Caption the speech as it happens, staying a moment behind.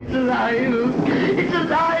alive! It's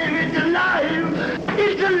alive! It's alive!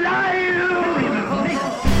 It's alive!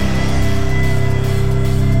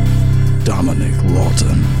 Dominic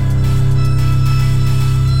Lawton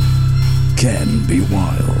can be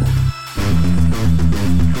wild.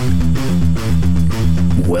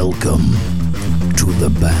 Welcome to the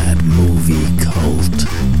Bad Movie Cult.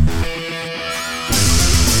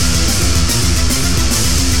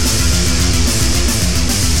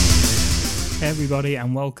 Hey everybody,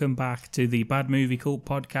 and welcome back to the Bad Movie Cult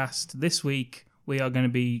podcast. This week we are going to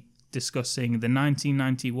be discussing the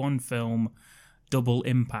 1991 film Double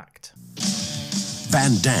Impact.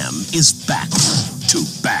 Van Damme is back to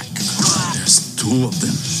back. There's two of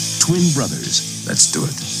them. Twin brothers. Let's do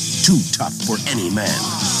it. Too tough for any man.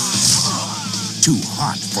 Too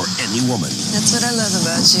hot for any woman. That's what I love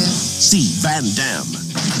about you. See Van Damme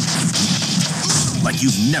like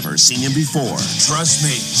you've never seen him before. Trust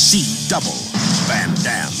me. See Double Van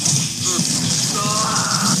Damme.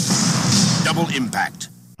 Double Impact.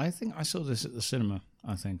 I think I saw this at the cinema,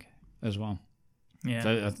 as well. Yeah.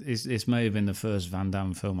 So this may have been the first Van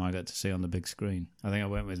Damme film I got to see on the big screen. I think I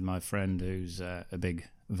went with my friend who's a big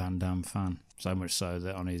Van Damme fan. So much so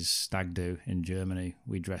that on his stag do in Germany,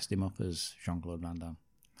 we dressed him up as Jean-Claude Van Damme.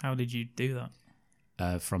 How did you do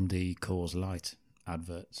that? From the Coors Light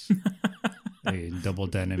adverts. Double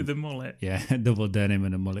denim. With a mullet? Yeah, double denim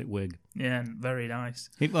and a mullet wig. Yeah, very nice.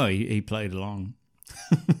 He played along.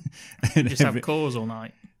 Just have Coors all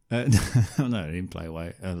night? No, he didn't play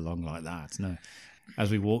away along like that, no.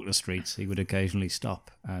 As we walked the streets, he would occasionally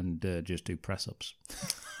stop and just do press-ups,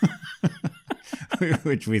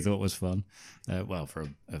 which we thought was fun. For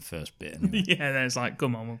a first bit. Anyway. Yeah, then it's like,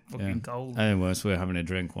 come on, we're fucking cold. Anyway, so we were having a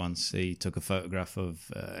drink once. He took a photograph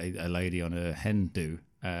of a lady on a hen do,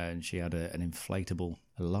 and she had a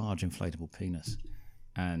large inflatable penis,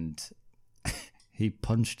 and he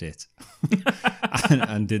punched it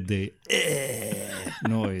and did the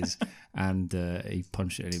noise, and he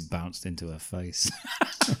punched it and it bounced into her face.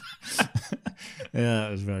 Yeah,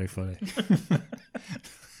 that was very funny.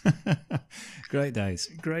 Great days.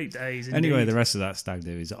 Great days, indeed. Anyway, the rest of that stag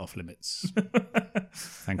do is off limits.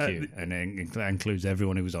 Thank you. And it includes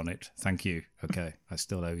everyone who was on it. Thank you. Okay, I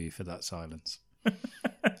still owe you for that silence.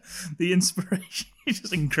 The inspiration, you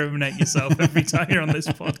just incriminate yourself every time you're on this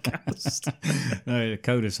podcast. No,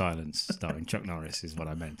 Code of Silence, starring Chuck Norris, is what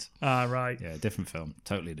I meant. Ah, right. Yeah, different film,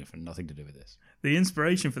 totally different, nothing to do with this. The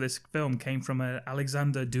inspiration for this film came from an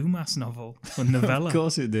Alexander Dumas novel, a novella. Of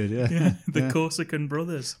course it did, yeah. The Corsican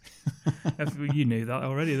Brothers. You knew that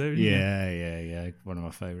already, though, didn't you? Yeah. One of my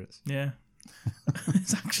favourites. Yeah.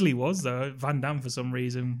 It actually was, though. Van Damme, for some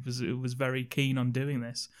reason, was very keen on doing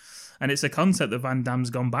this. And it's a concept that Van Damme's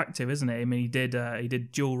gone back to, isn't it? I mean, he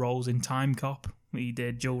did dual roles in Time Cop. He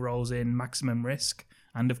did dual roles in Maximum Risk.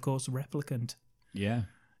 And, of course, Replicant. Yeah.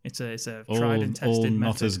 It's a tried and tested all method.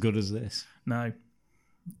 not as good as this. No.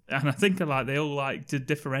 And I think they all like to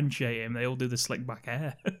differentiate him. They all do the slick back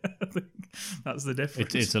hair. I think that's the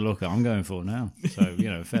difference. It's a look I'm going for now. So,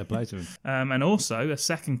 fair play to him. And also a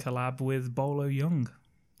second collab with Bolo Young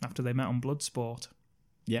after they met on Bloodsport.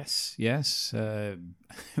 Yes. He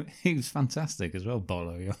was fantastic as well,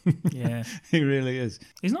 Bolo Young. Yeah. He really is.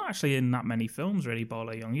 He's not actually in that many films, really,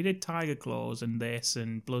 Bolo Young. He did Tiger Claws and this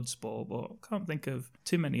and Bloodsport, but I can't think of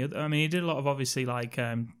too many other. I mean, he did a lot of, obviously, like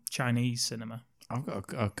Chinese cinema. I've got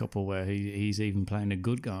a couple where he's even playing a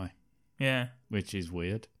good guy. Yeah. Which is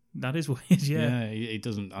weird. That is weird, yeah. Yeah, he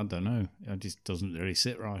doesn't, I don't know. It just doesn't really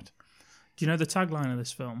sit right. Do you know the tagline of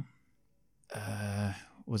this film?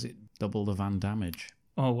 Was it Double the Van Damage?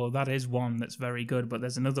 Oh, well, that is one that's very good, but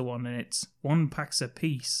there's another one, and it's one packs a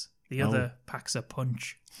piece, the other packs a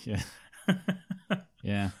punch. Yeah.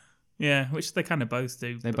 Yeah. Yeah, which they kind of both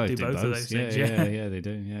do. They both do both of those things. Yeah, they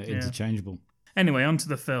do. Yeah, interchangeable. Anyway, onto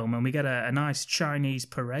the film, and we get a nice Chinese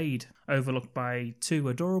parade overlooked by two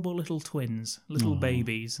adorable little twins, little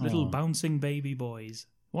babies, little bouncing baby boys.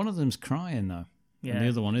 One of them's crying, though, and the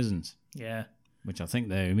other one isn't. Yeah. Which I think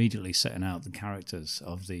they're immediately setting out the characters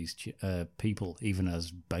of these people, even as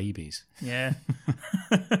babies. Yeah.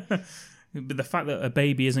 But the fact that a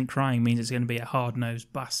baby isn't crying means it's going to be a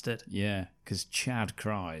hard-nosed bastard. Yeah, because Chad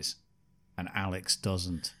cries and Alex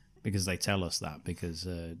doesn't. Because they tell us that, because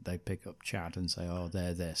they pick up Chad and say, oh,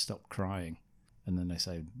 there, stop crying. And then they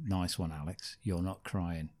say, nice one, Alex, you're not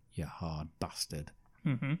crying, you hard bastard.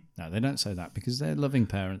 Mm-hmm. No, they don't say that because they're loving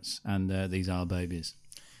parents and these are babies.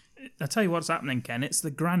 I'll tell you what's happening, Ken. It's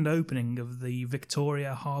the grand opening of the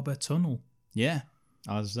Victoria Harbour Tunnel. Yeah,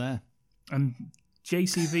 I was there. And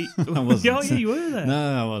JCV... I wasn't. Oh, yeah, you were there.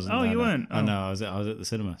 No, I wasn't. Oh, you weren't? Oh, no, I was at the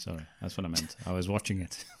cinema, sorry. That's what I meant. I was watching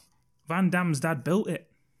it. Van Damme's dad built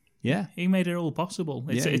it. Yeah. He made it all possible.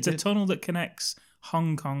 It's, Yeah, he it's a did. tunnel that connects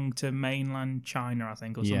Hong Kong to mainland China, I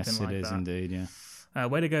think, or something Yes, like it is that. indeed, yeah.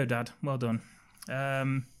 Way to go, Dad. Well done.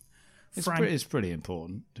 Frank, It's pretty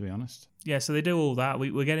important, to be honest. yeah, so they do all that.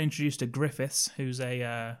 We get introduced to Griffiths, who's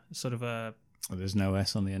a sort of a... Oh, there's no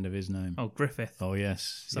S on the end of his name. Oh, Griffith. Oh,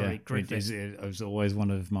 yes. Sorry, yeah. Griffith. It was always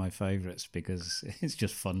one of my favourites because it's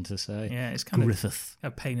just fun to say. Yeah, it's kind Griffith. of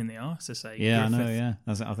a pain in the arse to say. Yeah, Griffith. I know,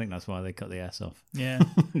 yeah. I think that's why they cut the S off. Yeah,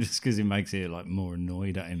 Just because it makes it like more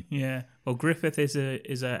annoyed at him. yeah. Well, Griffith is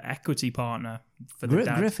a equity partner for the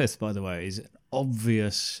dad. Griffith, by the way, is an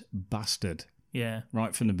obvious bastard Yeah,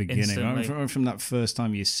 right from the beginning. Instantly. Right from that first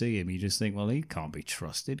time you see him, you just think, well, he can't be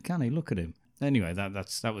trusted, can he? Look at him. Anyway,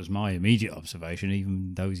 that was my immediate observation,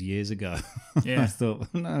 even those years ago. Yeah. I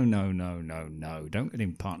thought, no, don't get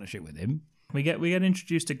in partnership with him. we get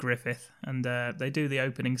introduced to Griffith, and they do the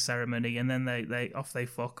opening ceremony, and then they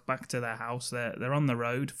fuck back to their house. They're on the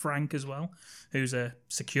road. Frank as well, who's a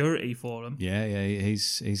security for them. Yeah,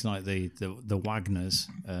 he's like the Wagners,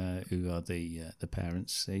 who are the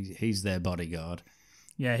parents. He's their bodyguard.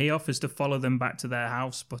 Yeah, he offers to follow them back to their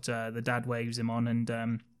house, but the dad waves him on,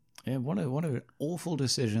 and Yeah, what an awful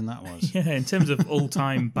decision that was. yeah, in terms of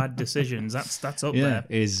all-time bad decisions, that's up Yeah, there.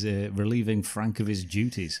 is relieving Frank of his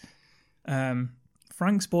duties.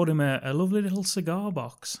 Frank's bought him a lovely little cigar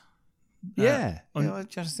box. Yeah, I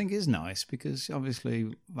just think is nice because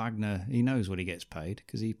obviously Wagner, he knows what he gets paid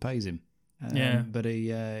because he pays him. Yeah. But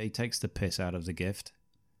he takes the piss out of the gift.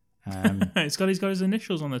 He's got his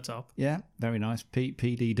initials on the top. Yeah, very nice.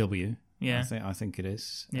 PDW. Yeah. I think it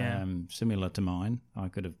is. Yeah. Similar to mine. I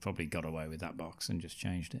could have probably got away with that box and just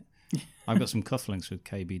changed it. I've got some cufflinks with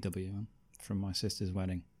KBW on from my sister's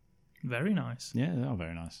wedding. Very nice. Yeah, they are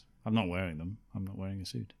very nice. I'm not wearing them. I'm not wearing a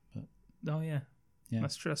suit. But Oh yeah. Yeah.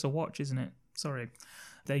 That's true. That's a watch, isn't it? Sorry.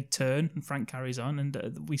 They turn and Frank carries on,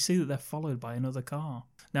 and we see that they're followed by another car.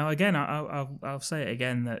 Now, again, I'll say it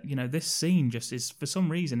again that this scene just is, for some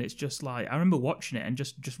reason, it's just like I remember watching it and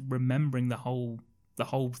just remembering the whole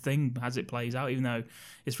thing as it plays out, even though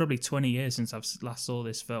it's probably 20 years since I've last saw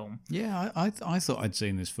this film. yeah, I thought I'd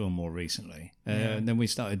seen this film more recently. And then we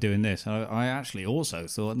started doing this. I actually also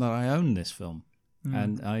thought that I owned this film.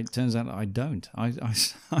 And it turns out I don't. I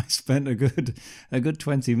spent a good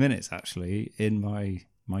 20 minutes actually in my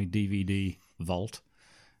DVD vault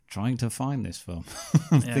trying to find this film.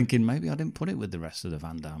 Thinking maybe I didn't put it with the rest of the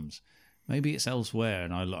Van Dammes. Maybe it's elsewhere.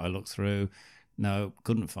 And I looked through. No,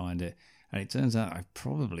 couldn't find it. And it turns out I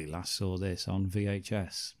probably last saw this on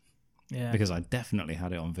VHS. Yeah. Because I definitely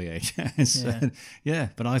had it on VHS. Yeah,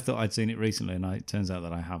 but I thought I'd seen it recently, and it turns out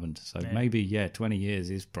that I haven't. So maybe 20 years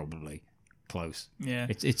is probably close. Yeah.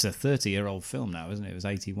 It's a 30-year-old film now, isn't it? It was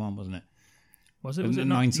 81, wasn't it? Was it? Was it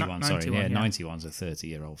 91, sorry. 91, Yeah, 91's a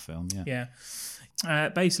 30-year-old film, yeah. Yeah.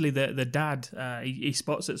 Basically, the dad, he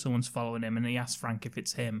spots that someone's following him, and he asks Frank if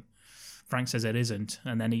it's him. Frank says it isn't,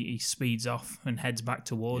 and then he speeds off and heads back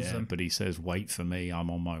towards Yeah, them. but he says, wait for me, I'm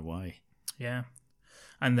on my way. Yeah.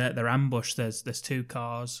 And they're ambushed. There's two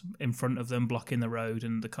cars in front of them blocking the road,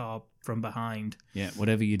 and the car from behind. Yeah,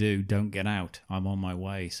 whatever you do, don't get out. I'm on my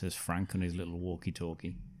way, says Frank on his little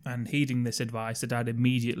walkie-talkie. And heeding this advice, the dad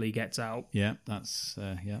immediately gets out Yeah, that's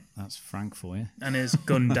Frank for you. and is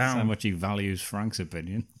gunned That's how down. much he values Frank's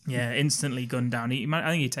opinion. Yeah, instantly gunned down. I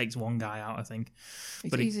think he takes one guy out, I think.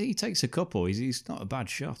 But he takes a couple. He's not a bad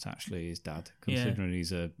shot, actually, his dad, considering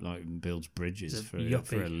he's builds bridges He's a for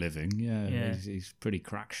yuppie. a living. Yeah, Yeah. He's pretty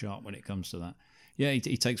crack shot when it comes to that. Yeah,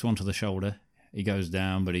 he takes one to the shoulder. He goes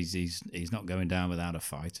down, but he's not going down without a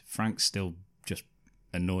fight. Frank's still just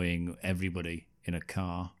annoying everybody in a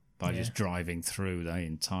car by just driving through the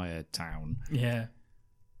entire town. Yeah.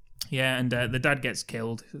 Yeah, and the dad gets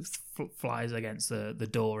killed, flies against the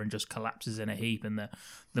door and just collapses in a heap. And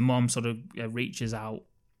the mom sort of reaches out,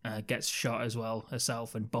 gets shot as well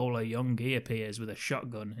herself. And Bolo Young, he appears with a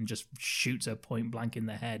shotgun and just shoots her point blank in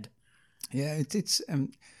the head. Yeah, it's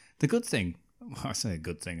the good thing. Well, I say a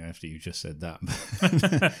good thing after you just said that,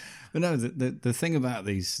 but no, the thing about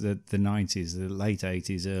the 90s, the late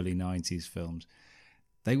 80s, early 90s films,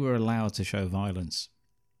 they were allowed to show violence,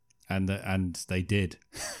 and they did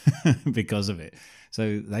because of it.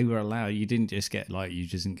 So they were allowed. You didn't just get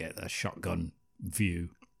a shotgun view.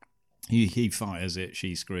 He fires it,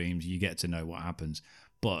 she screams. You get to know what happens.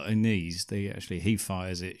 But in these, he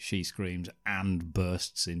fires it, she screams, and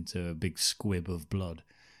bursts into a big squib of blood.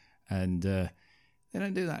 And they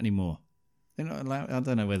don't do that anymore. They're not allowed. I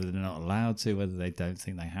don't know whether they're not allowed to, whether they don't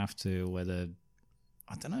think they have to, or whether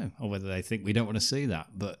I don't know, or whether they think we don't want to see that.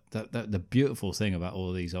 But the beautiful thing about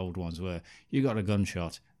all these old ones were you got a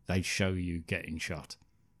gunshot, they'd show you getting shot.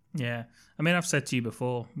 Yeah, I mean, I've said to you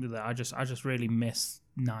before that I just really miss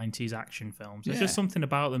 90s action films. There's just something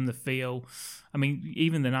about them that feel. I mean,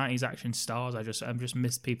 even the 90s action stars, I just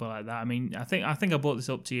miss people like that. I mean, I think I brought this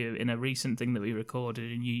up to you in a recent thing that we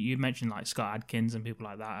recorded, and you mentioned like Scott Adkins and people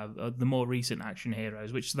like that are the more recent action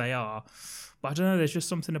heroes, which they are. But I don't know. There's just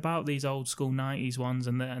something about these old school 90s ones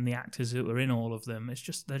and the actors that were in all of them. They're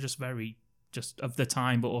just very just of the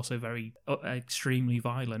time, but also very extremely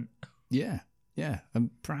violent. Yeah. Yeah,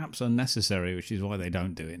 and perhaps unnecessary, which is why they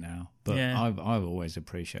don't do it now. But I've always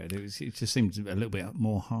appreciated it. It just seemed a little bit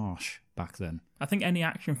more harsh back then. I think any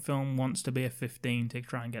action film wants to be a 15 to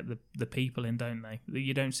try and get the people in, don't they?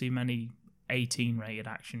 You don't see many 18-rated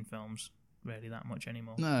action films really that much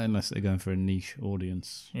anymore. No, unless they're going for a niche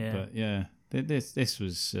audience. Yeah. But yeah, this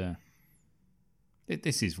was...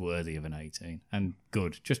 This is worthy of an 18 and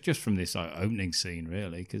good. Just from this opening scene,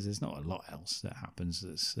 really, because there's not a lot else that happens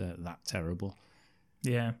that's that terrible.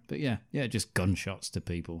 Yeah, but yeah, just gunshots to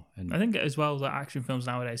people. And I think as well that action films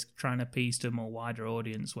nowadays try and appease to a more wider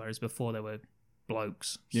audience, whereas before they were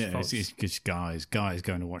blokes. Yeah, it's just guys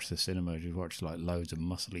going to watch the cinema. Just watch like loads of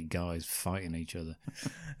muscly guys fighting each other.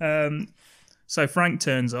 So Frank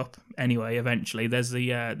turns up anyway. Eventually, there's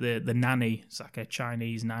the nanny. It's like a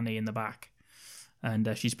Chinese nanny in the back.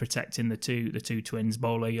 And she's protecting the two twins.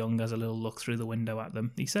 Bolo Young has a little look through the window at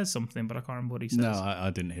them. He says something, but I can't remember what he says. No,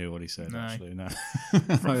 I didn't hear what he said, actually. No.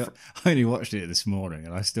 I only watched it this morning,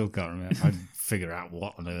 and I still can't remember. I'd figure out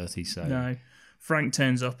what on earth he said. No. Frank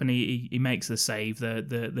turns up, and he makes the save.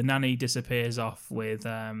 The nanny disappears off with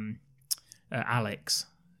Alex.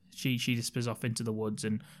 She disappears off into the woods,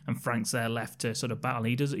 and Frank's there left to sort of battle.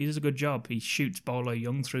 He does a good job. He shoots Bolo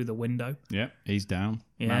Young through the window. Yeah, he's down.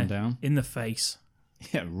 Yeah, man down. In the face.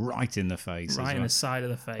 Yeah, right in the face. Right in the side of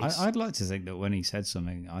the face. I'd like to think that when he said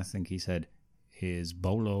something, I think he said, "Here's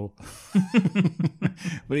Bolo."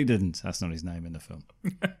 But he didn't. That's not his name in the film.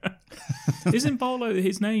 Isn't Bolo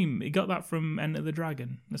his name? He got that from Enter the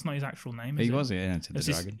Dragon. That's not his actual name, is it? He was in Enter the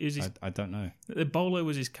Dragon. I don't know. Bolo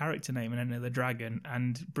was his character name in Enter the Dragon,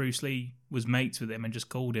 and Bruce Lee was mates with him and just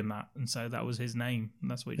called him that, and so that was his name. And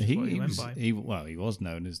that's what he went by. He was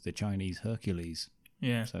known as the Chinese Hercules.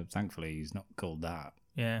 Yeah. So thankfully he's not called that.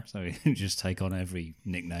 Yeah. So he can just take on every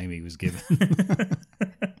nickname he was given.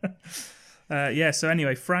 So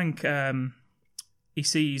anyway, Frank, he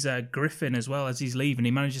sees Griffin as well as he's leaving. He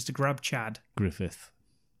manages to grab Chad.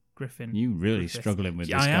 Griffin. You really struggling with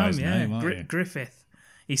this guy's name, aren't you? Griffith.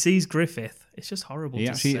 He sees Griffith. It's just horrible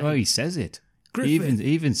to say. He says it. Griffith. He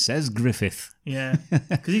even says Griffith. Yeah,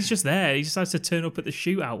 because he's just there. He just has to turn up at the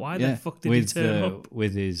shootout. Why the fuck did he turn up?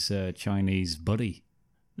 With his Chinese buddy.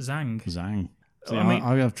 Zhang. See,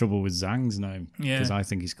 I have trouble with Zhang's name because I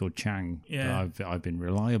think he's called Chang. Yeah. But I've been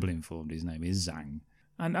reliably informed his name is Zhang.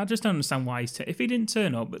 And I just don't understand why if he didn't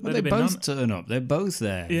turn up, they both turn up. They're both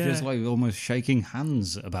there. Yeah. Just like almost shaking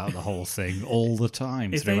hands about the whole thing all the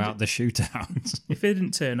time throughout the shootout. If he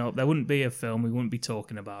didn't turn up, there wouldn't be a film. We wouldn't be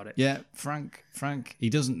talking about it. Yeah, Frank, he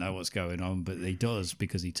doesn't know what's going on, but he does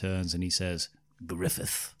because he turns and he says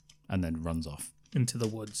Griffith and then runs off into the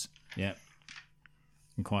woods. Yeah.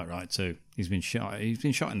 And quite right too. He's been shot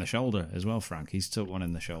in the shoulder as well, Frank. He's took one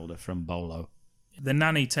in the shoulder from Bolo. The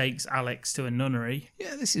nanny takes Alex to a nunnery.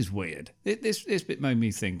 Yeah, this is weird. This bit made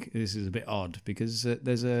me think this is a bit odd because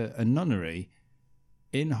there's a nunnery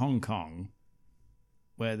in Hong Kong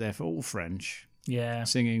where they're all French. Yeah.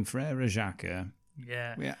 Singing Frère Jacques.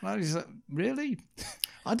 Yeah. I was like, really?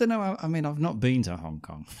 I don't know. I mean, I've not been to Hong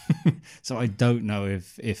Kong, so I don't know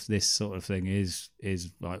if this sort of thing is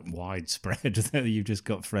like widespread that you've just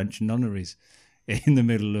got French nunneries in the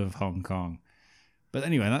middle of Hong Kong. But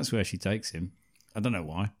anyway, that's where she takes him. I don't know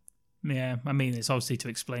why. Yeah, I mean, it's obviously to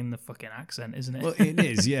explain the fucking accent, isn't it? Well, it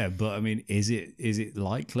is, yeah. But I mean, is it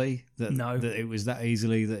likely that it was that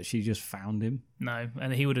easily that she just found him? No,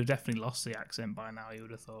 and he would have definitely lost the accent by now. You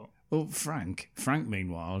would have thought. Well, Frank,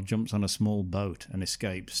 meanwhile, jumps on a small boat and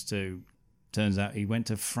escapes to. Turns out he went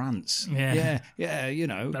to France. Yeah. You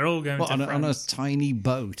know. They're all going to France. On a tiny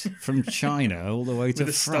boat from China all the way to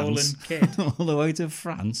with France. With a stolen kid. All the way to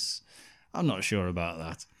France. I'm not sure about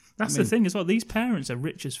that. That's the thing as well. These parents are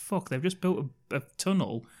rich as fuck. They've just built a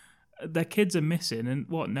tunnel. Their kids are missing, and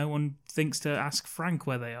no one thinks to ask Frank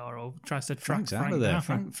where they are or tries to track Frank's out of there.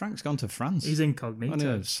 down. Frank's gone to France. He's incognito.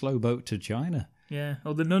 On a slow boat to China. Yeah.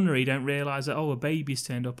 Or the nunnery don't realise that, a baby's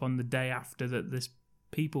turned up on the day after that this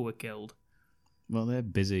people were killed. Well, they're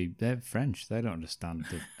busy. They're French. They don't understand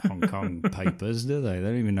the Hong Kong papers, do they? They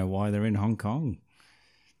don't even know why they're in Hong Kong.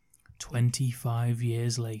 25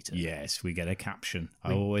 years later. Yes, we get a caption.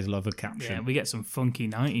 I always love a caption. Yeah, we get some funky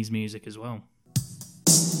 90s music as well.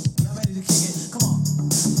 Y'all ready to kick it? Come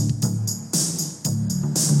on.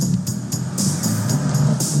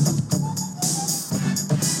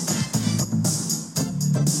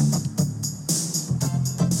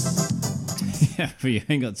 Yeah, but you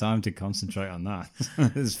ain't got time to concentrate on that.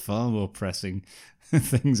 There's far more pressing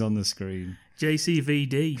things on the screen.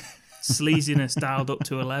 JCVD, sleaziness dialed up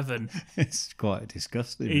to 11. It's quite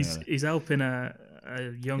disgusting. Really. He's helping a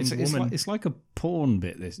young woman. It's like a porn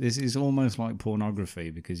bit. This is almost like pornography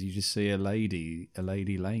because you just see a lady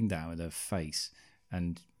laying down with her face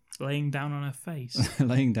and laying down on her face.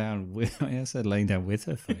 laying down with. I said laying down with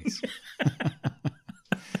her face.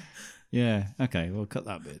 Yeah. Okay. We'll cut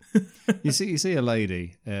that bit. You see a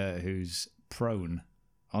lady who's prone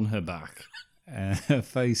on her back. Her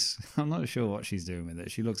face. I'm not sure what she's doing with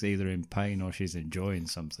it. She looks either in pain or she's enjoying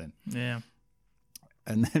something. Yeah.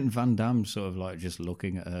 And then Van Damme's sort of like just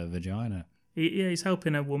looking at her vagina. He's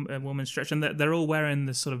helping a woman stretch, and they're all wearing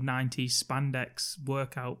the sort of 90s spandex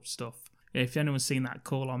workout stuff. If anyone's seen that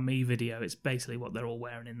Call on Me video, it's basically what they're all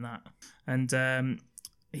wearing in that. And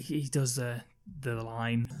he does the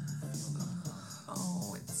line.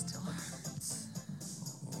 Oh, it still hurts.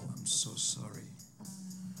 Oh, I'm so sorry.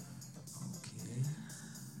 Okay,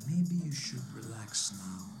 maybe you should relax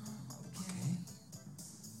now. Okay?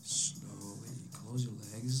 Slowly close your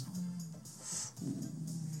legs.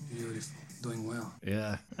 Ooh, beautiful. Doing well.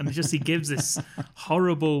 Yeah. And he gives this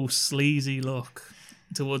horrible, sleazy look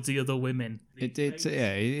towards the other women. It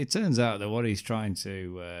turns out that what he's trying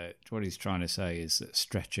to say is that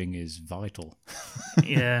stretching is vital.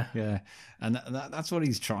 Yeah. Yeah, and that's what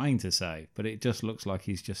he's trying to say, but it just looks like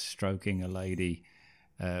he's just stroking a lady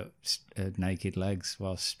naked legs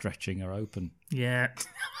while stretching her open. Yeah.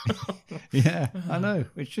 Yeah, I know.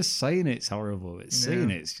 It's just saying it's horrible. It's seeing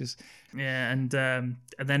it. It's just... Yeah, and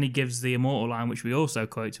then he gives the immortal line, which we also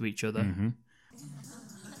quote to each other. Mm-hmm.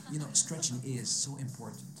 You know, stretching is so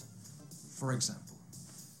important. For example,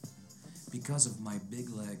 because of my big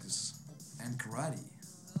legs and karate,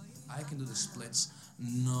 I can do the splits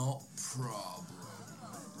no problem.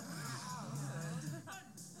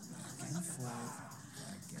 Back and forth,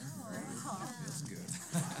 back and forth. Feels good.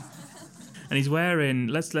 And he's wearing...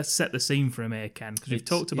 Let's set the scene for him here, Ken, because we've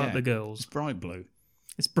talked about the girls. It's bright blue.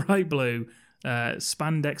 It's bright blue,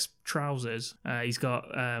 spandex trousers. He's got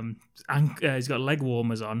leg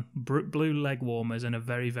warmers on, blue leg warmers, and a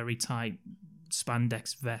very, very tight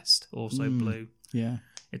spandex vest, also blue. Yeah,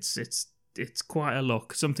 it's quite a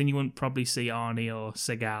look. Something you wouldn't probably see Arnie or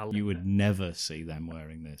Seagal. You would never see them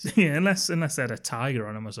wearing this. Yeah, unless they had a tiger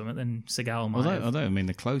on them or something. Then Seagal might. Although I mean,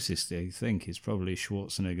 the closest they think is probably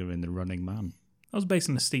Schwarzenegger in The Running Man. That was based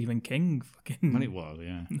on a Stephen King fucking... And it was,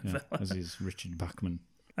 yeah. As is Richard Bachman.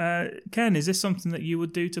 Ken, is this something that you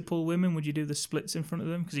would do to pull women? Would you do the splits in front of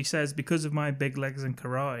them? Because he says, because of my big legs and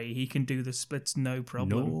karate, he can do the splits no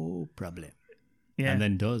problem. No problem. Yeah. And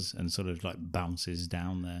then does, and sort of like bounces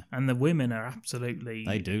down there. And the women are absolutely...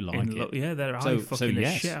 They do like it. Yeah, they're fucking the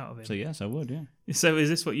shit out of him. So yes, I would, yeah. So is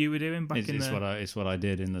this what you were doing back It's what I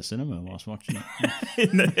did in the cinema whilst watching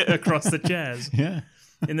it. Across the chairs? Yeah.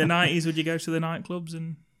 In the 90s, would you go to the nightclubs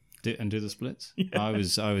and do the splits? Yeah. I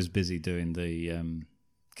was busy doing the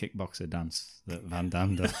kickboxer dance that Van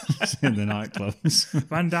Damme does in the nightclubs.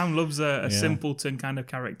 Van Damme loves a simpleton kind of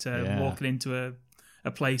character walking into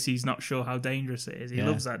a place he's not sure how dangerous it is. He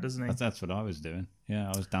loves that, doesn't he? That's what I was doing.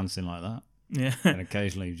 Yeah, I was dancing like that. Yeah. And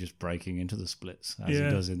occasionally just breaking into the splits, as he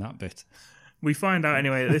does in that bit. We find out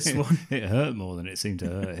anyway that this one... It hurt more than it seemed to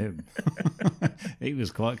hurt him. He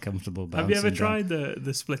was quite comfortable bouncing. Have you ever down. tried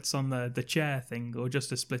the splits on the chair thing, or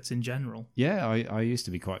just the splits in general? Yeah, I used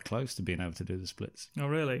to be quite close to being able to do the splits. Oh,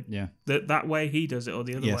 really? Yeah. That way he does it, or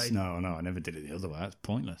the other way? Yes, no, I never did it the other way. That's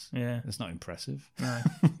pointless. Yeah. That's not impressive. No.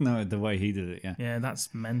 No, the way he did it, yeah. Yeah,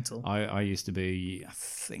 that's mental. I used to be,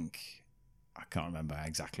 I can't remember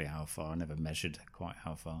exactly how far. I never measured quite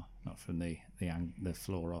how far. Not from the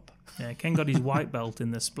floor up. Yeah, Ken got his white belt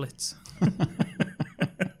in the splits.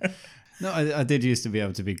 No, I did used to be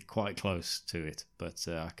able to be quite close to it, but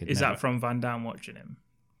I could. Is that from Van Damme watching him,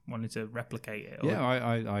 wanting to replicate it? Or?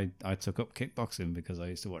 Yeah, I took up kickboxing because I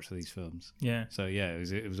used to watch these films. Yeah. So yeah,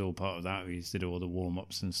 it was all part of that. We used to do all the warm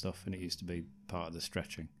ups and stuff, and it used to be part of the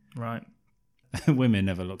stretching. Right. Women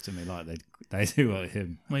never looked at me like they do at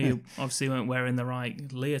him. Well, you obviously weren't wearing the right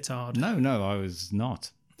leotard. No, I was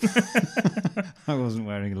not. I wasn't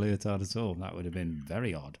wearing a leotard at all. That would have been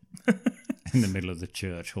very odd. In the middle of the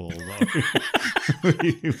church hall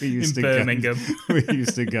we used in Birmingham. We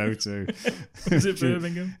used to go to. Was it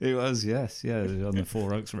Birmingham? It was, yes. Yeah, it was on the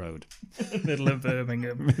Four Oaks Road. Middle of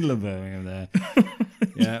Birmingham. Middle of Birmingham there.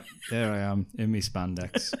 Yeah, there I am in my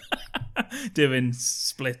spandex. Doing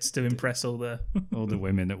splits to impress all the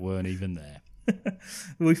women that weren't even there.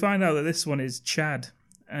 We find out that this one is Chad,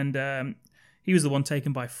 and he was the one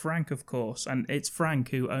taken by Frank, of course, and it's Frank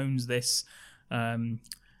who owns this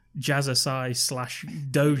jazzercise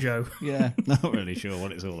 / dojo. Yeah, not really sure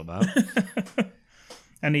what it's all about.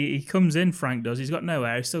 And he comes in, Frank does. He's got no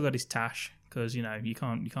hair. He's still got his tash because, you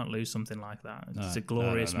can't lose something like that. It's a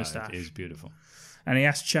glorious moustache. It is beautiful. And he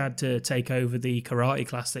asked Chad to take over the karate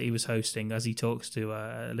class that he was hosting as he talks to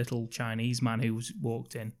a little Chinese man who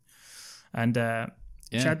walked in. And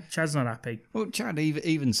Chad's not happy. Well, Chad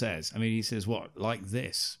even says, he says, what, like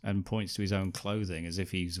this? And points to his own clothing as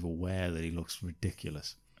if he's aware that he looks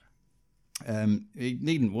ridiculous. He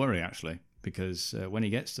needn't worry, actually, because when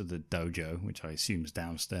he gets to the dojo, which I assume is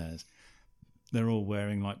downstairs, they're all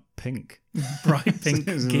wearing like pink. Bright pink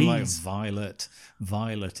so gis. Like violet.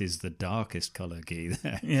 Violet is the darkest colour gi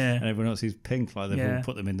there. Yeah. And everyone else is pink, like they've all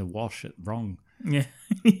put them in the wash wrong. Yeah.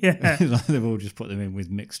 Yeah. Like they've all just put them in with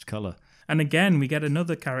mixed colour. And again, we get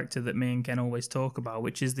another character that me and Ken always talk about,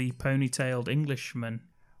 which is the ponytailed Englishman.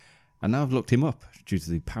 And now I've looked him up due to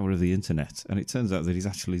the power of the internet, and it turns out that he's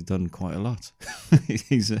actually done quite a lot.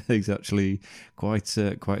 he's actually quite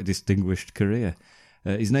a distinguished career.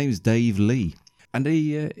 His name's Dave Lee, and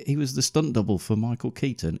he was the stunt double for Michael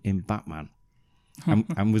Keaton in Batman,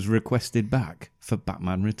 and was requested back for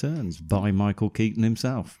Batman Returns by Michael Keaton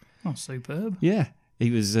himself. Oh, superb! Yeah, he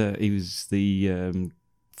was the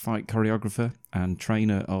fight choreographer and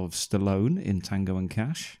trainer of Stallone in Tango and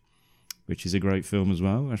Cash, which is a great film as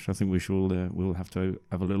well, which I think we'll have to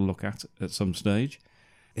have a little look at some stage.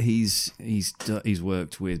 He's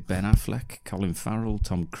worked with Ben Affleck, Colin Farrell,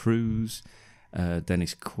 Tom Cruise,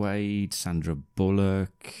 Dennis Quaid, Sandra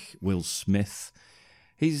Bullock, Will Smith.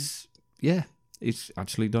 He's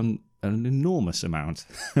actually done an enormous amount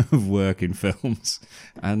of work in films,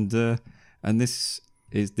 and this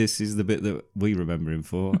is the bit that we remember him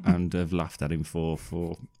for and have laughed at him for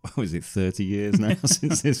what was it, 30 years now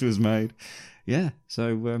since this was made. Yeah,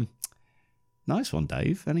 so nice one,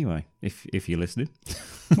 Dave. Anyway, if you're listening.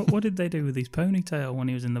 What did they do with his ponytail when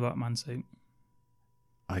he was in the Batman suit?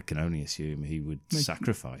 I can only assume he would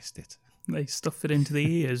sacrificed it. They stuffed it into the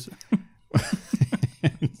ears.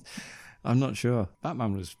 I'm not sure.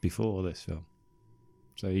 Batman was before this film,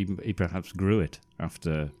 so he perhaps grew it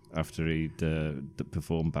after he'd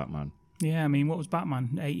performed Batman. Yeah, what was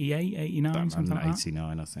Batman? 88, 89, Batman something like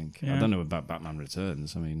 89, I think. Yeah. I don't know about Batman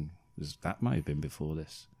Returns. That might have been before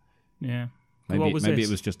this. that. Yeah. Maybe this? it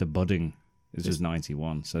was just a budding. This was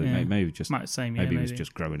 91, so Yeah. maybe just maybe he was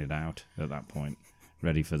just growing it out at that point,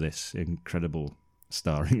 ready for this incredible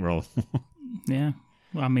starring role. Yeah.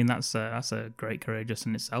 Well, that's a great career just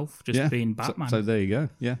in itself, being Batman. So there you go.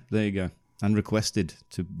 Yeah, there you go. And requested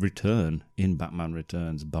to return in Batman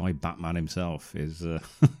Returns by Batman himself is,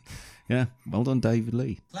 yeah, well done, David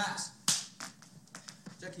Lee. Class.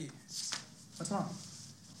 Jackie. What's wrong?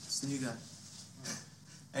 It's the new guy.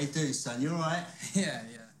 Hey, dude, son, you all right? Yeah.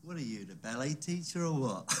 What are you, the ballet teacher or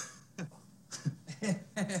what?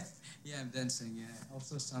 Yeah, I'm dancing, yeah.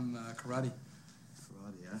 Also some karate.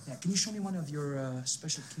 Karate, yeah? Yeah, can you show me one of your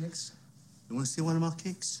special kicks? You want to see one of my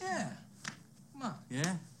kicks? Yeah. Come on.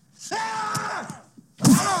 Yeah?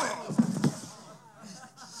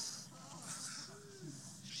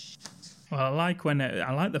 Well,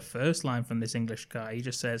 I like the first line from this English guy. He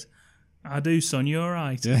just says, "I do, son. You all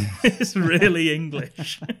right?" Yeah. It's really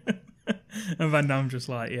English. And Van Damme's just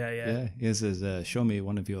like, yeah. Yeah, he says, show me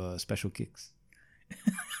one of your special kicks.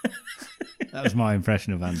 That was my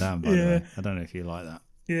impression of Van Damme, by the way. I don't know if you like that.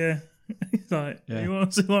 Yeah. He's like, you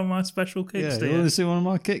want to see one of my special kicks, do you you? want to see one of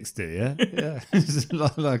my kicks, do you? Yeah. It's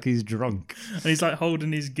like he's drunk. And he's like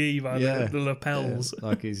holding his gi by the lapels. Yeah,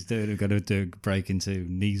 like he's going to break into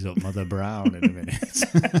Knees Up Mother Brown in a minute.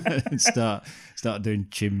 And start doing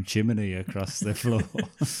chimney across the floor.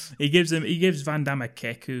 He gives Van Damme a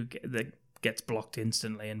kick that gets blocked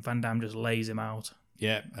instantly, and Van Damme just lays him out.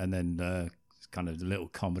 Yeah, and then kind of a little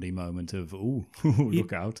comedy moment of,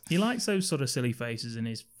 look out. He likes those sort of silly faces in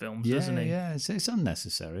his films, doesn't he? Yeah, it's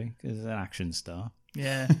unnecessary because he's an action star.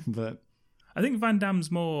 Yeah. But I think Van Damme's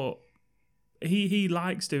more... He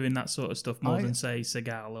likes doing that sort of stuff more than, say,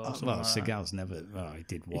 Seagal or something like that. Seagal's never... Well, he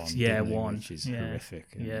did one. One. Which is horrific.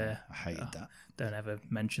 Yeah. I hated that. Don't ever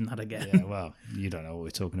mention that again. Yeah, well, you don't know what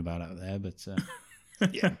we're talking about out there, but...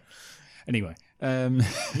 yeah. Anyway. We'll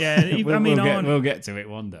get to it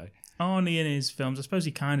one day. Arnie in his films, I suppose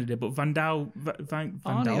he kind of did, but Van Damme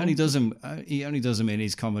only does them. He only does them in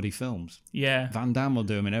his comedy films. Yeah, Van Damme will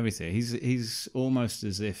do them in everything. He's almost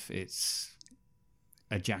as if it's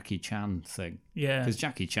a Jackie Chan thing. Yeah, because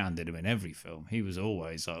Jackie Chan did him in every film. He was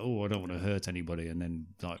always like, "Oh, I don't want to hurt anybody," and then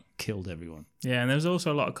like killed everyone. Yeah, and there was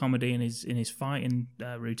also a lot of comedy in his fighting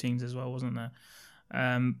routines as well, wasn't there?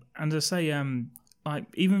 And as I say, like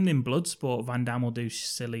even in Bloodsport, Van Damme will do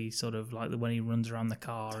silly sort of like when he runs around the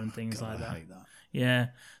car and things like that. I hate that. Yeah.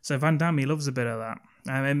 So Van Damme, he loves a bit of that.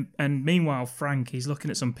 And meanwhile, Frank, he's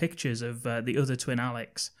looking at some pictures of the other twin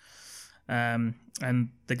Alex. And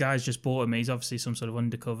the guy's just bought him. He's obviously some sort of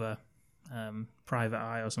undercover private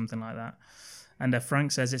eye or something like that. And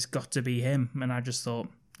Frank says it's got to be him. And I just thought,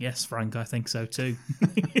 yes, Frank, I think so too.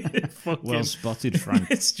 Well spotted, Frank.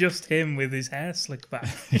 It's just him with his hair slicked back.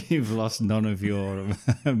 You've lost none of your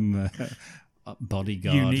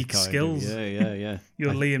bodyguard Unique kind of- skills. Yeah.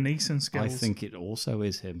 Your Liam Neeson skills. I think it also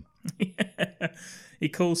is him. He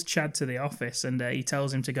calls Chad to the office and he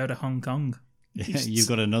tells him to go to Hong Kong. Yeah, you've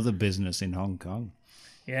got another business in Hong Kong.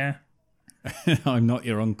 Yeah. I'm not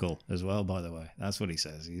your uncle as well, by the way. That's what he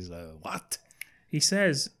says. He's like, what? He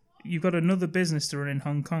says, you've got another business to run in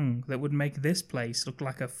Hong Kong that would make this place look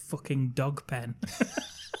like a fucking dog pen.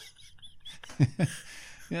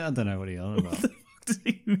 Yeah, I don't know what he's on about. What does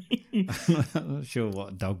he mean? I'm not sure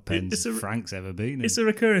what dog pens It's a- Frank's ever been in. It's a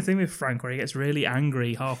recurring thing with Frank where he gets really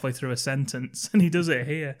angry halfway through a sentence, and he does it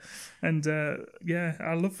here. And yeah,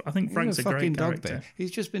 I think Frank's a great character.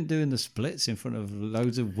 He's just been doing the splits in front of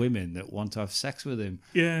loads of women that want to have sex with him.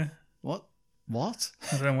 Yeah. What?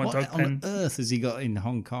 I don't know what dog pen. on earth has he got in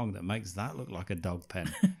Hong Kong that makes that look like a dog pen?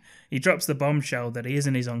 He drops the bombshell that he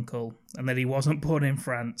isn't his uncle and that he wasn't born in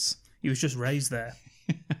France. He was just raised there.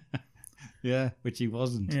 Yeah, which he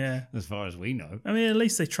wasn't, Yeah. as far as we know. I mean, at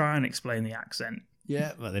least they try and explain the accent.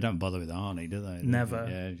 Yeah, but they don't bother with Arnie, do they? Never.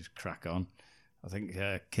 Yeah, just crack on. I think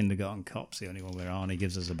Kindergarten Cop's the only one where Arnie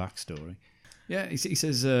gives us a backstory. Yeah, he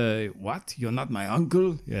says, what? You're not my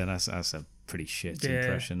uncle? Yeah, that's a pretty shit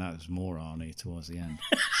impression. That was more Arnie towards the end.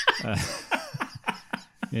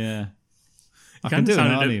 Yeah. I can do an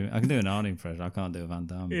Arnie impression. I can't do a Van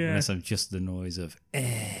Damme unless I'm just the noise of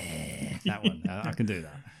that one. I can do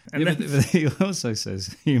that. And Yeah, then- but he also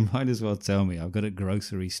says, you might as well tell me I've got a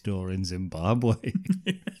grocery store in Zimbabwe.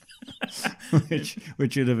 which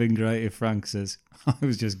would have been great if Frank says, I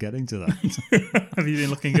was just getting to that. Have you been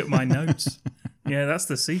looking at my notes? Yeah, that's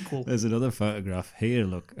the sequel. There's another photograph here,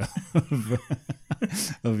 look,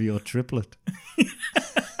 of your triplet.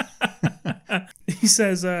 He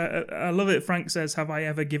says, I love it. Frank says, have I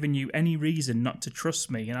ever given you any reason not to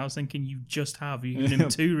trust me? And I was thinking, you just have. You've given him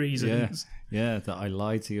 2 reasons. Yeah, that I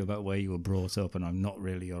lied to you about where you were brought up and I'm not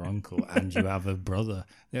really your uncle and you have a brother.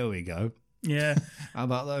 There we go. Yeah. How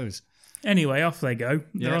about those? Anyway, off they go.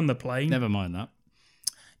 They're Yeah. on the plane. Never mind that.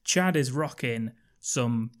 Chad is rocking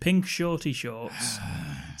some pink shorty shorts,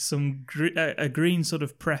 a green sort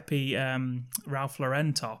of preppy Ralph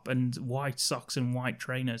Lauren top, and white socks and white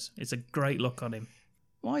trainers. It's a great look on him.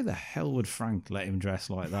 Why the hell would Frank let him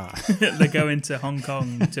dress like that? They go into Hong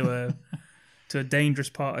Kong to a dangerous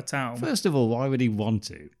part of town. First of all, why would he want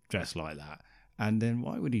to dress like that? And then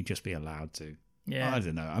why would he just be allowed to? Yeah. I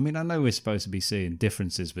don't know. I mean, I know we're supposed to be seeing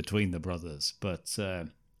differences between the brothers, but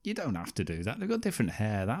you don't have to do that. They've got different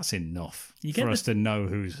hair. That's enough for us to know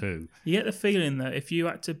who's who. You get the feeling that if you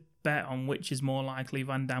had to bet on which is more likely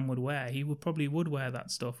Van Damme would wear, he probably would wear that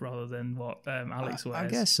stuff rather than what Alex wears. I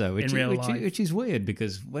guess so. in real life. Which is weird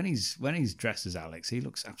because when he's dressed as Alex, he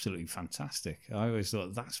looks absolutely fantastic. I always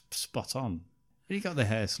thought that's spot on. He got the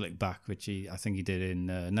hair slicked back, which I think he did in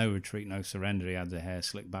No Retreat, No Surrender. He had the hair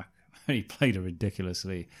slicked back. He played a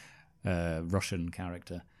ridiculously Russian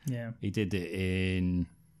character. Yeah. He did it in...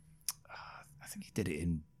 I think he did it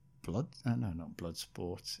in Blood... no, not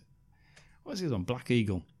Bloodsport. What was he on? Black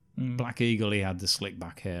Eagle. Black Eagle, he had the slick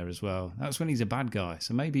back hair as well. That's when he's a bad guy.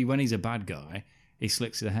 So maybe when he's a bad guy, he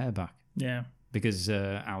slicks the hair back. Yeah. Because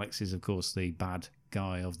Alex is, of course, the bad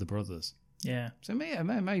guy of the brothers. Yeah. So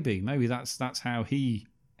maybe that's how he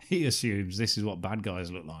assumes this is what bad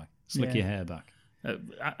guys look like. Slick your hair back.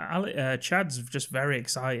 Chad's just very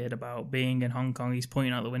excited about being in Hong Kong. He's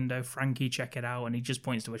pointing out the window, Frankie, check it out, and he just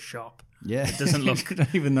points to a shop. Yeah, it doesn't look. I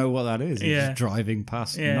don't even know what that is. He's just driving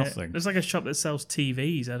past nothing. There's like a shop that sells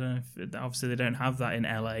TVs. I don't know if obviously they don't have that in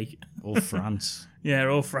LA or France. Yeah,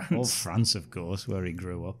 or France. Or France, of course, where he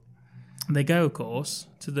grew up. They go, of course,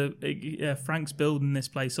 to the Frank's building this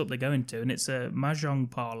place up. They're going to, and it's a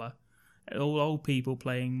mahjong parlor. All old people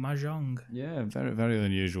playing mahjong. Yeah, very, very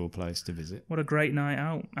unusual place to visit. What a great night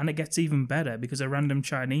out. And it gets even better because a random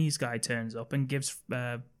Chinese guy turns up and gives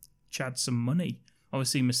Chad some money,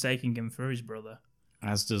 obviously mistaking him for his brother.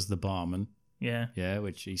 As does the barman. Yeah. Yeah,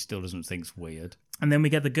 which he still doesn't think's weird. And then we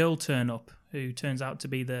get the girl turn up, who turns out to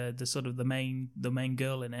be the sort of the main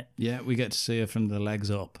girl in it. Yeah, we get to see her from the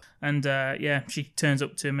legs up. And she turns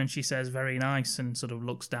up to him and she says, very nice, and sort of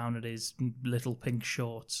looks down at his little pink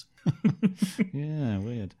shorts. Yeah,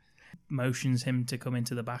 weird. Motions him to come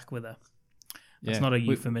into the back with her. That's Yeah. not a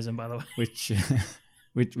euphemism, by the way.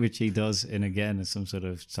 Which he does in again some sort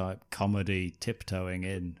of type comedy tiptoeing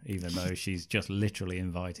in, even though she's just literally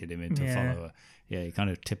invited him in to Yeah. follow her. Yeah, he kind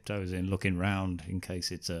of tiptoes in, looking round in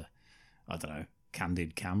case it's a, I don't know,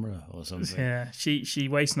 candid camera or something. Yeah, she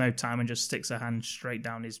wastes no time and just sticks her hand straight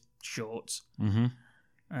down his shorts,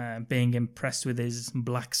 being impressed with his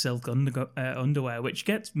black silk underwear, which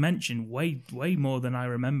gets mentioned way more than I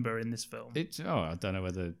remember in this film. I don't know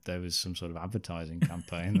whether there was some sort of advertising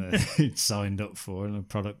campaign that he'd signed up for and a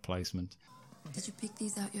product placement. Did you pick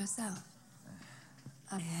these out yourself?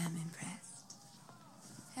 I am impressed.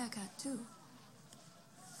 Haircut too.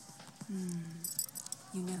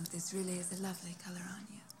 You know, this really is a lovely color on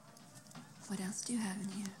you. What else do you have in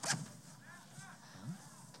here?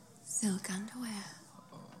 Silk underwear.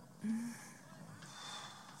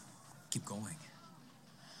 Keep going.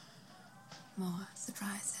 More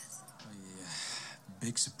surprises. Oh, yeah.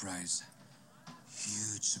 Big surprise.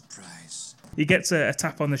 Huge surprise. He gets a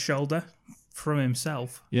tap on the shoulder from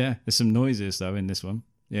himself. Yeah, there's some noises though in this one.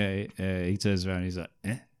 Yeah, he turns around, he's like,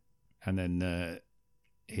 eh? And then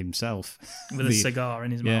himself With a cigar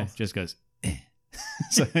in his mouth. just goes, eh.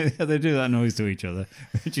 So they do that noise to each other,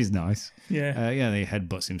 which is nice. Yeah. He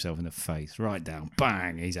headbutts himself in the face, right down,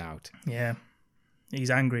 bang, he's out. Yeah. He's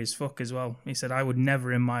angry as fuck as well. He said, I would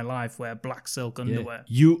never in my life wear black silk underwear.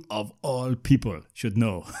 You of all people should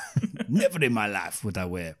know. Never in my life would I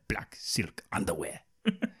wear black silk underwear.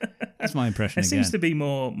 That's my impression It again. seems to be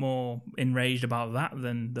more enraged about that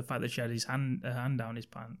than the fact that she had his hand down his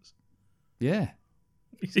pants. Yeah.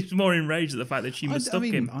 He seems more enraged at the fact that she mistook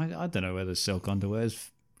him. I don't know whether silk underwear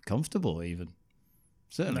is comfortable even.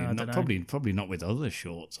 Certainly No, I not. don't know. Probably not with other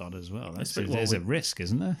shorts on as well. Well, There's a risk,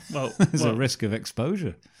 isn't there? Well, There's well, a risk of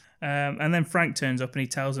exposure. And then Frank turns up and he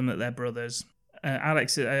tells them that they're brothers.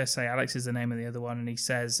 Alex is the name of the other one, and he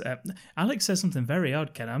says, Alex says something very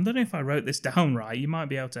odd, Ken. I don't know if I wrote this down right. You might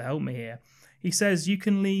be able to help me here. He says you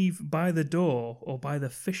can leave by the door or by the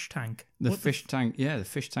fish tank. The fish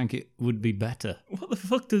tank, it would be better. What the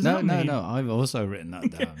fuck does that mean? No. I've also written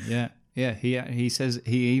that down. Yeah. He says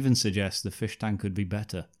he even suggests the fish tank could be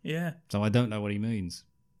better. Yeah. So I don't know what he means.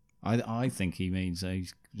 I think he means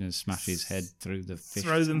he's going to smash his head through the fish.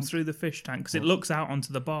 Throw them through the fish tank because it looks out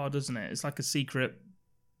onto the bar, doesn't it? It's like a secret,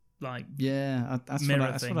 like that's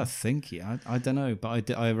mirror what thing. I think. I don't know,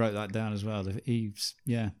 but I wrote that down as well.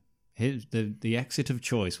 The exit of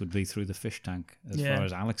choice would be through the fish tank, as far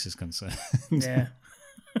as Alex is concerned. Yeah.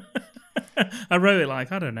 I wrote it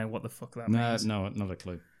like I don't know what the fuck that means. No, not a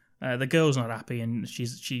clue. The girl's not happy and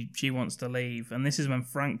she wants to leave. And this is when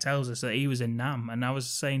Frank tells us that he was in Nam. And I was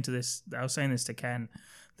saying this to Ken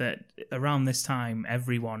that around this time,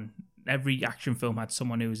 every action film had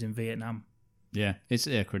someone who was in Vietnam. Yeah, it's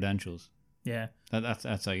their credentials. Yeah,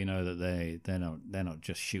 that's how you know that they're not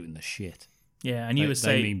just shooting the shit. yeah. And you were They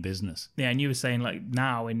saying, mean business. yeah, and you were saying like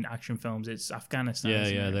now in action films it's Afghanistan.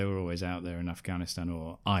 isn't it? They were always out there in Afghanistan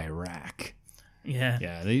or Iraq. yeah.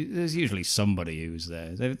 Yeah, there's usually somebody who's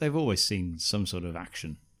there. They've always seen some sort of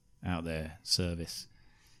action out there, service.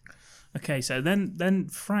 Okay, so then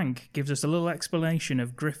Frank gives us a little explanation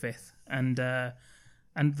of Griffith and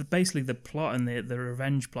basically the plot and the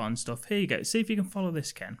revenge plot and stuff. Here you go. See if you can follow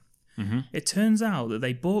this, Ken. Mm-hmm. It turns out that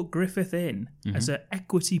they brought Griffith in as an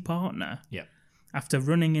equity partner Yeah. after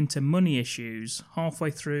running into money issues halfway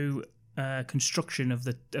through construction of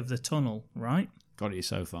the tunnel. Right? Got you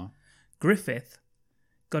so far. Griffith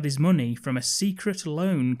got his money from a secret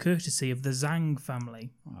loan courtesy of the Zhang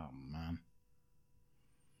family. Oh man.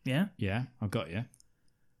 Yeah. Yeah, I got you.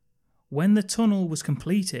 When the tunnel was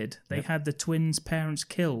completed, they had the twins' parents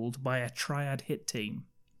killed by a triad hit team.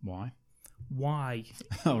 Why? Why?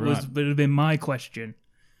 Oh, would right. have been my question.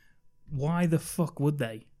 Why the fuck would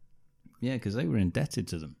they? Yeah, because they were indebted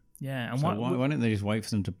to them. Yeah, and So why don't they just wait for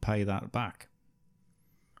them to pay that back?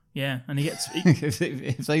 Yeah, and he gets.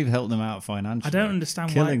 if they've helped them out financially, I don't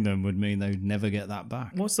understand killing why. them would mean they'd never get that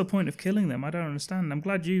back. What's the point of killing them? I don't understand. I'm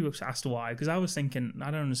glad you asked why, because I was thinking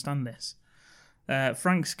I don't understand this.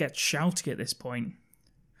 Frank gets shouty at this point,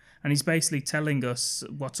 and he's basically telling us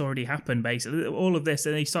what's already happened. Basically, all of this,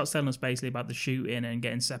 and he starts telling us basically about the shooting and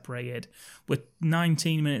getting separated. We're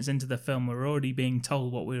 19 minutes into the film. We're already being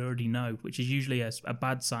told what we already know, which is usually a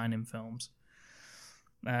bad sign in films.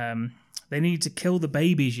 They need to kill the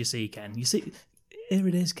babies, you see, Ken. You see, here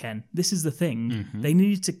it is, Ken. This is the thing. Mm-hmm. They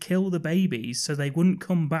needed to kill the babies so they wouldn't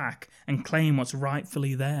come back and claim what's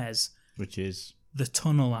rightfully theirs. Which is The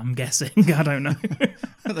tunnel, I'm guessing. I don't know.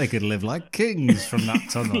 they could live like kings from that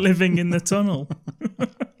tunnel. Living in the tunnel.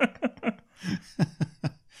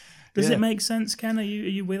 Does Yeah. it make sense, Ken? Are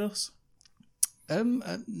you with us?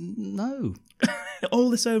 No. All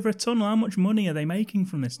this over a tunnel. How much money are they making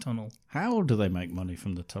from this tunnel? How do they make money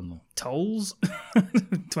from the tunnel? Tolls?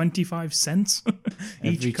 25 cents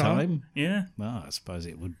Every each car? time? Yeah. Well, I suppose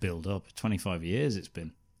it would build up. 25 years it's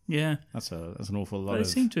been. Yeah. That's an awful lot They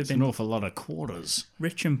seem to have an been awful lot of quarters.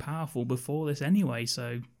 rich and powerful before this anyway,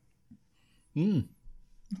 so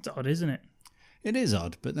it's odd, isn't it? It is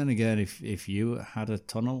odd, but then again, if you had a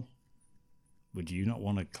tunnel, would you not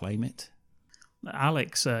want to claim it?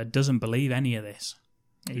 Alex doesn't believe any of this.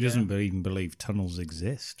 He doesn't even believe tunnels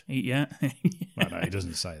exist. Yeah. Well, no, he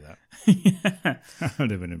doesn't say that. Yeah. That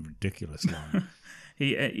would have been a ridiculous line.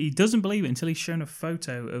 He doesn't believe it until he's shown a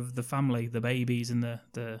photo of the family, the babies, and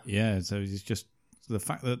the Yeah, so he's just the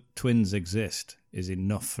fact that twins exist is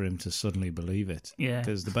enough for him to suddenly believe it. Yeah.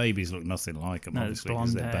 Because the babies look nothing like them, No, obviously,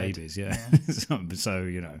 because they're blonde-haired. babies. Yeah. so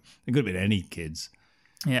you know, they could have been any kids.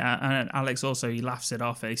 Yeah, and Alex also, he laughs it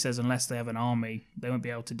off. He says unless they have an army, they won't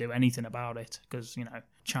be able to do anything about it because, you know,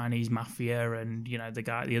 Chinese mafia and, you know,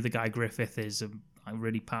 the other guy, Griffith, is a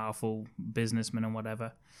really powerful businessman and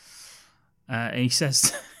whatever. And he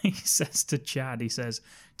says to Chad, he says,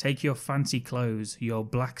 take your fancy clothes, your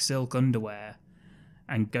black silk underwear,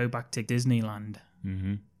 and go back to Disneyland.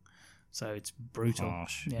 Mm-hmm. So it's brutal.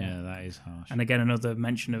 Harsh. Yeah, that is harsh. And again, another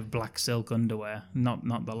mention of black silk underwear. Not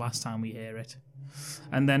the last time we hear it.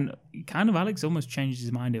 And then kind of Alex almost changes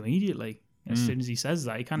his mind immediately. As soon as he says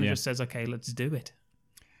that, he kind of just says, okay, let's do it.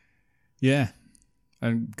 Yeah.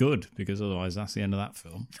 And good, because otherwise that's the end of that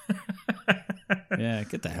film. Yeah,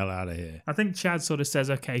 get the hell out of here. I think Chad sort of says,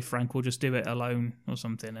 okay, Frank, we'll just do it alone or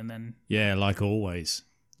something. And then, Yeah, like always.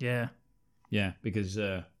 yeah. Yeah, because,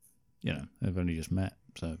 you know, they've only just met,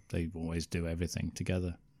 so they always do everything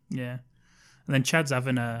together. Yeah. And then Chad's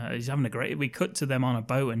having a great, we cut to them on a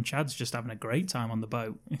boat and Chad's just having a great time on the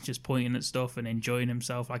boat. He's just pointing at stuff and enjoying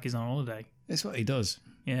himself like he's on holiday. It's what he does.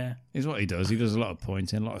 Yeah. It's what he does. He does a lot of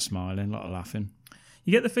pointing, a lot of smiling, a lot of laughing.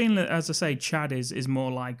 You get the feeling that, as I say, Chad is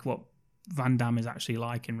more like what Van Damme is actually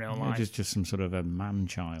like in real life. Just some sort of a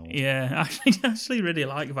man-child. Yeah, I actually really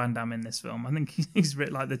like Van Damme in this film. I think he's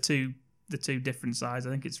like the two different sides.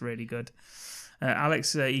 I think it's really good.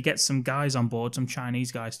 Alex, he gets some guys on board, some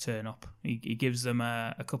Chinese guys turn up. He gives them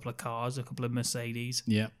a couple of cars, a couple of Mercedes.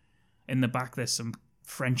 Yeah. In the back, there's some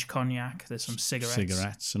French cognac, there's some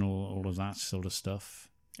cigarettes. And all of that sort of stuff.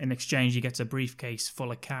 In exchange, he gets a briefcase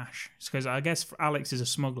full of cash. Because I guess Alex is a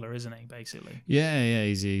smuggler, isn't he, basically? Yeah,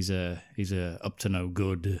 he's a up to no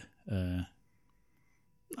good. I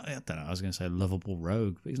don't know. I was going to say lovable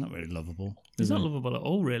rogue, but he's not really lovable. He's not lovable at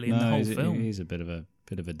all, really, in the whole film. He's a bit of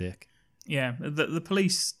a dick. Yeah, the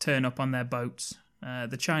police turn up on their boats.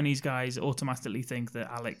 The Chinese guys automatically think that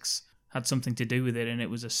Alex had something to do with it, and it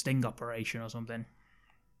was a sting operation or something.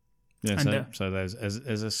 Yeah, And, so there's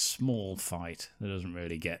a small fight that doesn't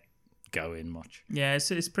really get going much. Yeah,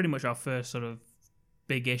 it's pretty much our first sort of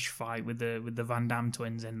big-ish fight with the Van Damme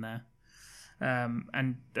twins in there.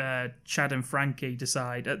 And Chad and Frankie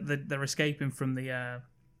decide they're escaping from the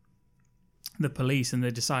police, and they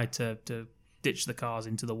decide to ditch the cars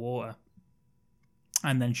into the water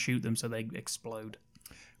and then shoot them so they explode.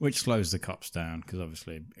 Which slows the cops down, because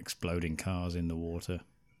obviously exploding cars in the water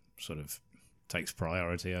sort of takes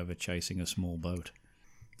priority over chasing a small boat.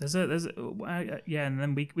 And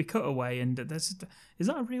then we cut away, and is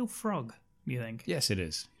that a real frog, do you think? Yes, it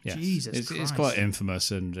is. Yes. Jesus it's Christ. quite infamous,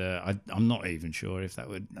 and I'm not even sure if that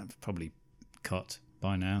would probably cut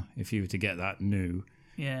by now if you were to get that new.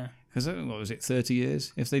 Yeah. Because, what was it, 30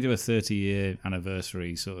 years? If they do a 30-year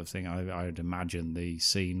anniversary sort of thing, I would imagine the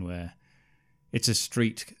scene where it's a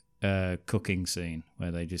street cooking scene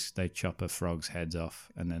where they chop a frog's heads off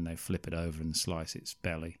and then they flip it over and slice its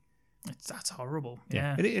belly. That's horrible.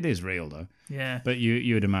 Yeah. It is real, though. Yeah. But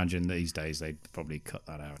you would imagine these days they'd probably cut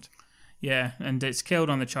that out. Yeah, and it's killed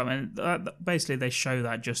on the chop. And basically they show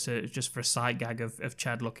that just for a sight gag of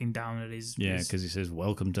Chad looking down at his... Yeah, because he says,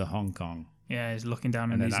 "Welcome to Hong Kong." Yeah, he's looking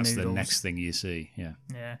down and at his that's noodles. the next thing you see. Yeah.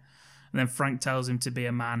 Yeah. And then Frank tells him to be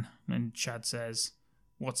a man, and Chad says,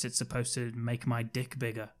 "What's it supposed to make my dick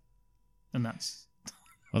bigger?" And that's...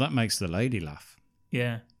 Well, that makes the lady laugh.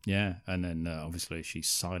 Yeah. Yeah, and then obviously she's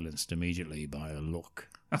silenced immediately by a look.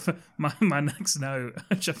 My next note,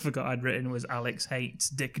 which I forgot I'd written, was Alex hates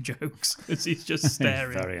dick jokes, because he's just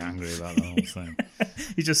staring. He's very angry about the whole thing.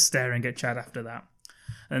 He's just staring at Chad after that.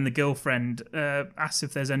 And the girlfriend asks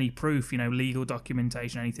if there's any proof, legal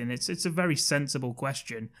documentation, anything. It's a very sensible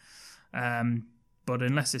question. But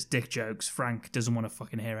unless it's dick jokes, Frank doesn't want to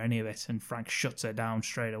fucking hear any of it, and Frank shuts her down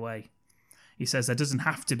straight away. He says, "There doesn't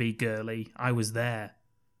have to be, girly. I was there."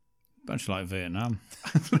 Much like Vietnam.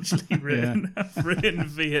 Literally written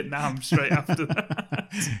Vietnam straight after that.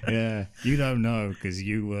 Yeah, you don't know because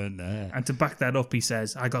you weren't there. And to back that up, he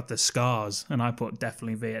says, I got the scars, and I put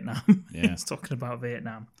definitely Vietnam. Yeah. He's talking about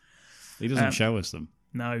Vietnam. He doesn't show us them.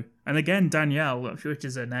 No. And again, Danielle, which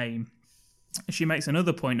is her name, she makes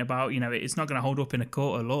another point about, it's not going to hold up in a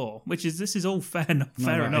court of law, this is all fair enough.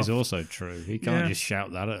 That is also true. He can't just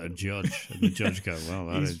shout that at a judge, and the judge go, well,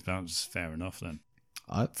 that's fair enough then.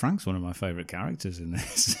 Frank's one of my favourite characters in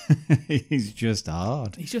this. He's just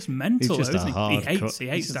hard. He's just mental, He's just isn't he? He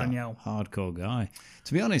hates Danielle. Hardcore guy.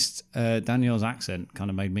 To be honest, Danielle's accent kind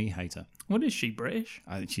of made me hate her. What is she, British?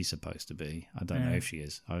 I think she's supposed to be. I don't know if she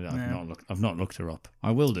is. I've not looked her up.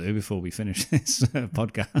 I will do before we finish this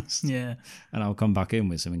podcast. Yeah. And I'll come back in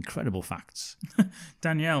with some incredible facts.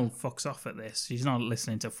 Danielle fucks off at this. She's not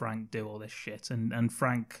listening to Frank do all this shit. And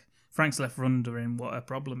Frank's left wondering what her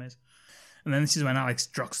problem is. And then this is when Alex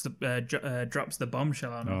drops the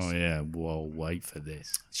bombshell on us. Oh, yeah. Whoa, wait for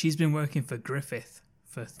this. She's been working for Griffith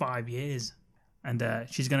for 5 years. And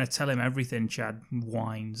she's going to tell him everything. Chad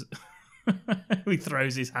whines. He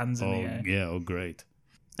throws his hands in the air. Yeah, great.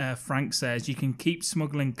 Frank says, you can keep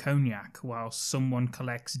smuggling cognac while someone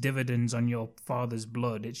collects dividends on your father's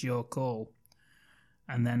blood. It's your call.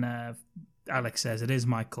 And then Alex says, it is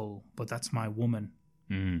my call, but that's my woman.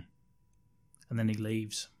 Mm. And then he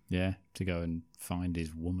leaves. Yeah, to go and find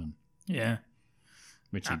his woman. Yeah.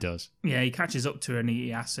 Which he does. Yeah, he catches up to her and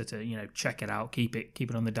he asks her to, check it out, keep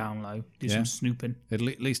it on the down low, do some snooping. At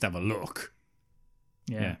least have a look.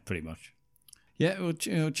 Yeah, pretty much. Yeah, well,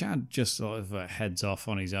 Chad just sort of heads off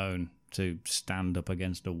on his own to stand up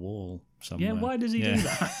against a wall somewhere. Yeah, why does he do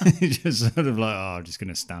that? He's just sort of like, I'm just going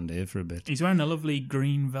to stand here for a bit. He's wearing a lovely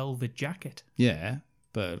green velvet jacket. Yeah,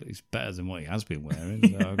 but it's better than what he has been wearing.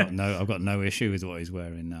 So I've got no issue with what he's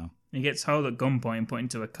wearing now. He gets held at gunpoint and put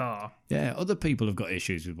into a car. Yeah, other people have got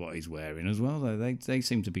issues with what he's wearing as well, though. They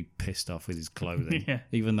seem to be pissed off with his clothing,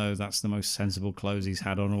 even though that's the most sensible clothes he's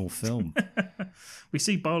had on all film. We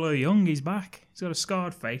see Bolo Young, he's back. He's got a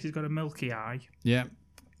scarred face, he's got a milky eye. Yeah,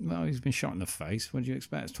 well, he's been shot in the face. What do you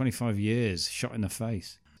expect? It's 25 years, shot in the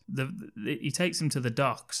face. He takes him to the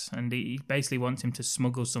docks and he basically wants him to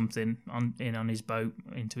smuggle something on his boat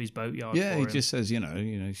into his boatyard. Yeah, he just says,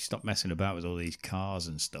 stop messing about with all these cars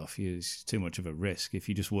and stuff. It's too much of a risk. If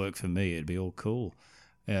you just work for me, it'd be all cool.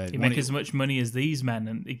 You make as much money as these men,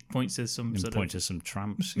 and he points to some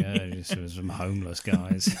tramps, just some homeless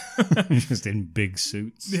guys, just in big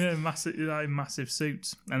suits. Yeah, massive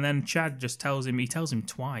suits. And then Chad just tells him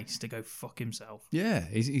twice to go fuck himself. Yeah,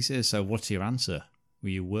 he says, so what's your answer? Will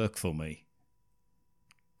you work for me?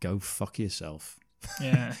 Go fuck yourself.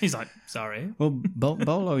 Yeah, he's like, sorry. Well,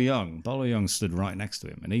 Bolo Young stood right next to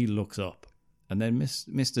him, and he looks up, and then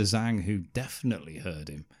Mr. Zhang, who definitely heard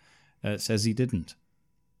him, says he didn't,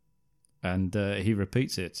 and he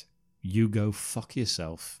repeats it. You go fuck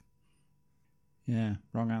yourself. Yeah,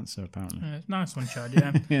 wrong answer apparently. Nice one, Chad.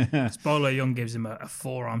 Yeah, yeah. Bolo Young gives him a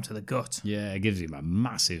forearm to the gut. Yeah, it gives him a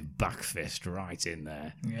massive back fist right in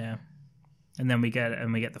there. Yeah. And then we get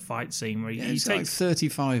the fight scene where he takes like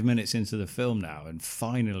 35 minutes into the film now, and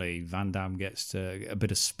finally Van Damme gets a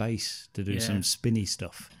bit of space to do some spinny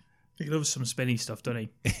stuff. He loves some spinny stuff, doesn't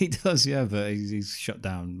he? He does, yeah, but he's shut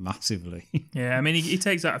down massively. Yeah, I mean, he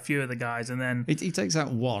takes out a few of the guys, and then he takes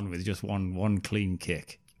out one with just one clean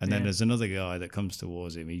kick, and then there's another guy that comes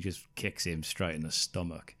towards him. He just kicks him straight in the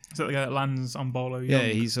stomach. Is that the guy that lands on Bolo Young? Yeah,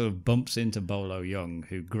 he sort of bumps into Bolo Young,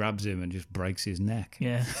 who grabs him and just breaks his neck.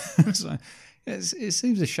 Yeah. So, it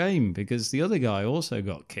seems a shame because the other guy also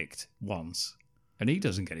got kicked once, and he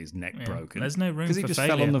doesn't get his neck broken. There's no room for failure. Because he just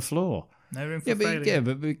fell on the floor. No room for failure.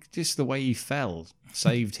 But just the way he fell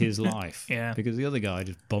saved his life. Yeah. Because the other guy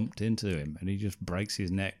just bumped into him, and he just breaks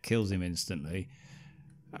his neck, kills him instantly.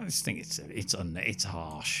 I just think it's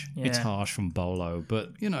harsh. Yeah. It's harsh from Bolo,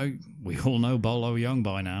 but we all know Bolo Young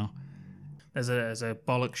by now. There's a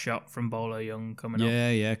bollock shot from Bolo Young coming up.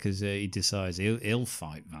 Yeah, because he decides he'll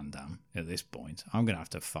fight Van Damme at this point. I'm going to have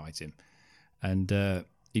to fight him. And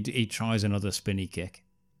he tries another spinny kick.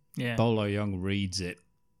 Yeah. Bolo Young reads it.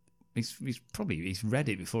 He's read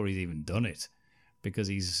it before he's even done it, because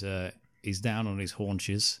he's down on his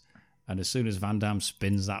haunches, and as soon as Van Damme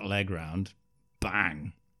spins that leg round,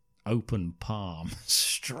 bang, open palm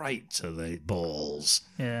straight to the balls.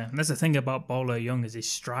 Yeah, and that's the thing about Bolo Young is his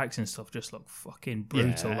strikes and stuff just look fucking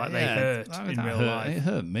brutal, they hurt in real life. It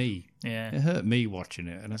hurt me. Yeah, it hurt me watching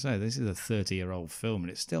it, and I say this is a 30-year-old film, and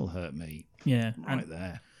it still hurt me. Yeah, right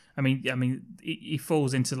there. I mean, he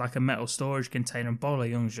falls into like a metal storage container, and Bolo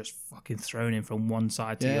Young's just fucking throwing him from one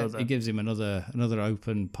side to the other. He gives him another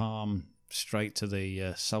open palm straight to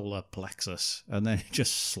the solar plexus, and then it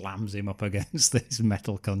just slams him up against this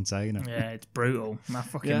metal container. Yeah, it's brutal. I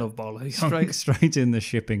fucking love Bolo Young. Straight in the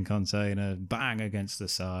shipping container, bang against the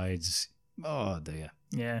sides. Oh dear.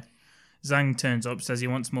 Yeah. Zhang turns up, says he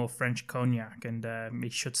wants more French cognac, and he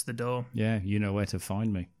shuts the door. Yeah, you know where to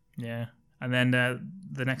find me. Yeah. And then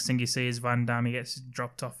the next thing you see is Van Damme. He gets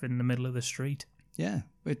dropped off in the middle of the street. Yeah,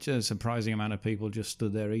 which a surprising amount of people just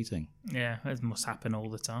stood there eating. Yeah, it must happen all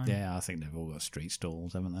the time. Yeah, I think they've all got street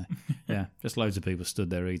stalls, haven't they? Yeah, just loads of people stood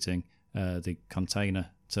there eating. The container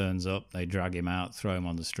turns up, they drag him out, throw him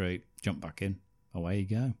on the street, jump back in, away you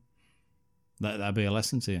go. That'd be a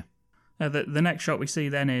lesson to you. The next shot we see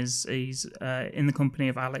then is he's in the company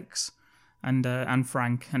of Alex and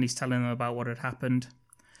Frank, and he's telling them about what had happened.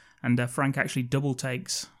 And Frank actually double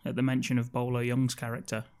takes at the mention of Bolo Young's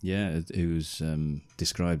character. Yeah, who's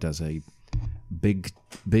described as a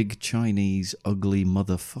big Chinese ugly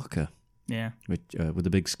motherfucker. Yeah. With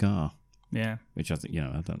a big scar. Yeah. Which I think,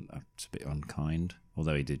 it's a bit unkind.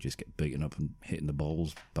 Although he did just get beaten up and hitting the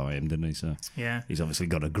balls by him, didn't he? So yeah. He's obviously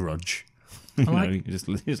got a grudge.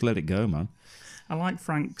 Just let it go, man. I like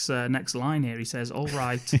Frank's next line here. He says, "All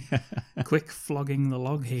right, quick flogging the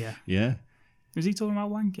log here." Yeah. Is he talking about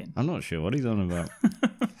wanking? I'm not sure what he's on about.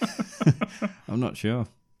 I'm not sure.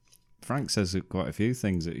 Frank says quite a few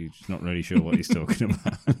things that he's not really sure what he's talking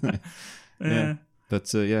about. Yeah. But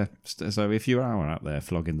so if you are out there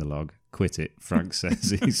flogging the log, quit it. Frank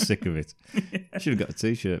says he's sick of it. Yeah. Should have got a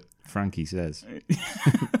t-shirt. Frankie says,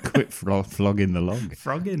 quit flogging the log.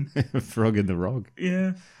 Frogging. Frogging the rog.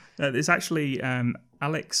 Yeah. It's actually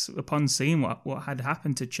Alex, upon seeing what had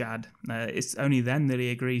happened to Chad, it's only then that he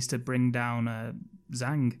agrees to bring down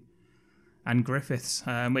Zhang and Griffiths,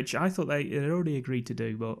 which I thought they had already agreed to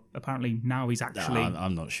do, but apparently now he's actually...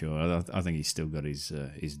 I'm not sure. I think he's still got his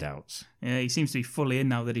doubts. Yeah, he seems to be fully in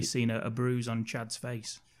now that he's seen a bruise on Chad's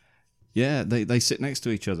face. Yeah, they sit next to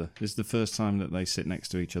each other. This is the first time that they sit next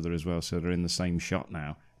to each other as well, so they're in the same shot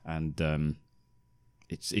now, and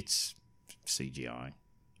it's CGI.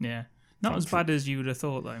 Yeah. Not as bad as you would have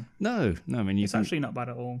thought, though. No. I mean, it's actually not bad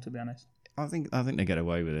at all, to be honest. I think they get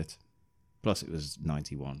away with it. Plus, it was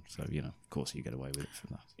 91, so of course you get away with it from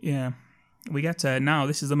that. Yeah, we get now.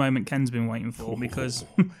 This is the moment Ken's been waiting for because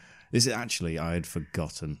this is actually I had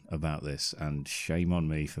forgotten about this, and shame on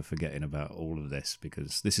me for forgetting about all of this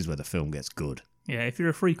because this is where the film gets good. Yeah, if you're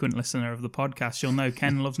a frequent listener of the podcast, you'll know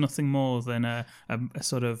Ken loves nothing more than a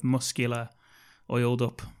sort of muscular, oiled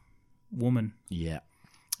up woman. Yeah.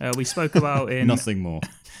 We spoke about in... Nothing more.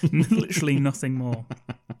 Literally nothing more.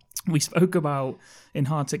 We spoke about in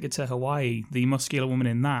Hard Ticket to Hawaii, the muscular woman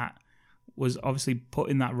in that was obviously put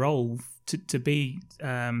in that role to be,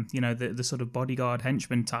 the sort of bodyguard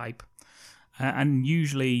henchman type. And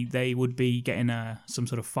usually they would be getting some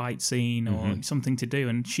sort of fight scene or something to do,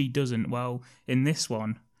 and she doesn't. Well, in this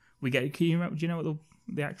one, we get... Do you know what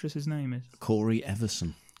the actress's name is? Corey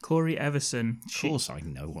Everson. Corey Everson. Of course I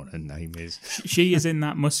know what her name is. She is in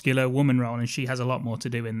that muscular woman role, and she has a lot more to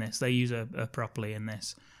do in this. They use her properly in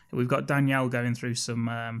this. We've got Danielle going through some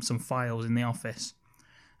files in the office,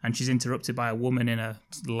 and she's interrupted by a woman in a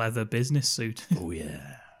leather business suit. Oh,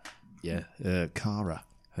 yeah. Yeah. Cara,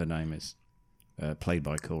 her name is, played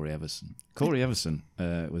by Corey Everson. Corey Everson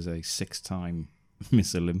was a 6-time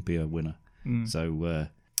Miss Olympia winner. So,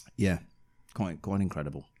 quite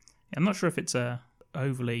incredible. I'm not sure if it's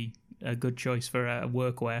overly a good choice for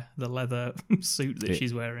workwear, the leather suit that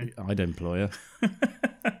she's wearing. I'd employ her.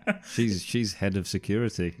 She's head of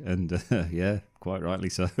security, and quite rightly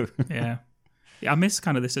so. Yeah, I miss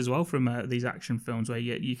kind of this as well from these action films where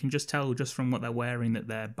you can just tell just from what they're wearing that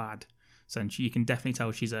they're bad. So you can definitely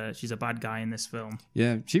tell she's a bad guy in this film.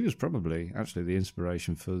 Yeah, she was probably actually the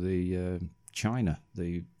inspiration for the China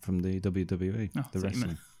from the WWE, the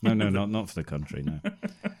wrestling. No, not for the country. No,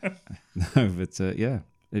 no,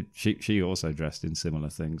 but she also dressed in similar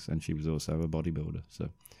things, and she was also a bodybuilder. So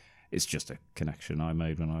it's just a connection I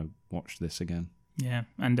made when I watched this again. Yeah,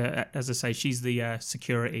 and as I say, she's the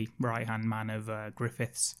security right-hand man of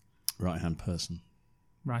Griffiths. Right-hand person.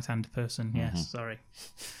 Right-hand person, yes, sorry.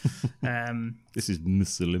 This is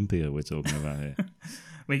Miss Olympia we're talking about here.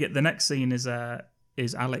 We get the next scene is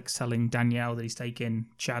Alex telling Danielle that he's taking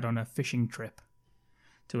Chad on a fishing trip,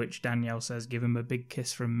 to which Danielle says, "Give him a big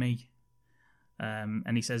kiss from me."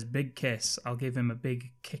 And he says, "Big kiss, I'll give him a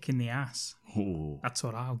big kick in the ass." Ooh. That's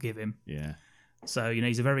what I'll give him. Yeah. So,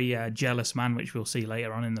 he's a very jealous man, which we'll see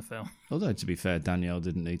later on in the film. Although, to be fair, Danielle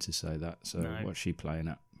didn't need to say that, so No. what's she playing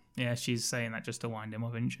at? Yeah, she's saying that just to wind him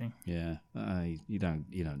up, isn't she? Yeah. You don't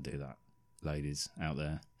do that, ladies out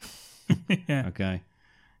there. Yeah. Okay?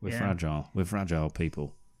 We're fragile. We're fragile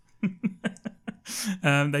people.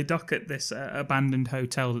 They dock at this abandoned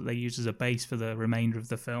hotel that they use as a base for the remainder of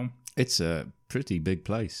the film. It's a pretty big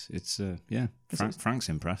place. It's Frank's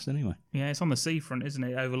impressed anyway. Yeah, it's on the seafront, isn't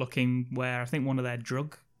it? Overlooking where I think one of their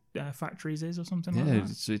drug factories is or something like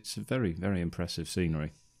that. It's a very, very impressive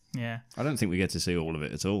scenery. Yeah. I don't think we get to see all of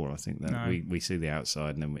it at all. I think that No. we see the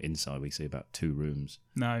outside, and then inside we see about 2 rooms.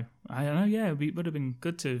 No. I don't know, yeah, it would have been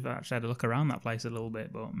good to have actually had a look around that place a little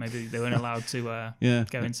bit, but maybe they weren't allowed to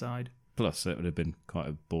go inside. Plus, it would have been quite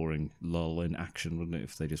a boring lull in action, wouldn't it,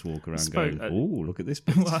 if they just walk around suppose- going, "Oh, look at this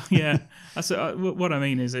bit." Well, yeah. What I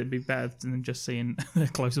mean is it'd be better than just seeing a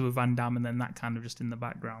close-up of Van Damme and then that kind of just in the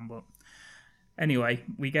background. But anyway,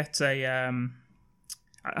 we get a...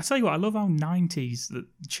 I tell you what, I love how 90s that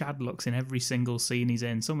Chad looks in every single scene he's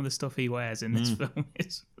in. Some of the stuff he wears in this film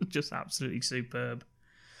is just absolutely superb.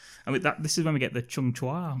 I mean, this is when we get the Chung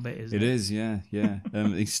Chua bit, isn't it? It is, yeah.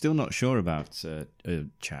 He's still not sure about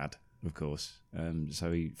Chad, of course.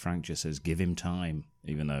 So Frank just says, "Give him time,"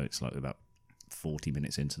 even though it's like about 40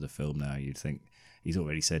 minutes into the film now. You'd think he's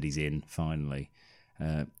already said he's in, finally.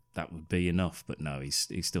 That would be enough, but no, he's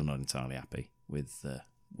still not entirely happy with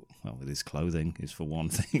his clothing, is for one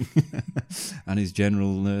thing, and his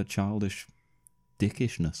general childish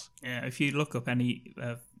dickishness. Yeah, if you look up any,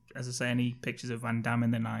 as I say, any pictures of Van Damme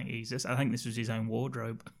in the 90s, I think this was his own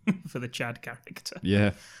wardrobe for the Chad character.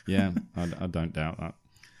 Yeah, I don't doubt that.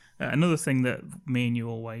 Another thing that me and you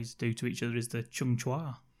always do to each other is the Chung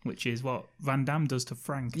Chua, which is what Van Damme does to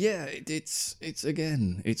Frank. Yeah, it's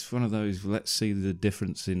one of those, let's see the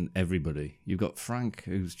difference in everybody. You've got Frank,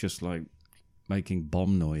 who's just like making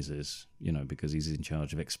bomb noises, because he's in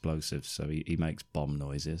charge of explosives, so he makes bomb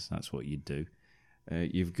noises. That's what you do.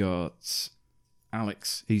 You've got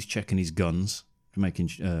Alex, he's checking his guns, making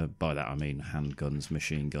by that I mean handguns,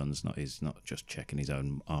 machine guns, not just checking his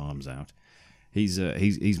own arms out.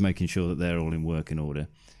 He's making sure that they're all in working order.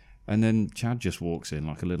 And then Chad just walks in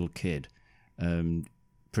like a little kid,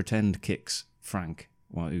 pretend kicks Frank,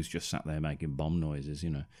 who's just sat there making bomb noises,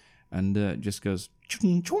 and just goes,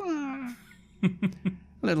 "Chung chua." A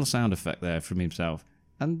little sound effect there from himself,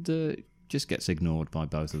 and just gets ignored by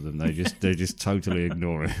both of them. They just totally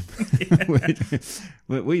ignore him.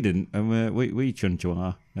 We didn't, and we Chung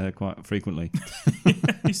chua quite frequently.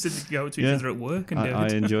 Used to go to each other at work and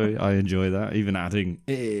do it. I enjoy that. Even adding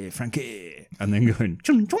Frankie, and then going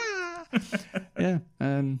Chung chua. Yeah,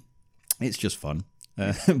 it's just fun.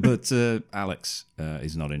 But Alex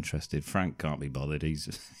is not interested. Frank can't be bothered.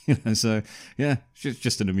 He's, so yeah, it's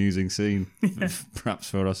just an amusing scene, perhaps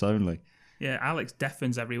for us only. Yeah, Alex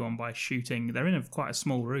deafens everyone by shooting. They're in quite a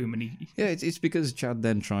small room, and it's because Chad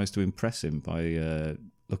then tries to impress him by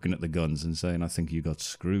looking at the guns and saying, "I think you got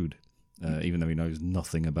screwed," even though he knows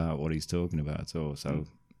nothing about what he's talking about at all. So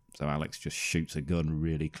Alex just shoots a gun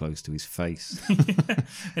really close to his face.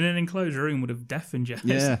 In an enclosed room would have deafened you.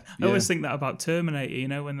 Yeah, I always think that about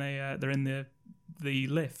Terminator, when they're in the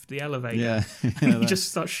lift, the elevator. Yeah. You just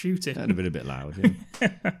start shooting. That'd have been a bit loud,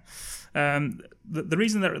 yeah. The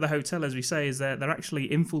reason they're at the hotel, as we say, is they're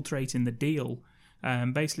actually infiltrating the deal.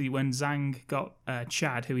 Basically, when Zhang got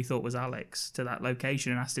Chad, who he thought was Alex, to that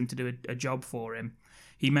location and asked him to do a job for him,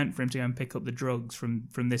 he meant for him to go and pick up the drugs from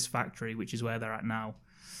this factory, which is where they're at now.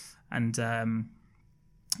 And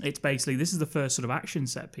it's basically, this is the first sort of action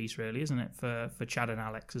set piece, really, isn't it, for Chad and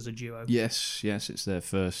Alex as a duo? Yes, it's their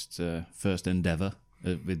first endeavour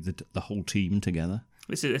with the whole team together.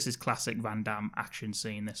 This is classic Van Damme action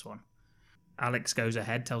scene, this one. Alex goes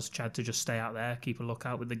ahead, tells Chad to just stay out there, keep a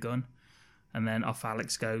lookout with the gun. And then off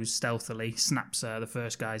Alex goes stealthily, snaps the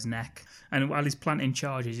first guy's neck. And while he's planting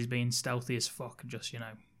charges, he's being stealthy as fuck, just,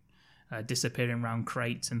 disappearing around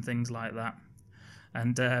crates and things like that.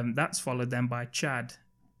 And that's followed then by Chad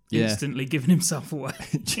instantly giving himself away.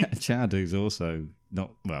 Chad, who's also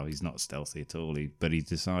he's not stealthy at all, but he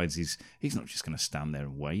decides he's not just going to stand there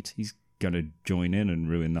and wait. He's going to join in and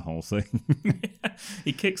ruin the whole thing.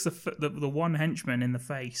 He kicks the one henchman in the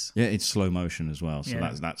face. Yeah, it's slow motion as well, so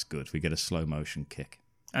that's good. We get a slow motion kick.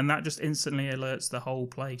 And that just instantly alerts the whole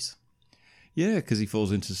place. Yeah, because he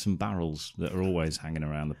falls into some barrels that are always hanging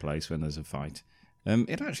around the place when there's a fight.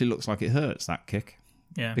 It actually looks like it hurts, that kick.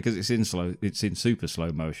 Yeah, because it's in super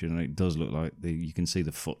slow motion, and it does look like you can see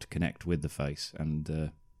the foot connect with the face, and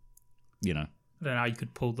I don't know how you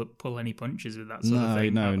could pull any punches with that sort of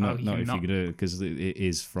thing. No, not if you could do it, because it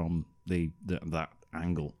is from that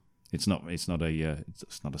angle. It's not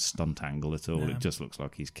a stunt angle at all. No. It just looks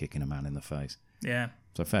like he's kicking a man in the face. Yeah.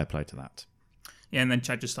 So fair play to that. Yeah, and then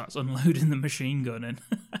Chad just starts unloading the machine gun, and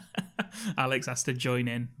Alex has to join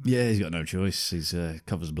in. Yeah, he's got no choice. His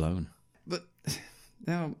cover's blown. But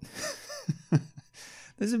now,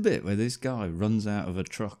 There's a bit where this guy runs out of a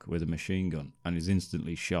truck with a machine gun and is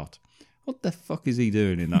instantly shot. What the fuck is he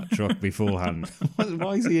doing in that truck beforehand?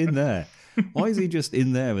 Why is he in there? Why is he just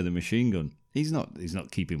in there with a machine gun? He's not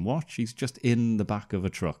keeping watch. He's just in the back of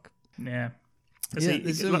a truck. Yeah. Yeah,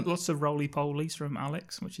 See, lots of roly-polies from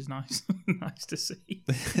Alex, which is nice. Nice to see.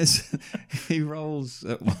 He rolls,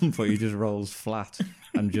 at one point he just rolls flat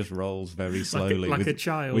and just rolls very slowly. Like a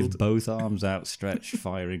child. With both arms outstretched,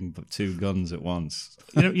 firing 2 guns at once.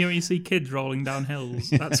 You know when you see kids rolling down hills?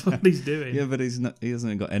 That's what he's doing. Yeah, but he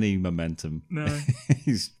hasn't got any momentum. No.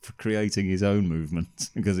 He's creating his own movement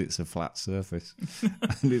because it's a flat surface.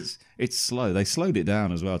 And it's slow. They slowed it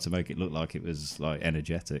down as well to make it look like it was like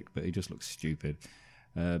energetic, but he just looks stupid.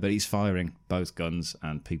 But he's firing both guns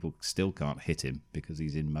and people still can't hit him because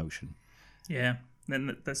he's in motion. Yeah.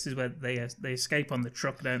 Then this is where they escape on the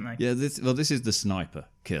truck, don't they? Yeah, this is the sniper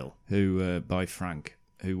kill by Frank,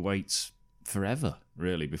 who waits forever,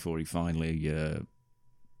 really, before he finally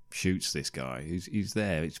shoots this guy. He's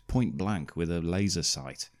there. It's point blank with a laser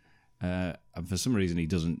sight. And for some reason, he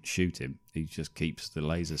doesn't shoot him. He just keeps the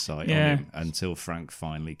laser sight on him until Frank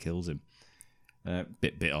finally kills him.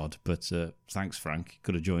 Bit odd, but thanks, Frank.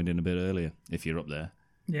 Could have joined in a bit earlier if you're up there.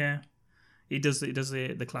 Yeah. He does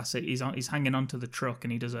the classic. He's hanging onto the truck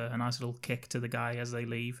and he does a nice little kick to the guy as they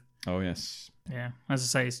leave. Oh, yes. Yeah. As I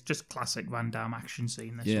say, it's just classic Van Damme action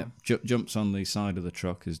scene, this one. Jumps on the side of the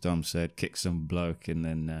truck, as Dom said, kicks some bloke, and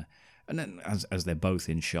then as they're both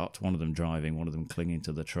in shot, one of them driving, one of them clinging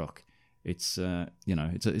to the truck. It's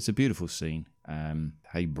it's a beautiful scene.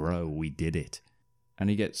 Hey, bro, we did it. And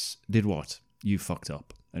he did what? You fucked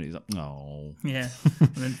up. And he's like, oh. Yeah.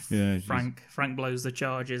 And then Frank blows the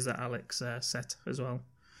charges that Alex set as well.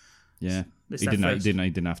 Yeah. He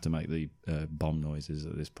didn't have to make the bomb noises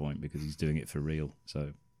at this point because he's doing it for real.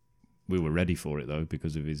 So we were ready for it, though,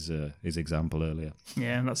 because of his example earlier.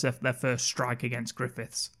 Yeah, and that's their first strike against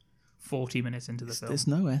Griffiths. 40 minutes into the film. There's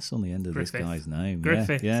no S on the end of Griffith. This guy's name.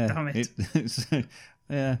 Griffith, yeah. damn it.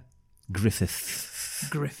 Yeah. Griffith.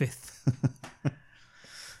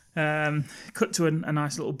 Cut to a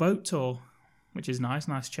nice little boat tour, which is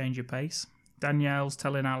nice change of pace. Danielle's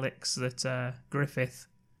telling Alex that Griffith,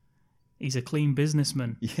 he's a clean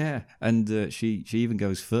businessman. Yeah, and she even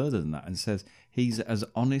goes further than that and says he's as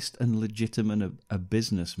honest and legitimate a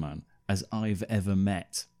businessman as I've ever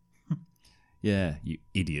met. Yeah, you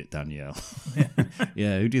idiot, Danielle.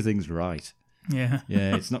 Yeah, who do you think's right? Yeah.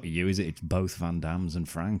 Yeah, it's not you, is it? It's both Van Dammes and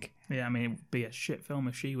Frank. Yeah, I mean, it would be a shit film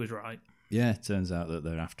if she was right. Yeah, it turns out that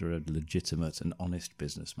they're after a legitimate and honest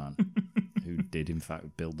businessman who did, in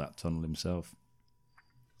fact, build that tunnel himself.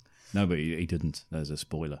 No, but he didn't. There's a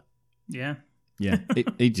spoiler. Yeah. Yeah,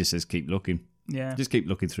 he just says keep looking. Yeah. Just keep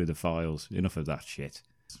looking through the files. Enough of that shit.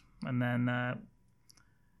 And then,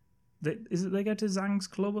 they go to Zhang's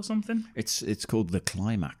club or something? It's called the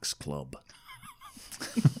Climax Club.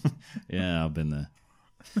 Yeah, I've been there.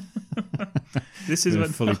 This is when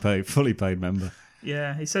fully paid member.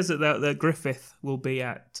 Yeah, he says that Griffith will be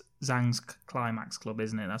at Zhang's Climax Club,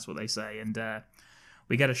 isn't it? That's what they say. And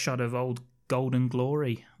we get a shot of old Golden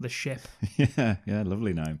Glory, the ship. Yeah,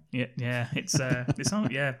 lovely name. Yeah, it's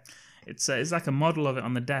like a model of it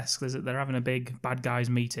on the desk. They're having a big bad guys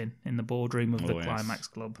meeting in the boardroom of the Climax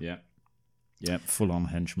Club. Yeah, full on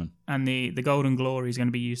henchman. And the Golden Glory is going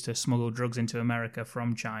to be used to smuggle drugs into America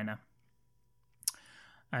from China.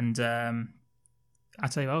 And I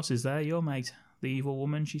tell you who else is there, your mate. The evil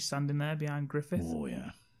woman, she's standing there behind Griffith. Oh,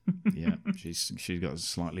 yeah. Yeah, she's got a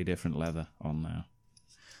slightly different leather on now.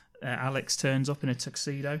 Alex turns up in a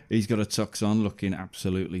tuxedo. He's got a tux on, looking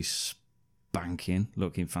absolutely spanking,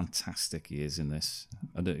 looking fantastic he is in this.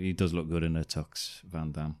 He does look good in a tux,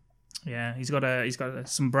 Van Damme. Yeah, he's got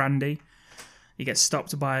some brandy. He gets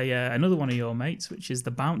stopped by another one of your mates, which is the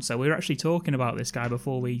bouncer. We were actually talking about this guy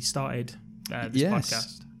before we started this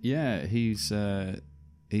podcast. Yeah, he's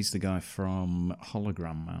the guy from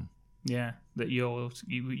Hologram Man. Yeah, that you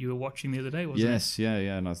were watching the other day, wasn't it? Yes, yeah,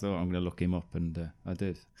 and I thought I'm going to look him up, and I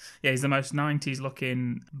did. Yeah, he's the most 90s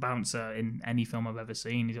looking bouncer in any film I've ever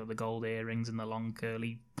seen. He's got the gold earrings and the long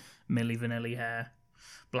curly Milli Vanilli hair,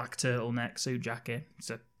 black turtleneck, suit jacket.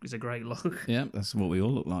 It's a great look. Yeah, that's what we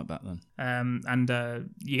all look like back then. And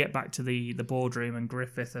you get back to the boardroom, and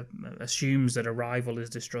Griffith assumes that a rival has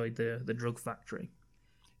destroyed the drug factory.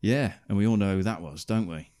 Yeah, and we all know who that was, don't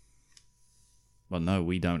we? Well, no,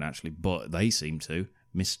 we don't actually, but they seem to.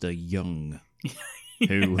 Mr. Young,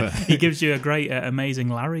 who he gives you a great, amazing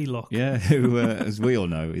Larry look. Yeah, who, as we all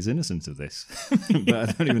know, is innocent of this. But I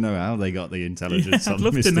don't even know how they got the intelligence on I'd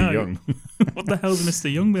love Mr. to know. Young. What the hell's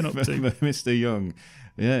Mr. Young been up to? Mr. Young,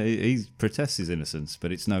 yeah, he protests his innocence,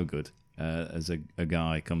 but it's no good. as a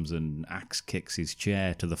guy comes and axe kicks his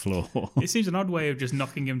chair to the floor. It seems an odd way of just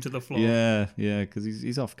knocking him to the floor. Yeah, because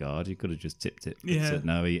he's off guard. He could have just tipped it. But, Yeah.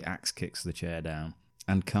 no, he axe kicks the chair down.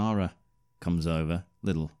 And Cara comes over,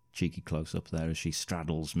 little cheeky close up there as she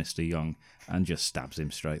straddles Mr. Young and just stabs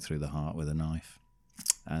him straight through the heart with a knife.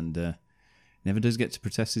 And never does get to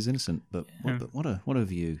protest his innocence. But what a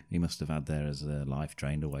view he must have had there as life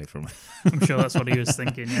drained away from him. I'm sure that's what he was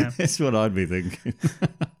thinking, yeah. It's what I'd be thinking.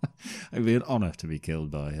 It'd be an honour to be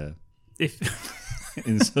killed by her If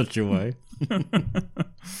in such a way.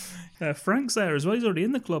 Frank's there as well. He's already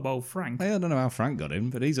in the club, old Frank. I don't know how Frank got him,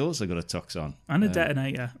 but he's also got a tux on. And a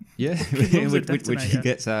detonator. Yeah, He loves a which he detonator.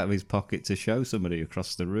 gets out of his pocket to show somebody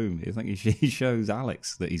across the room. I think he shows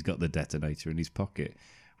Alex that he's got the detonator in his pocket,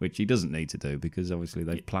 which he doesn't need to do because obviously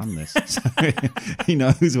they've planned this. So he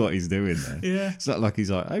knows what he's doing there. Yeah. It's not like he's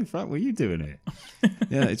like, "Hey Frank, what are you doing here?"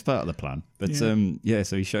 Yeah, it's part of the plan. But so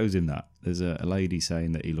he shows him that. There's a lady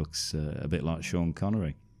saying that he looks a bit like Sean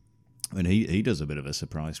Connery. And he does a bit of a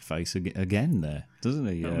surprised face again there, doesn't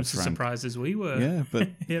he? Not as surprised as we were Yeah, but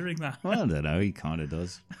hearing that. well, I don't know. He kind of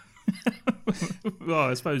does. Well,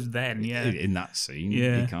 I suppose then, yeah. In that scene,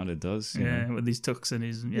 Yeah. he kind of does. you Yeah, know. with his tux and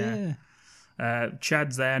his... Yeah. Yeah.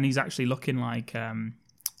 Chad's there and he's actually looking like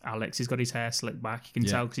Alex. He's got his hair slicked back. You can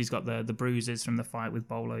Yeah. tell because he's got the bruises from the fight with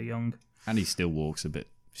Bolo Young. And he still walks a bit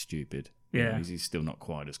stupid. You Yeah. know, he's still not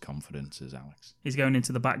quite as confident as Alex. He's going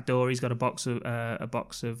into the back door. He's got a box of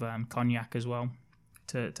cognac as well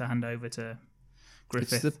to hand over to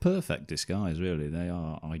Griffith. It's the perfect disguise, really. They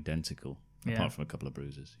are identical, Yeah. apart from a couple of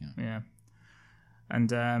bruises. Yeah. Yeah.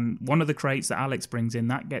 And one of the crates that Alex brings in,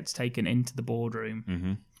 that gets taken into the boardroom.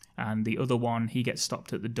 Mm-hmm. And the other one, he gets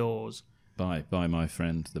stopped at the doors. By my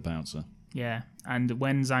friend, the bouncer. Yeah. And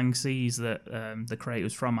when Zhang sees that the crate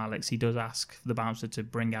was from Alex, he does ask the bouncer to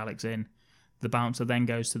bring Alex in. The bouncer then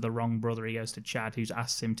goes to the wrong brother. He goes to Chad, who's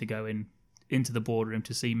asked him to go into the boardroom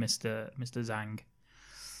to see Mr. Zhang.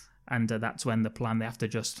 And that's when the plan, they have to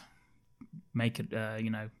just make it,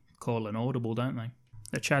 call an audible, don't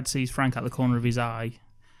they? Chad sees Frank at the corner of his eye,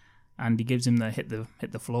 and he gives him the hit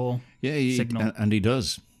the floor signal. And he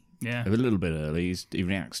does. Yeah. A little bit early. He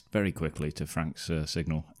reacts very quickly to Frank's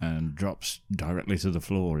signal and drops directly to the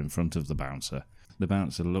floor in front of the bouncer. The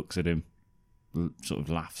bouncer looks at him, sort of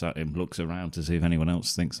laughs at him, looks around to see if anyone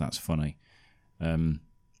else thinks that's funny. And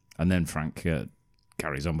then Frank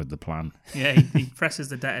carries on with the plan. Yeah, he presses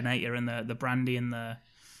the detonator, and the brandy in the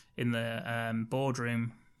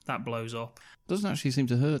boardroom, that blows up. Doesn't actually seem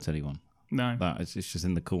to hurt anyone. No. It's just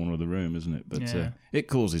in the corner of the room, isn't it? But Yeah. it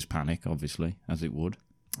causes panic, obviously, as it would.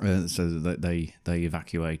 So that they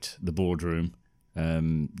evacuate the boardroom,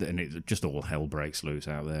 and it just all hell breaks loose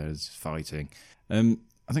out there. It's fighting.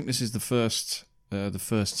 I think this is the first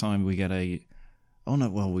time we get a. Oh no!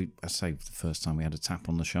 Well, I say the first time we had a tap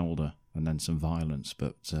on the shoulder and then some violence,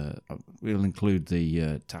 but we'll include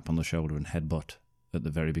the tap on the shoulder and headbutt at the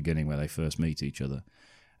very beginning where they first meet each other.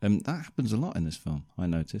 That happens a lot in this film. I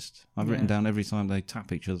noticed. I've written down every time they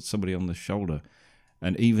tap each other, somebody on the shoulder,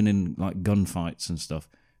 and even in like gunfights and stuff,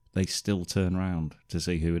 they still turn around to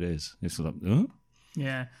see who it is. It's like, huh?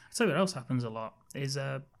 Yeah. So what else happens a lot is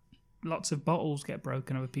lots of bottles get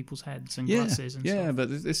broken over people's heads and glasses and yeah. stuff. But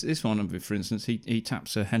this one, for instance, he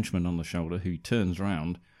taps a henchman on the shoulder who turns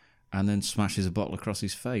round and then smashes a bottle across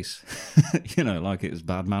his face. Like it was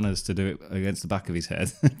bad manners to do it against the back of his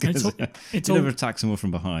head. He never attacks someone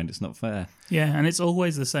from behind. It's not fair. Yeah, and it's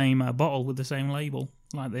always the same bottle with the same label.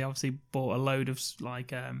 Like they obviously bought a load of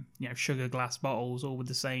sugar glass bottles, all with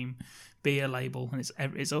the same beer label, and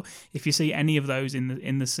it's all, if you see any of those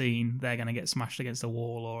in the scene, they're going to get smashed against a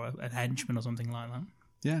wall or a henchman or something like that.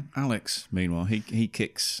 Yeah, Alex. Meanwhile, he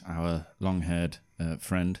kicks our long-haired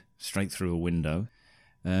friend straight through a window.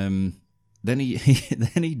 Then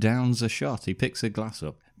he downs a shot. He picks a glass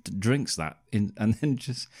up, drinks that, and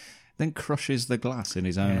then crushes the glass in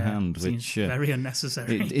his own hand, which very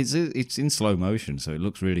unnecessary. It's in slow motion, so it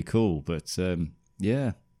looks really cool. But don't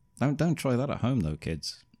try that at home though,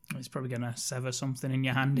 kids. It's probably going to sever something in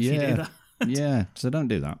your hand if you do that. Yeah, so don't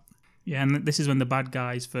do that. Yeah, and this is when the bad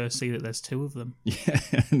guys first see that there's two of them. Yeah,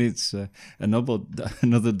 and it's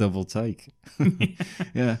another double take.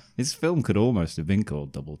 Yeah, his film could almost have been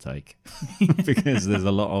called Double Take because there's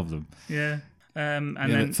a lot of them. Yeah,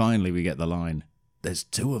 then finally we get the line, "There's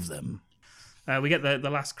two of them." We get the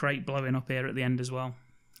last crate blowing up here at the end as well,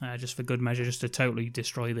 just for good measure, just to totally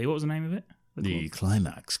destroy what was the name of it? The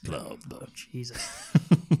Climax Club. Oh, Jesus.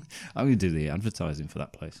 I'm going to do the advertising for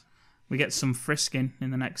that place. We get some frisking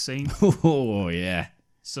in the next scene. Oh, yeah.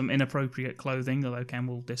 Some inappropriate clothing, although Ken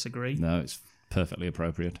will disagree. No, it's perfectly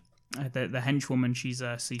appropriate. The henchwoman, she's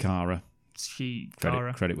Cara.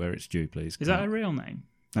 Cara. Credit where it's due, please. Is that her real name?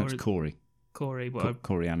 That's Or is- Corey. Corey, but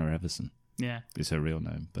Corianna Everson yeah. is her real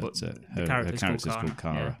name, but the her character's called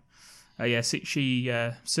Cara. Yeah. She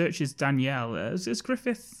searches Danielle. Has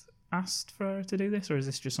Griffith asked for her to do this, or is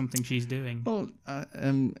this just something she's doing? Well,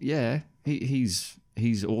 yeah,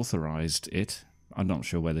 he's authorised it. I'm not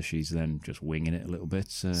sure whether she's then just winging it a little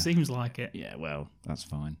bit. Seems like it. Yeah, well, that's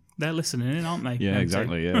fine. They're listening in, aren't they? Yeah,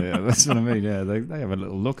 exactly. Yeah, that's what I mean. Yeah, they have a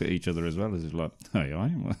little look at each other as well as it's like, hey,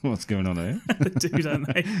 what's going on here? They do, don't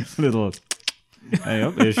they? Little, hey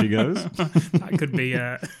up, here she goes. That could be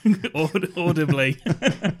audibly.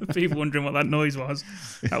 People wondering what that noise was.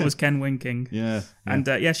 That was Ken winking. Yeah. And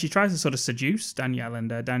she tries to sort of seduce Danielle, and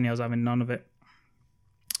Danielle's having none of it.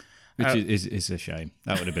 Which is a shame.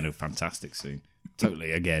 That would have been a fantastic scene.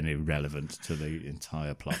 Totally, again, irrelevant to the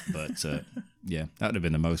entire plot. But yeah, that would have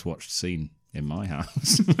been the most watched scene in my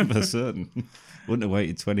house, for certain. Wouldn't have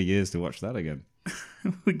waited 20 years to watch that again.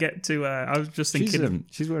 We get to, I was just thinking...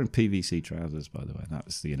 She's wearing PVC trousers, by the way. That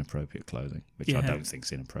was the inappropriate clothing, which I don't think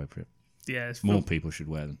is inappropriate. Yeah, it's More people should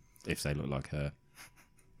wear them if they look like her.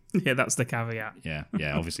 Yeah, that's the caveat. Yeah,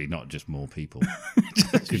 obviously not just more people.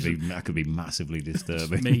 That could be massively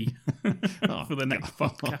disturbing. Me for the next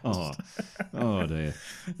podcast. Oh dear.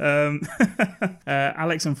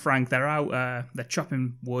 Alex and Frank, they're out. They're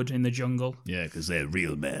chopping wood in the jungle. Yeah, because they're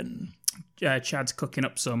real men. Chad's cooking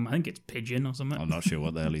up some. I think it's pigeon or something. I'm not sure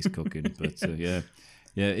what the hell he's cooking, but yeah,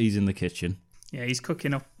 he's in the kitchen. Yeah, he's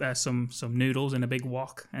cooking up some noodles in a big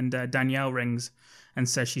wok, and Danielle rings and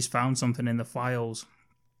says she's found something in the files.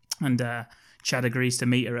 And Chad agrees to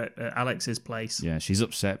meet her at Alex's place. Yeah, she's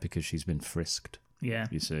upset because she's been frisked. Yeah.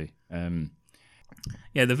 You see.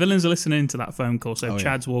 Yeah, the villains are listening to that phone call, so Oh,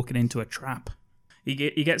 Chad's walking into a trap. He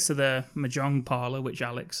gets to the Mahjong parlour, which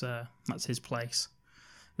Alex, that's his place.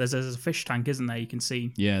 There's a fish tank, isn't there? You can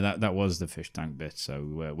see. Yeah, that was the fish tank bit.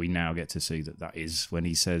 So we now get to see that is when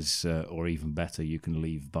he says, or even better, you can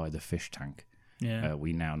leave by the fish tank. Yeah.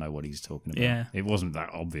 We now know what he's talking about. Yeah. It wasn't that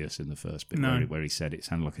obvious in the first bit No. where he said it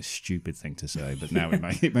sounded like a stupid thing to say, but now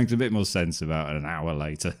it makes a bit more sense about an hour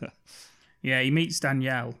later. Yeah, he meets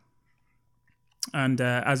Danielle, and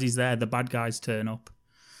as he's there, the bad guys turn up,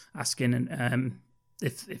 asking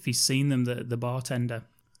if he's seen them, the bartender.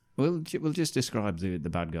 We'll just describe the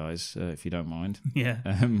bad guys, if you don't mind. Yeah.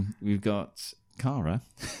 We've got Cara.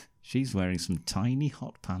 She's wearing some tiny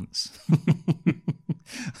hot pants.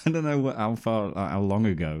 I don't know how long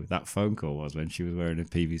ago that phone call was when she was wearing her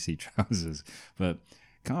PVC trousers, but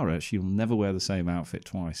Cara, she'll never wear the same outfit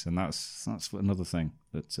twice, and that's another thing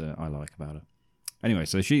that I like about her. Anyway,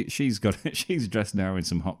 so she's dressed now in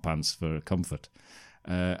some hot pants for comfort,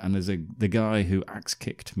 and there's the guy who axe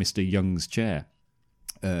kicked Mr. Young's chair.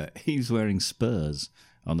 He's wearing spurs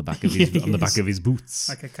on the back of his back of his boots,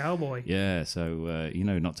 like a cowboy. Yeah, so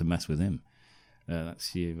not to mess with him.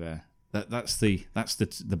 That's you. That's the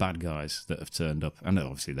bad guys that have turned up, and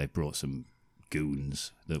obviously they brought some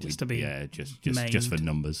goons that just for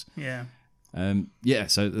numbers. Yeah.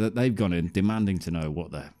 So they've gone in demanding to know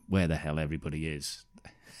where the hell everybody is.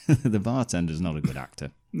 The bartender's not a good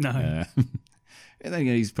actor. No. And then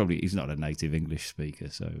again, he's not a native English speaker,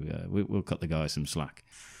 so we'll cut the guy some slack.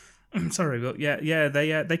 I'm sorry, but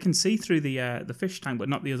they can see through the fish tank, but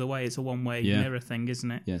not the other way. It's a one-way mirror thing, isn't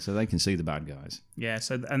it? Yeah, so they can see the bad guys. Yeah.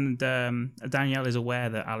 So and Danielle is aware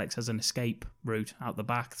that Alex has an escape route out the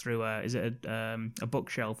back through a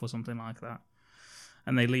bookshelf or something like that,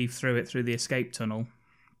 and they leave through the escape tunnel.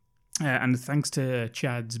 And thanks to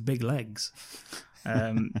Chad's big legs,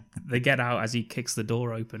 they get out as he kicks the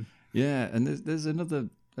door open. Yeah, and there's another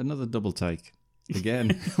double take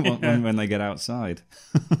again when they get outside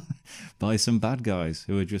by some bad guys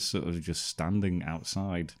who are just standing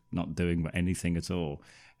outside, not doing anything at all,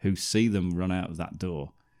 who see them run out of that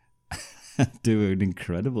door, do an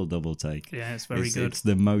incredible double take. Yeah, it's very good. It's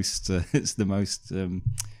the most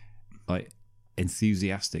like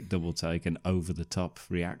enthusiastic double take and over the top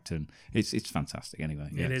reacting. It's fantastic. Anyway,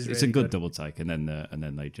 yeah. It is. It's really a good good double take, and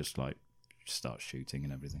then they just like start shooting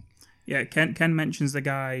and everything. Yeah, Ken mentions the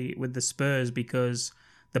guy with the spurs because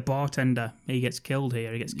the bartender, he gets killed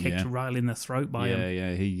here. He gets kicked right in the throat by him.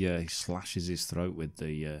 Yeah. He slashes his throat with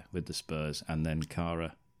the spurs, and then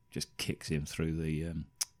Cara just kicks him through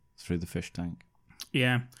the fish tank.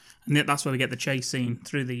 Yeah, and that's where we get the chase scene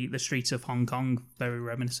through the streets of Hong Kong, very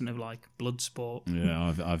reminiscent of like Bloodsport.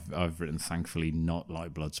 Yeah, I've written thankfully not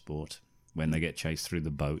like Bloodsport. when they get chased through the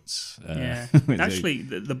boats. Yeah, actually,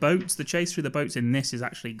 the chase through the boats in this is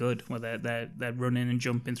actually good, where they're running and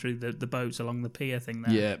jumping through the boats along the pier thing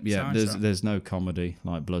there. Yeah. There's no comedy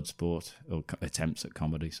like Bloodsport, or attempts at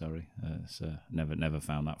comedy. Sorry, so never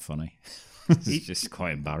found that funny. It's just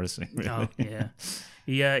quite embarrassing. Really. Oh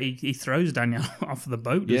yeah, he throws Danielle off the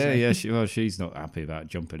boat. Doesn't he? She's not happy about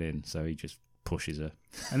jumping in, so he just pushes her.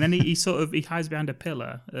 And then he hides behind a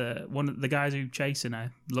pillar. One of the guys who chasing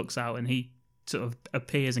her looks out, and he sort of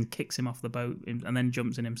appears and kicks him off the boat, and then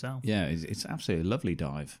jumps in himself. Yeah, it's absolutely a lovely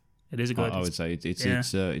dive. It is a good. I would say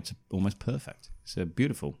it's almost perfect. It's a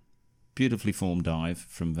beautifully formed dive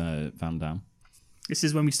from Van Damme. This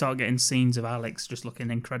is when we start getting scenes of Alex just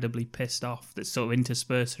looking incredibly pissed off. That's sort of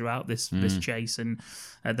interspersed throughout this chase, and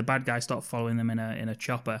the bad guys start following them in a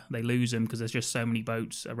chopper. They lose them because there's just so many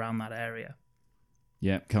boats around that area.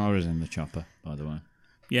 Yeah, Kara's in the chopper, by the way.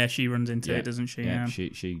 Yeah, she runs into it, doesn't she? Yeah,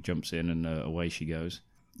 she jumps in and away she goes.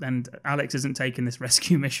 And Alex isn't taking this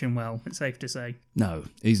rescue mission well, it's safe to say. No,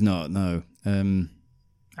 he's not, no.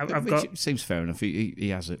 It seems fair enough. He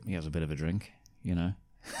has a bit of a drink, you know.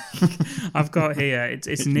 I've got here,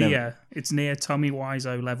 it's near Tommy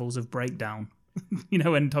Wiseau levels of breakdown. You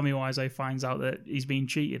know, when Tommy Wiseau finds out that he's being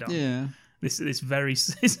cheated on. Yeah. It's very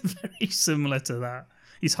similar to that.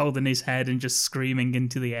 He's holding his head and just screaming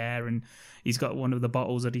into the air, and he's got one of the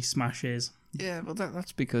bottles that he smashes. Yeah, well,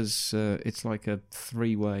 that's because it's like a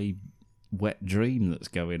three-way wet dream that's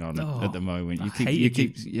going on at the moment. You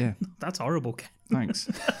keep, That's horrible, Ken. Thanks.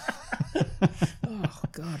 Oh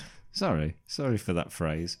God. Sorry for that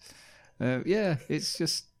phrase. It's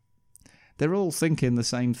just they're all thinking the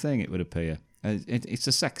same thing. It would appear. It's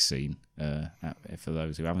a sex scene. For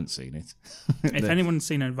those who haven't seen it, if anyone's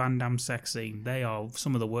seen a Van Damme sex scene, they are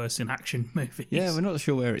some of the worst in action movies. Yeah, we're not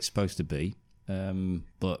sure where it's supposed to be,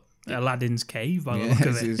 but Aladdin's cave. By the look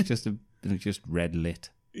of it, it's just red lit.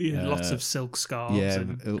 Yeah, lots of silk scarves. Yeah,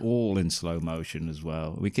 all in slow motion as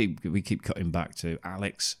well. We keep cutting back to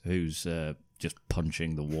Alex, who's just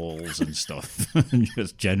punching the walls and stuff, and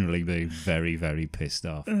just generally being very, very pissed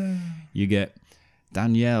off. You get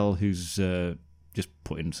Danielle, who's just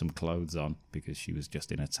putting some clothes on because she was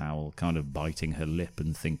just in a towel, kind of biting her lip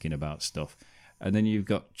and thinking about stuff. And then you've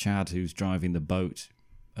got Chad, who's driving the boat,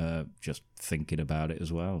 just thinking about it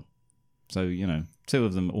as well. So, you know, two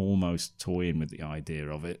of them almost toying with the idea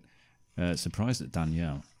of it. Surprised at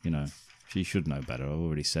Danielle, you know. She should know better. I've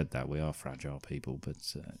already said that. We are fragile people, but,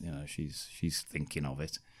 you know, she's thinking of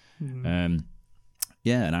it.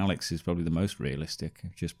 Yeah, and Alex is probably the most realistic,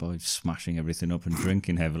 just by smashing everything up and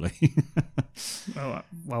drinking heavily.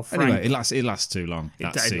 well, Frank, anyway, it lasts too long.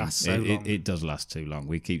 It lasts so long. It does last too long.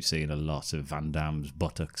 We keep seeing a lot of Van Damme's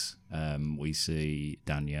buttocks. We see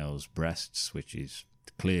Danielle's breasts, which is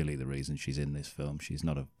clearly the reason she's in this film. She's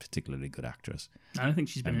not a particularly good actress. I don't think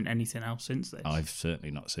she's been in anything else since this. I've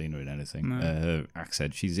certainly not seen her in anything. No. Her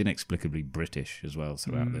accent, she's inexplicably British as well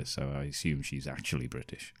throughout this, so I assume she's actually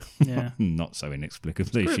British. Yeah. Not so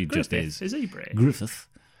inexplicably, she just is. Is he British? Griffith.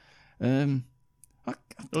 No,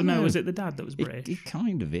 was it the dad that was British? He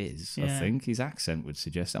kind of is, Yeah. I think. His accent would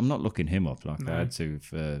suggest. I'm not looking him up like I had to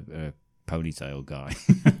for ponytail guy.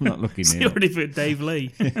 I'm not looking him up. Already put Dave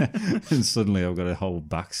Lee. And suddenly I've got a whole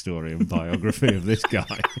backstory and biography of this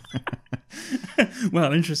guy.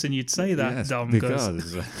 Well, interesting you'd say that, Yes, Dom,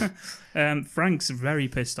 because Frank's very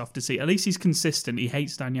pissed off to see. At least he's consistent. He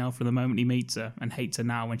hates Danielle from the moment he meets her, and hates her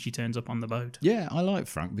now when she turns up on the boat. Yeah, I like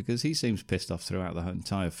Frank because he seems pissed off throughout the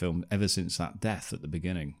entire film ever since that death at the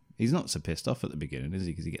beginning. He's not so pissed off at the beginning, is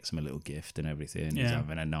he? Because he gets him a little gift and everything. He's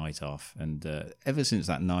having a night off. And ever since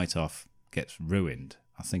that night off gets ruined,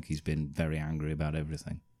 I think he's been very angry about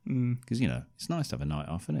everything. Because, you know, it's nice to have a night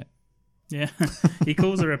off, isn't it? Yeah. He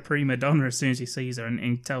calls her a prima donna as soon as he sees her, and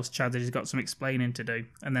he tells Chad that he's got some explaining to do.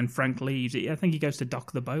 And then Frank leaves. I think he goes to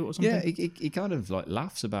dock the boat or something. Yeah, he kind of like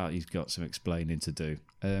laughs about he's got some explaining to do.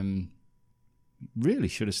 Really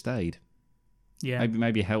should have stayed. Yeah.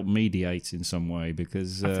 Maybe help mediate in some way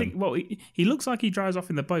because... I think, well, he looks like he drives off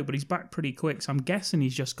in the boat, but he's back pretty quick, so I'm guessing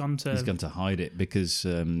he's just gone to... He's gone to hide it because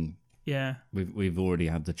yeah, we've already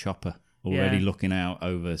had the chopper already looking out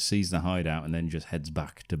over, sees the hideout, and then just heads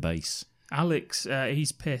back to base. Alex,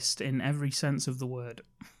 he's pissed in every sense of the word.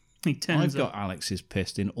 He I've got Alex is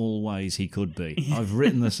pissed in all ways he could be. I've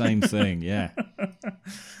written the same thing, yeah.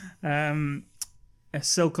 A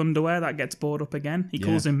silk underwear, that gets brought up again. He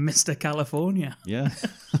calls him Mr. California. Yeah.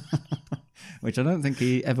 Which I don't think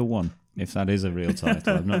he ever won, if that is a real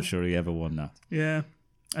title. I'm not sure he ever won that. Yeah.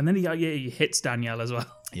 And then he hits Danielle as well.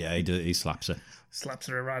 Yeah, he slaps her. Slaps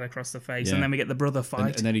her right across the face. Yeah. And then we get the brother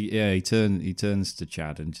fight. And then he turns to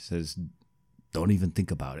Chad and says, don't even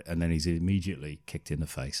think about it. And then he's immediately kicked in the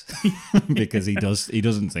face because he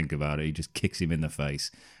doesn't think about it. He just kicks him in the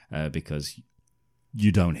face because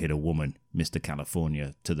you don't hit a woman, Mr.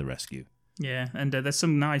 California, to the rescue. Yeah, and there's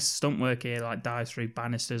some nice stunt work here, like dives through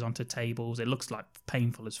banisters onto tables. It looks like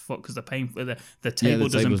painful as fuck because the table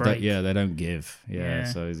doesn't break. They don't give. Yeah.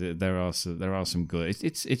 So there are some good.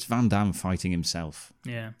 It's Van Damme fighting himself.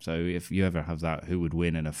 Yeah. So if you ever have that, who would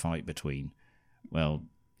win in a fight between? Well,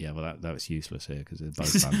 yeah, well that was useless here because they're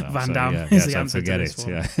both Van Damme. Van Damme so, is the so answer to forget this it.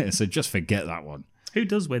 one. Yeah. So just forget that one. Who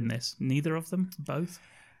does win this? Neither of them? Both?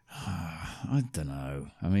 I don't know.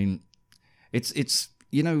 I mean, it's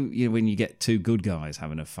you know when you get two good guys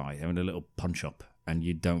having a fight, having a little punch up, and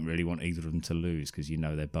you don't really want either of them to lose because you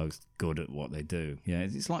know they're both good at what they do. Yeah,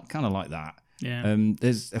 it's like kind of like that. Yeah.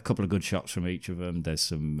 There's a couple of good shots from each of them. There's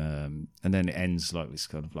some, and then it ends like it's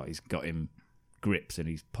kind of like he's got him gripped and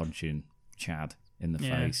he's punching Chad in the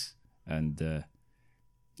face, and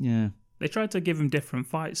yeah. They tried to give him different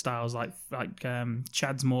fight styles, like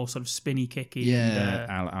Chad's more sort of spinny, kicky. Yeah,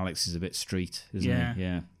 and, Alex is a bit street, isn't he?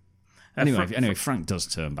 Yeah. Anyway, Frank does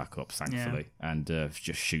turn back up, thankfully, and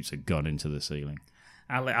just shoots a gun into the ceiling.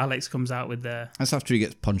 Alex comes out with the... That's after he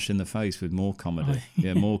gets punched in the face with more comedy.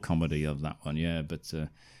 Yeah, more comedy of that one, yeah, but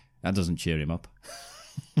that doesn't cheer him up.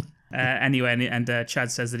 Anyway, and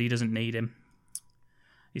Chad says that he doesn't need him.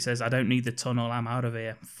 He says, I don't need the tunnel, I'm out of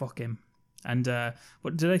here. Fuck him. And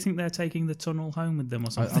what do they think they're taking the tunnel home with them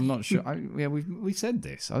or something? I'm not sure. We said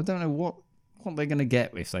this. I don't know what they're going to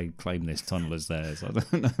get if they claim this tunnel as theirs. I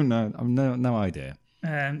don't know. I've no idea.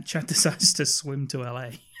 Chad decides to swim to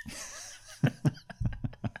LA.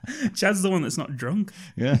 Chad's the one that's not drunk.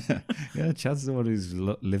 Yeah. Chad's the one who's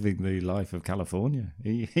living the life of California.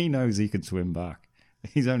 He knows he can swim back.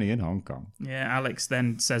 He's only in Hong Kong. Yeah. Alex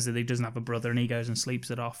then says that he doesn't have a brother, and he goes and sleeps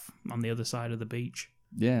it off on the other side of the beach.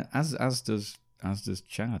 Yeah, as does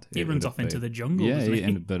Chad. He runs off into the jungle. Yeah, doesn't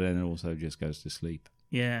he? but then also just goes to sleep.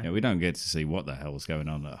 Yeah. We don't get to see what the hell's going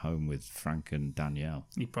on at home with Frank and Danielle.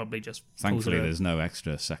 He probably just... Thankfully, there's no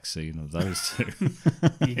extra sex scene of those two.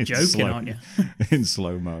 You're joking, aren't you? In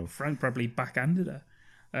slow-mo. Frank probably backhanded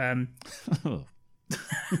her.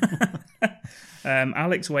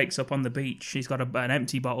 Alex wakes up on the beach. He's got an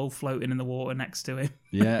empty bottle floating in the water next to him.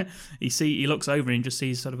 Yeah. He looks over and just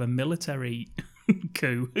sees sort of a military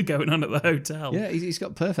coup going on at the hotel. Yeah, he's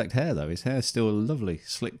got perfect hair, though. His hair's still lovely,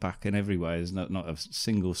 slicked back in every way. There's not a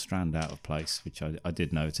single strand out of place, which I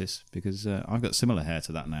did notice, because I've got similar hair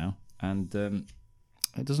to that now, and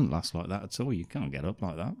it doesn't last like that at all. You can't get up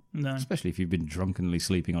like that. No. Especially if you've been drunkenly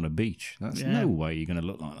sleeping on a beach. That's no way you're going to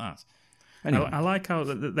look like that. Anyway. I like how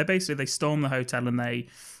they storm the hotel, and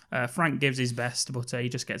Frank gives his best, but he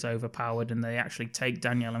just gets overpowered, and they actually take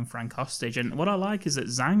Danielle and Frank hostage. And what I like is that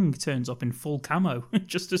Zhang turns up in full camo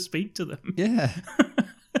just to speak to them. Yeah.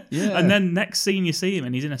 Yeah. And then next scene you see him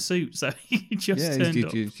and he's in a suit, so he just turned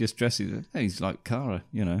up. He's just dressing. He's like Cara,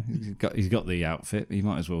 He's got the outfit. He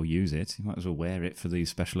might as well use it. He might as well wear it for these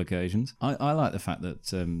special occasions. I like the fact that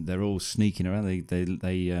they're all sneaking around.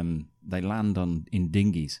 They land in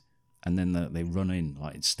dinghies, and then they run in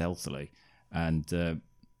like stealthily, and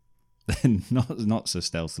then not so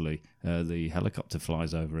stealthily. The helicopter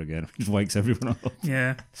flies over again, which wakes everyone up.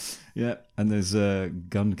 Yeah. Yeah, and there's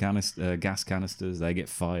gas canisters. They get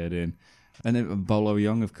fired in, and then Bolo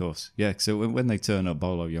Young, of course. Yeah, so when they turn up,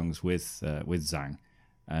 Bolo Young's with Zhang,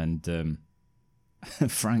 and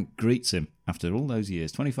Frank greets him after all those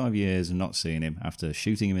years, 25 years, and not seeing him after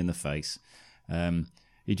shooting him in the face.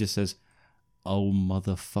 He just says, "Oh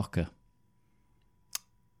motherfucker."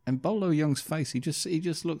 And Bolo Young's face, he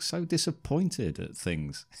just looks so disappointed at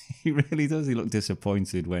things. He really does. He looked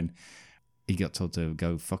disappointed when he got told to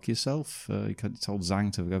go fuck yourself. He told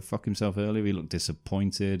Zhang to go fuck himself earlier. He looked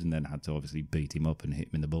disappointed and then had to obviously beat him up and hit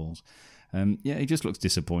him in the balls. He just looks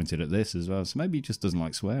disappointed at this as well. So maybe he just doesn't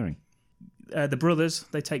like swearing. The brothers,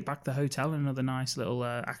 they take back the hotel, another nice little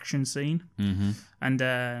action scene. Mm-hmm.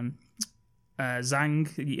 And Zhang,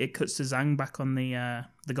 it cuts to Zhang back on the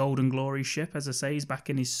Golden Glory ship. As I say, he's back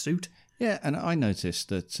in his suit. Yeah, and I noticed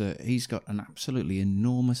that he's got an absolutely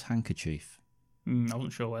enormous handkerchief. I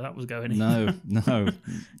wasn't sure where that was going. No.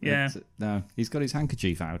 Yeah. No, he's got his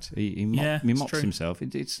handkerchief out. He mops himself.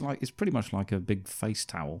 It's pretty much like a big face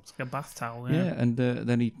towel. It's like a bath towel. Yeah, and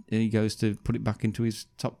then he goes to put it back into his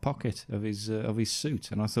top pocket of his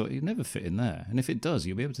suit, and I thought he'd never fit in there. And if it does,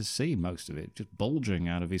 you'll be able to see most of it just bulging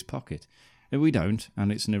out of his pocket. We don't,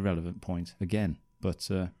 and it's an irrelevant point again. But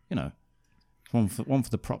one for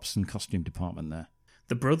the props and costume department there.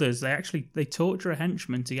 The brothers, they torture a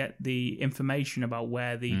henchman to get the information about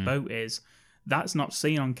where the boat is, That's not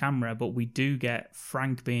seen on camera, but we do get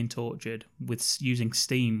Frank being tortured with using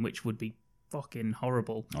steam, which would be fucking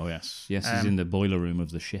horrible. Oh, yes. Yes, he's in the boiler room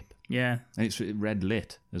of the ship. Yeah. And it's red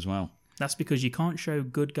lit as well. That's because you can't show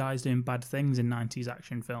good guys doing bad things in 90s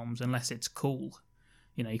action films unless it's cool.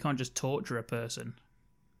 You know, you can't just torture a person.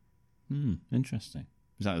 Interesting.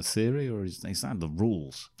 Is that a theory or is that the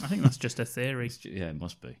rules? I think that's just a theory. Yeah, it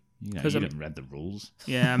must be. You know, 'Cause you I didn't read the rules.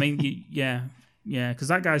 Yeah, I mean, yeah, because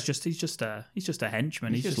that guy's he's just a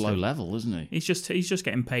henchman. He's just low level, isn't he? He's just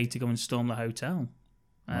getting paid to go and storm the hotel.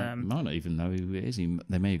 Might not even know who it is.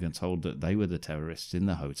 They may have been told that they were the terrorists in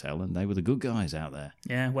the hotel and they were the good guys out there.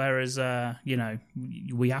 Yeah, whereas, you know,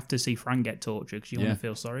 we have to see Frank get tortured because you want to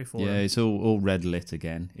feel sorry for him. Yeah, it's all red lit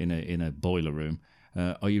again in a boiler room.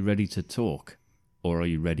 Are you ready to talk or are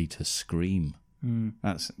you ready to scream?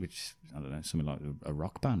 That's, which, I don't know, something like a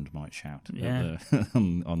rock band might shout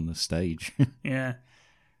on the stage. Yeah.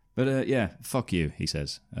 But fuck you, he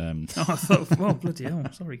says. I thought, well, bloody hell,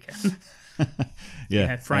 sorry, Ken.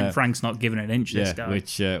 Frank's not giving an inch. This guy,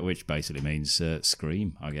 which basically means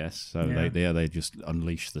scream, I guess. So they just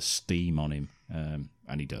unleash the steam on him,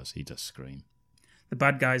 and he does scream. The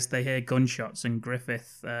bad guys, they hear gunshots, and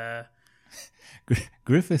Griffith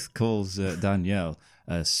calls Danielle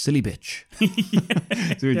a silly bitch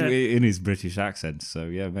in his British accent. So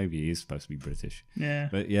maybe he is supposed to be British. Yeah,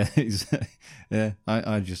 but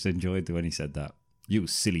I just enjoyed when he said that. You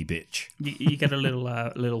silly bitch. You get a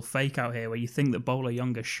little fake out here where you think that Bowler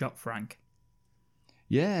Younger shot Frank.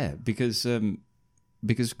 Yeah, because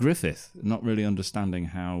Griffith, not really understanding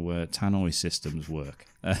how tannoy systems work,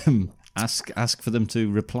 ask for them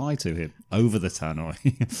to reply to him over the tannoy.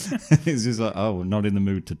 It's just like, oh, we're not in the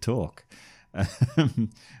mood to talk.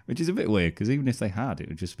 Which is a bit weird, because even if they had, it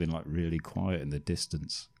would just been like really quiet in the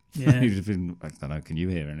distance. Yeah. You'd have been, I don't know, can you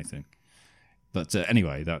hear anything? But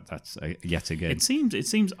anyway, that's yet again. It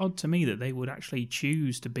seems odd to me that they would actually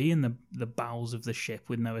choose to be in the bowels of the ship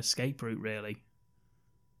with no escape route, really.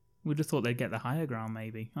 We'd have thought they'd get the higher ground,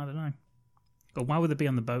 maybe. I don't know. But why would they be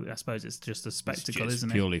on the boat? I suppose it's just a spectacle,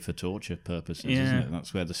 isn't it? Purely for torture purposes, isn't it?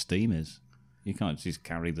 That's where the steam is. You can't just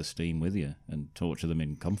carry the steam with you and torture them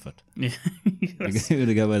in comfort. Yeah, you've got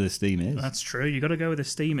to go where the steam is. That's true. You got to go with the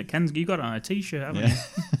steam. You got it on a t-shirt, haven't you?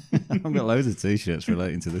 I've got loads of t-shirts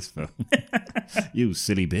relating to this film. You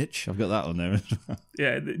silly bitch. I've got that on there as well.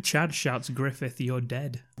 Yeah, Chad shouts, "Griffith, you're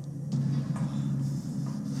dead."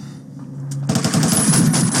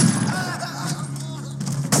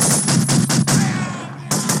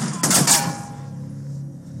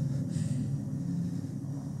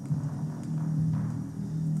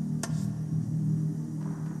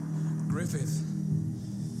 Griffith,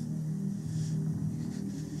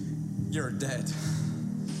 you're dead.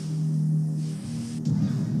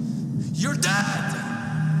 You're dead!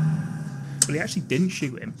 Well, he actually didn't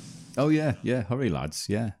shoot him. Oh, yeah. Hurry, lads.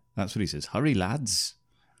 Yeah, that's what he says. Hurry, lads.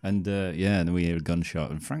 And, and then we hear a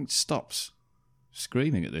gunshot, and Frank stops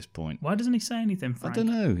screaming at this point. Why doesn't he say anything, Frank? I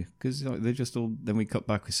don't know, because they're just all... Then we cut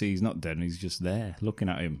back, we see he's not dead, and he's just there, looking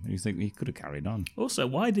at him. And you think he could have carried on. Also,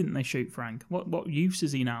 why didn't they shoot Frank? What use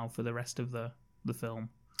is he now for the rest of the film?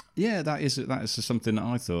 Yeah, that is something that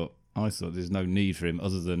I thought there's no need for him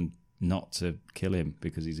other than not to kill him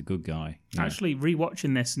because he's a good guy. Actually,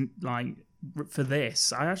 rewatching this, like, for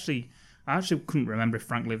this, I actually couldn't remember if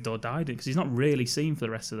Frank lived or died because he's not really seen for the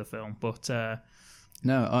rest of the film. But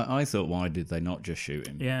no, I thought, why did they not just shoot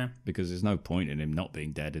him? Yeah, because there's no point in him not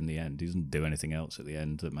being dead in the end. He doesn't do anything else at the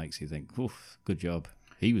end that makes you think, "Oof, good job,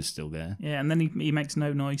 he was still there." Yeah, and then he makes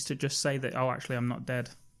no noise to just say that, "Oh, actually, I'm not dead."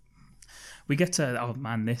 We get to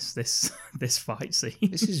this fight scene.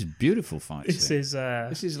 This is a beautiful fight scene.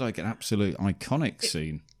 This is like an absolute iconic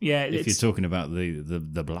scene. Yeah, if you're talking about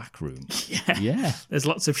the black room. Yeah. There's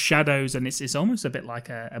lots of shadows, and it's almost a bit like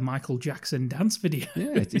a Michael Jackson dance video.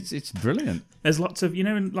 Yeah, it's brilliant. There's lots of,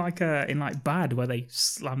 in Bad where they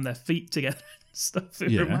slam their feet together and stuff.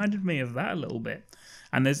 It reminded me of that a little bit.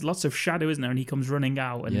 And there's lots of shadow, isn't there? And he comes running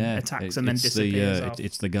out and attacks and then disappears.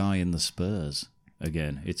 It's the guy in the Spurs.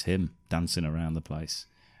 Again, it's him dancing around the place,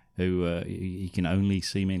 who he can only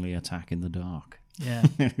seemingly attack in the dark. Yeah.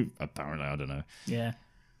 Apparently, I don't know. Yeah.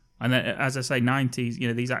 And then, as I say,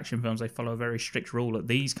 90s, these action films, they follow a very strict rule that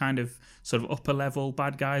these kind of sort of upper level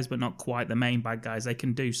bad guys, but not quite the main bad guys, they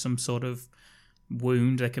can do some sort of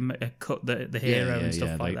wound, they can cut the hero and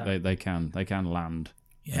stuff like that. They can land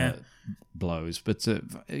blows, but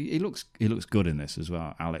he looks good in this as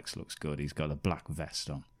well. Alex looks good. He's got a black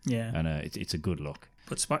vest on. Yeah, and it's a good look.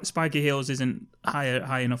 But Spiky Heels isn't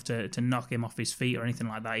high enough to knock him off his feet or anything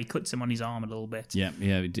like that. He cuts him on his arm a little bit. Yeah.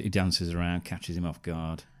 He dances around, catches him off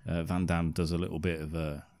guard. Van Damme does a little bit of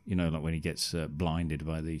You know, like when he gets blinded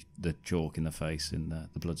by the chalk in the face in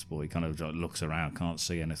the Bloodsport, he kind of like looks around, can't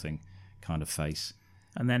see anything, kind of face.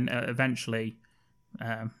 And then eventually,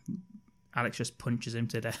 Alex just punches him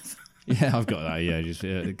to death. Yeah, I've got that. Yeah, just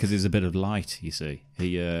because there's a bit of light. You see,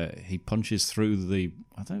 he punches through the.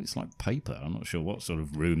 I think it's like paper. I'm not sure what sort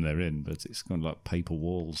of room they're in, but it's kind of like paper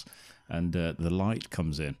walls, and the light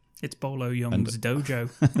comes in. It's Bolo Young's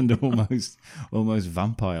dojo, and almost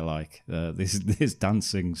vampire-like. This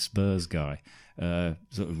dancing Spurs guy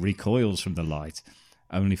sort of recoils from the light,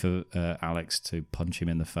 only for Alex to punch him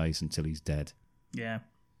in the face until he's dead. Yeah.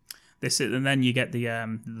 And then you get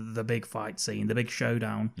the big fight scene, the big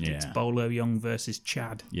showdown. Yeah. It's Bolo Young versus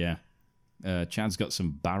Chad. Yeah. Chad's got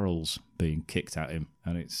some barrels being kicked at him,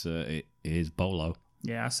 and it is Bolo.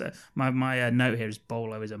 Yeah, my note here is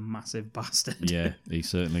Bolo is a massive bastard. Yeah, he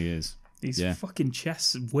certainly is. He's fucking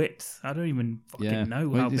chest width. I don't even fucking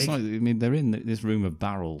know how big. Like, I mean, they're in this room of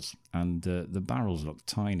barrels, and the barrels look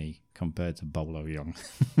tiny compared to Bolo Young.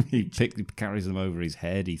 He carries them over his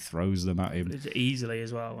head. He throws them at him easily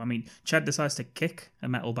as well. I mean, Chad decides to kick a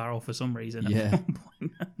metal barrel for some reason. Yeah, at one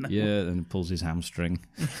point. No. Yeah, and pulls his hamstring.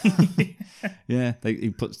 Yeah, he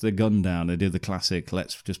puts the gun down. They do the classic,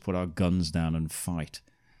 let's just put our guns down and fight.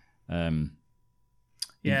 Yeah,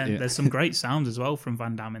 there's some great sounds as well from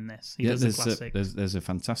Van Damme in this. He does the classic. There's a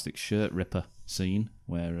fantastic shirt ripper scene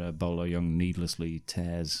where Bolo Young needlessly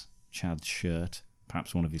tears Chad's shirt,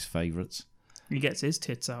 perhaps one of his favourites. He gets his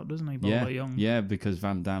tits out, doesn't he, Bolo Young? Yeah, because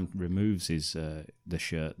Van Damme removes his the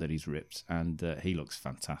shirt that he's ripped, and he looks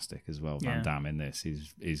fantastic as well. Van Damme in this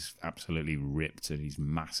is absolutely ripped, and he's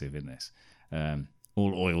massive in this.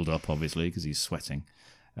 All oiled up, obviously, because he's sweating.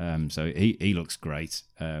 So he looks great.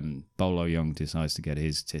 Bolo Young decides to get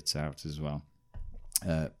his tits out as well.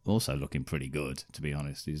 Also looking pretty good, to be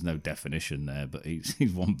honest. There's no definition there, but he's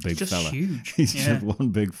one big just fella. Huge. He's just one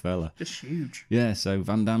big fella. Just huge. Yeah, so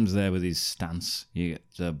Van Damme's there with his stance. You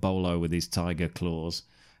get Bolo with his tiger claws.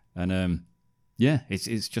 And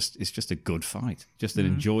it's just a good fight. Just an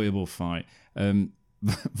enjoyable fight. Van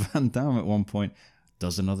Damme at one point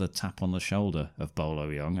does another tap on the shoulder of Bolo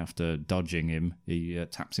Young after dodging him. He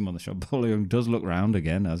taps him on the shoulder. Bolo Young does look round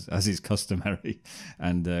again, as is customary,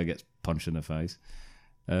 and gets punched in the face.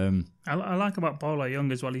 I like about Bolo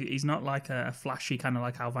Young as well. He's not like a flashy kind of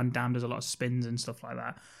like how Van Damme does a lot of spins and stuff like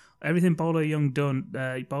that. Everything Bolo Young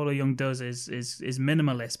does is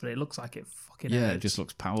minimalist, but it looks like it fucking hurts. It just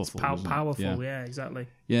looks powerful. It's powerful, yeah, exactly.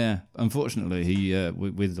 Yeah, unfortunately, he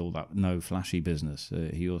with all that no flashy business,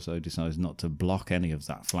 he also decides not to block any of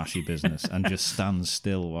that flashy business and just stands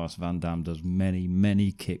still whilst Van Damme does many,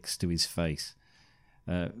 many kicks to his face.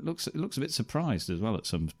 Looks a bit surprised as well at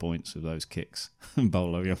some points of those kicks.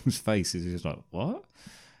 Bolo Young's face is just like, what?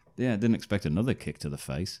 Yeah, didn't expect another kick to the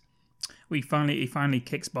face. He finally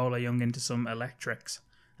kicks Bolo Young into some electrics,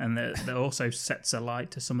 and that also sets a light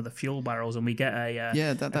to some of the fuel barrels, and we get a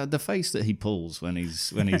the face that he pulls when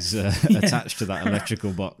he's attached to that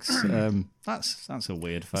electrical box. That's a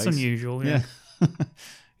weird face. It's unusual. Yeah.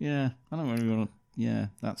 Yeah. I don't really want to. Yeah,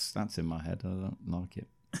 that's in my head. I don't like it.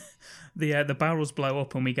 The barrels blow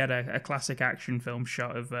up, and we get a classic action film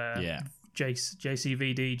shot of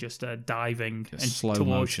JCVD just diving slow towards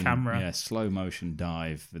motion camera. Yeah, slow motion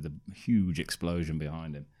dive with a huge explosion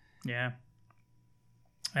behind him. Yeah.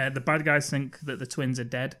 The bad guys think that the twins are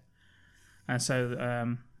dead, and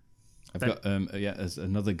so I've got there's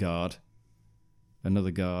another guard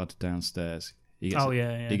downstairs. He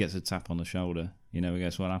gets a tap on the shoulder. You know,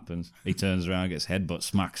 guess what happens? He turns around, gets headbutt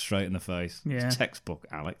smacked straight in the face. Yeah. It's textbook,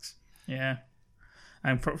 Alex. Yeah.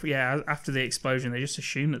 And after the explosion, they just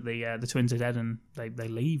assume that the twins are dead, and they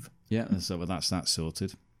leave. Yeah, so that's that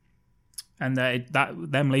sorted. And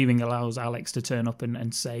them leaving allows Alex to turn up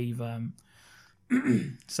and save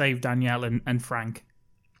save Danielle and Frank.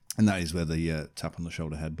 And that is where the tap on the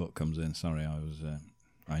shoulder headbutt comes in. Sorry,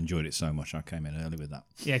 I enjoyed it so much I came in early with that.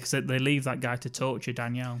 Yeah, because they leave that guy to torture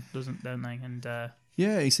Danielle, don't they? And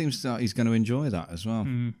he seems like he's going to enjoy that as well.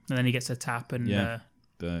 And then he gets a tap, and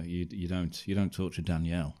but you don't torture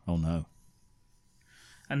Danielle. Oh no.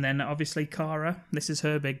 And then obviously Cara, this is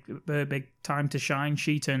her big time to shine.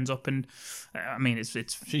 She turns up, and I mean it's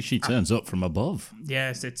she turns up from above.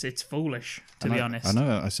 Yes, it's foolish to be honest. I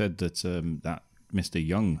know. I said that that Mr.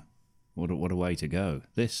 Young, what a way to go.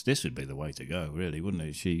 This would be the way to go, really, wouldn't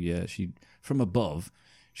it? She from above,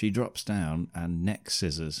 she drops down and neck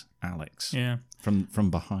scissors Alex. Yeah.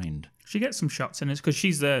 From behind. She gets some shots in it because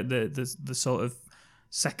she's the sort of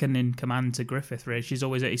second in command to Griffith, really. She's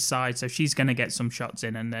always at his side, so she's going to get some shots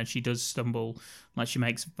in, and then she does stumble, like she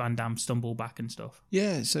makes Van Damme stumble back and stuff.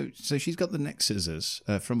 Yeah, so she's got the neck scissors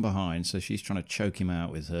from behind, so she's trying to choke him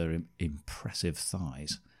out with her impressive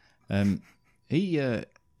thighs. He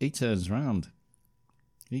turns round.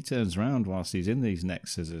 He turns round whilst he's in these neck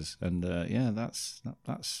scissors, and that's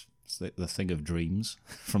the thing of dreams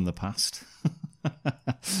from the past.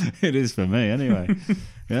 It is for me, anyway.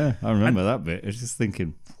 Yeah, I remember that bit. I was just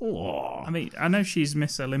thinking, oh. I mean, I know she's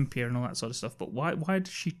Miss Olympia and all that sort of stuff, but why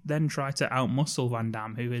does she then try to outmuscle Van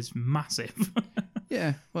Damme, who is massive?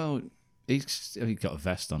 Yeah, well, he's got a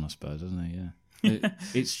vest on, I suppose, hasn't he? Yeah.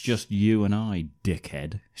 It's just you and I,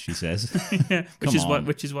 dickhead, she says. Yeah,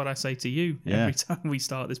 which is what I say to you every time we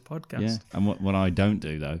start this podcast. Yeah, and what I don't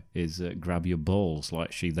do, though, is grab your balls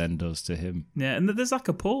like she then does to him. Yeah, and there's like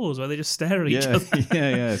a pause where they just stare at each other.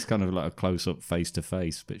 Yeah, it's kind of like a close-up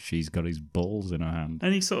face-to-face, but she's got his balls in her hand.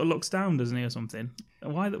 And he sort of looks down, doesn't he, or something?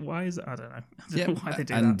 Why is it? I don't know. I don't know why they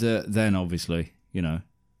do and that. Then, obviously, you know,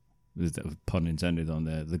 there's a pun intended on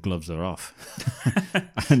there, the gloves are off.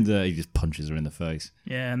 And he just punches her in the face.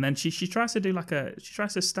 Yeah, and then she tries to do she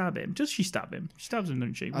tries to stab him. Does she stab him? She stabs him,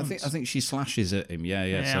 doesn't she? I think she slashes at him.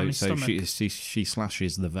 Yeah. So she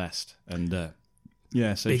slashes the vest, and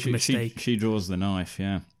so Big mistake. She draws the knife.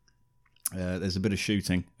 Yeah. There's a bit of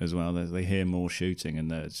shooting as well. They hear more shooting, and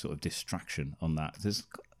there's sort of distraction on that. There's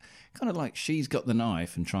kind of like she's got the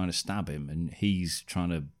knife and trying to stab him, and he's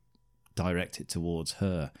trying to direct it towards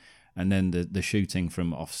her. And then the shooting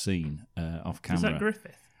from off scene, off camera. Is that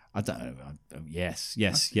Griffith? I don't know. Yes.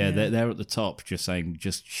 Yeah. They're at the top just saying,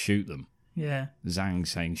 just shoot them. Yeah. Zhang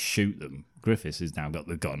saying, shoot them. Griffiths has now got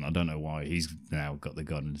the gun. I don't know why he's now got the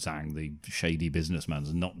gun. And Zhang, the shady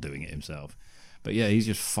businessman's not doing it himself. But yeah, he's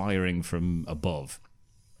just firing from above.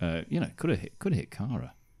 Could have hit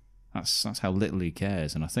Kara. That's how little he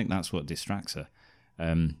cares. And I think that's what distracts her.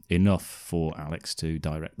 Enough for Alex to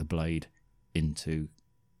direct the blade into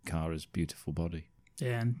Kara's beautiful body.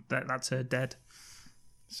 Yeah, and that's her dead.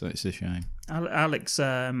 So it's a shame. Alex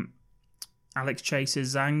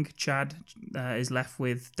chases Zhang. Chad is left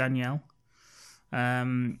with Danielle,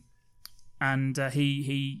 and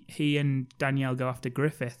he and Danielle go after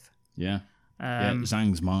Griffith. Yeah,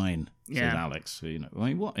 Zhang's mine, says Alex. I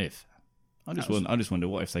mean, what if? I just wonder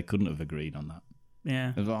what if they couldn't have agreed on that.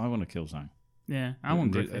 Yeah, I want to kill Zhang. Yeah, I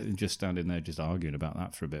want Griffith. Just standing there, just arguing about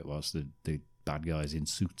that for a bit, whilst the bad guys in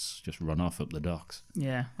suits just run off up the docks.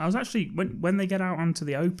 Yeah, I was actually when they get out onto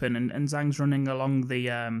the open and Zhang's running along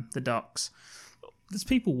the docks. There's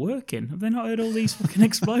people working. Have they not heard all these fucking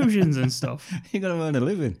explosions and stuff? You got to earn a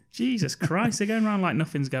living. Jesus Christ, they're going around like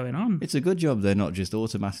nothing's going on. It's a good job they're not just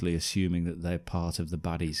automatically assuming that they're part of the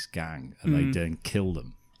baddies gang and they then kill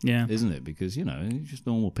them. Yeah, isn't it? Because just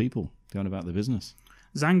normal people going about the business.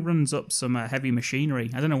 Zhang runs up some heavy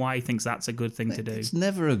machinery. I don't know why he thinks that's a good thing to do. It's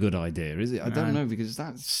never a good idea, is it? I don't know, because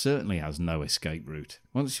that certainly has no escape route.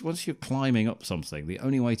 Once you're climbing up something, the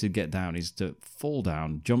only way to get down is to fall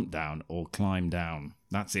down, jump down, or climb down.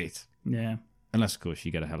 That's it. Yeah. Unless, of course,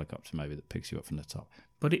 you get a helicopter maybe that picks you up from the top.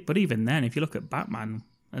 But even then, if you look at Batman,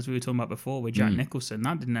 as we were talking about before with Jack Nicholson,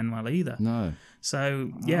 that didn't end well either. No.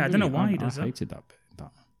 So, I don't know why he does that. I hated that bit in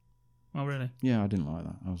Batman. Oh, really? Yeah, I didn't like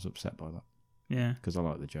that. I was upset by that. Yeah, because I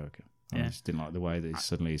like the Joker. I just didn't like the way that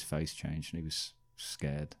suddenly his face changed and he was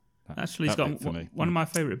scared. He's got one of my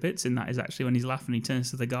favourite bits in that is actually when he's laughing, he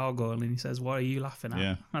turns to the gargoyle and he says, "What are you laughing at?"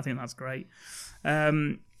 Yeah, I think that's great.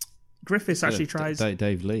 Griffiths actually tries.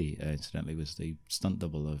 Dave Lee, incidentally, was the stunt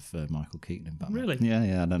double of Michael Keaton in Batman. Really?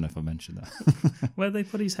 Yeah. I don't know if I mentioned that. Where they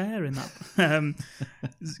put his hair in that.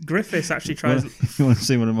 Griffiths actually tries. You want to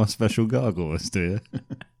see one of my special gargoyles, do you?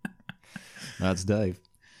 That's Dave.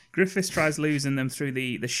 Griffiths tries losing them through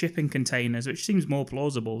the shipping containers, which seems more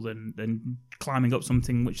plausible than climbing up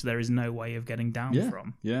something which there is no way of getting down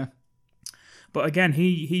from. Yeah. But again,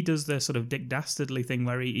 he does the sort of Dick Dastardly thing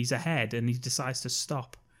where he's ahead and he decides to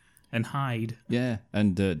stop and hide. Yeah,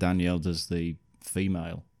 and Danielle does the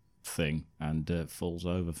female thing and falls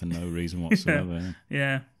over for no reason whatsoever.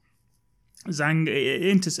 Yeah. Zhang,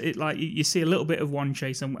 you see a little bit of one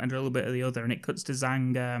chase and a little bit of the other, and it cuts to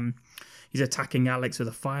Zhang. He's attacking Alex with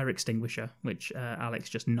a fire extinguisher, which Alex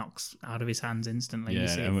just knocks out of his hands instantly. Yeah,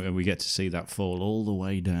 and we get to see that fall all the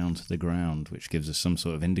way down to the ground, which gives us some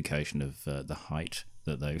sort of indication of the height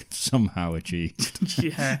that they've somehow achieved.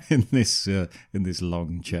 Yeah, in this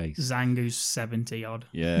long chase. Zhang, who's 70 odd.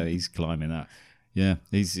 Yeah, he's climbing that. Yeah,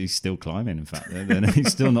 he's still climbing. In fact, he's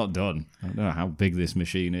still not done. I don't know how big this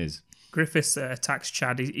machine is. Griffiths attacks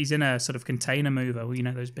Chad. He's in a sort of container mover.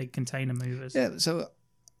 Those big container movers. Yeah, so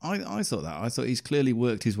I thought that. I thought he's clearly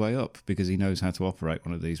worked his way up because he knows how to operate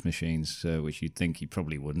one of these machines, which you'd think he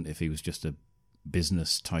probably wouldn't if he was just a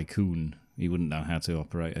business tycoon. He wouldn't know how to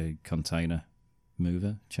operate a container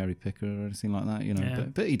mover, cherry picker, or anything like that. Yeah.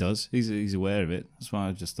 But he does. He's aware of it. That's why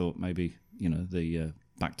I just thought maybe the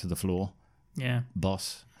back to the floor Yeah.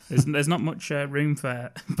 boss. There's not much room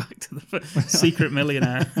for back to the secret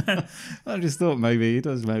millionaire. I just thought maybe he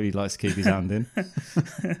does. Maybe he likes to keep his hand in.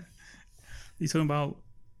 You're talking about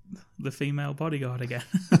the female bodyguard again.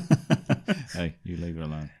 Hey, you leave her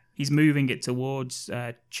alone. He's moving it towards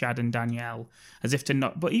Chad and Danielle as if to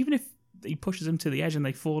not. But even if he pushes them to the edge and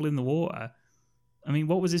they fall in the water, I mean,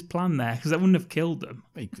 what was his plan there? Because that wouldn't have killed them.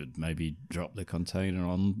 He could maybe drop the container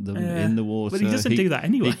on them in the water. But he doesn't do that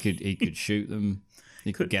anyway. He could shoot them.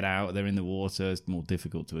 He could get out. They're in the water. It's more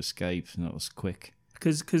difficult to escape. Not as quick.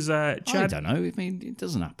 Because I Chad, don't know. I mean, it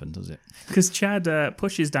doesn't happen, does it? because Chad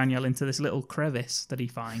pushes Danielle into this little crevice that he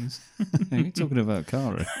finds, Are you talking about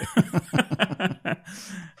Cara?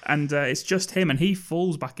 and it's just him, and he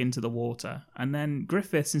falls back into the water. And then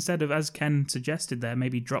Griffiths, instead of, as Ken suggested there,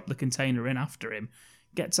 maybe drop the container in after him,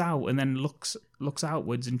 gets out and then looks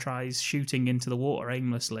outwards and tries shooting into the water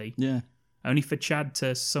aimlessly. Yeah. Only for Chad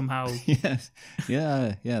to somehow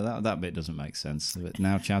Yeah. That bit doesn't make sense. But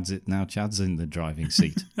now Chad's in the driving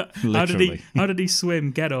seat. How Literally. did he swim,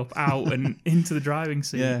 get up, out, and into the driving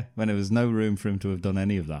seat? Yeah, when there was no room for him to have done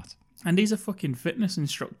any of that. And he's a fucking fitness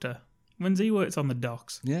instructor. When's he worked on the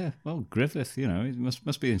docks? Yeah, well, Griffith, it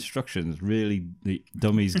must be instructions. Really, the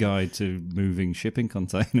dummy's guide to moving shipping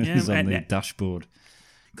containers on the dashboard.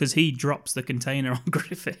 Because he drops the container on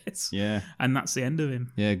Griffiths. Yeah. And that's the end of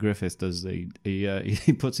him. Yeah, Griffith does he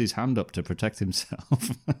puts his hand up to protect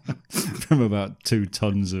himself from about 2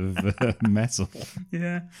 tons of metal.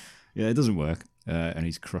 Yeah. Yeah, it doesn't work. And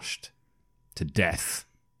he's crushed to death.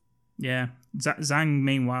 Yeah. Zhang,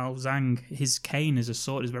 meanwhile, his cane as a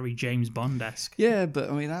sword is very James Bond-esque. Yeah, but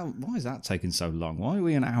I mean, why is that taking so long? Why are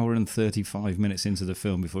we an hour and 35 minutes into the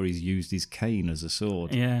film before he's used his cane as a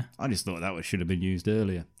sword? Yeah. I just thought that should have been used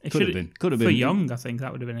earlier. It Could have been. For Young, I think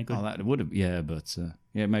that would have been a good... Oh, that would have, yeah, but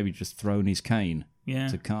maybe just thrown his cane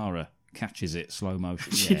to Cara, catches it, slow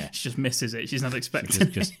motion. Yeah. She just misses it. She's not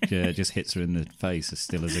expecting it. Just hits her in the face as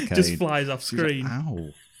still as a cane. Just flies off screen. Like, ow.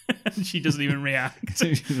 She doesn't even react.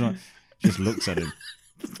 She's like, just looks at him.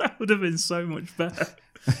 That would have been so much better.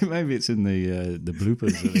 Maybe it's in the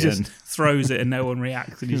bloopers at he the just end. throws it and no one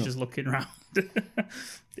reacts and he's just looking around.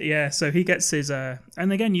 Yeah, so he gets his... and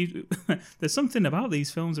again, there's something about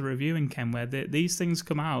these films we're reviewing, Ken, where these things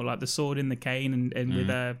come out, like the sword in the cane and with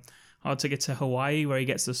Hard to Get to Hawaii, where he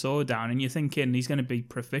gets the sword down, and you're thinking he's going to be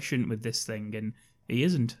proficient with this thing, and he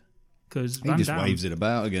isn't. Because He just waves it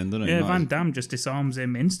about again, doesn't he? Yeah, Van Damme just disarms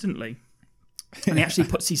him instantly. And he actually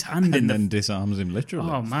puts his hand in then disarms him literally.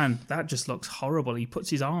 Oh man, that just looks horrible. He puts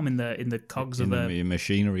his arm in the cogs of the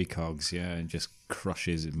machinery cogs, and just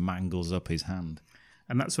crushes it, mangles up his hand.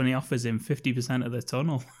 And that's when he offers him 50% of the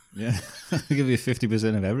tunnel. Yeah, I'll give you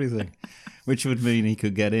 50% of everything, which would mean he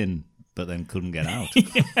could get in, but then couldn't get out.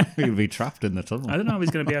 He would be trapped in the tunnel. I don't know if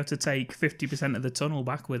he's going to be able to take 50% of the tunnel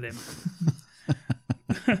back with him.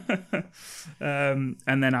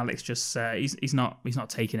 And then Alex just he's not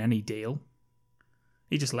taking any deal.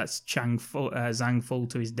 He just lets Zhang fall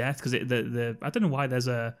to his death because I don't know why there's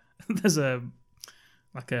a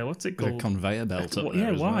like a what's it called, a conveyor belt up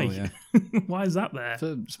there. Yeah, why? Well, yeah. Why is that there?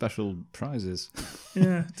 For special prizes.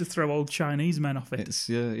 Yeah, to throw old Chinese men off it. It's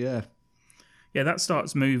yeah. That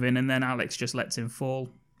starts moving, and then Alex just lets him fall,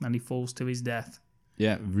 and he falls to his death.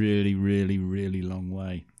 Yeah, really, really, really long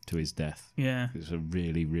way to his death. Yeah, it's a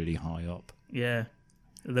really, really high up. Yeah.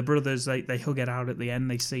 The brothers, they hug it out at the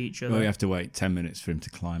end. They see each other. Well, you have to wait 10 minutes for him to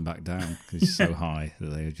climb back down because he's so high that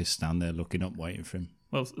they just stand there looking up, waiting for him.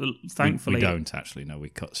 Well, thankfully... We don't actually, no. We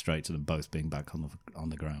cut straight to them both being back on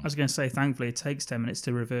the ground. I was going to say, thankfully, it takes 10 minutes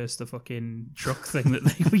to reverse the fucking truck thing that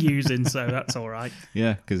they were using, so that's all right.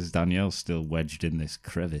 Yeah, because Danielle's still wedged in this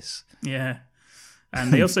crevice. Yeah.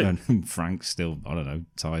 And they also... and Frank's still, I don't know,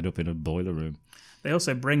 tied up in a boiler room. They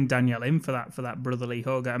also bring Danielle in for that brotherly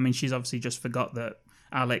hug. I mean, she's obviously just forgot that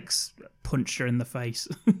Alex punched her in the face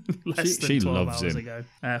less than 12 hours ago.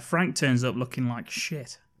 Frank turns up looking like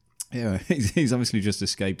shit. Yeah, he's obviously just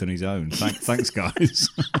escaped on his own. Thanks, guys.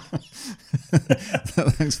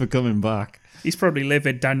 Thanks for coming back. He's probably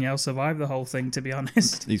livid Danielle survived the whole thing, to be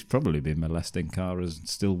honest. He's probably been molesting Cara's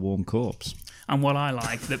still warm corpse. And what I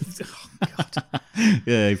like... oh, God.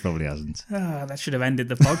 Yeah, he probably hasn't. That should have ended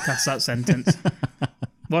the podcast, that sentence.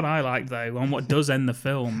 What I like, though, and what does end the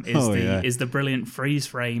film is the brilliant freeze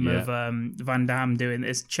frame of Van Damme doing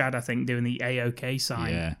this. Chad, I think, doing the A-OK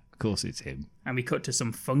sign. Yeah, course it's him. And we cut to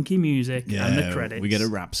some funky music and the credits. We get a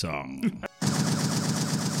rap song.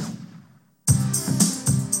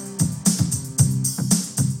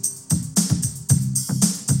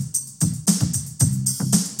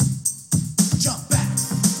 Jump back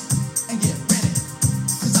and get ready,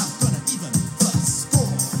 'cause I'm gonna even the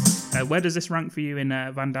score. Where does this rank for you in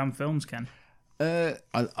Van Damme films, Ken?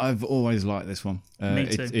 I've always liked this one. Me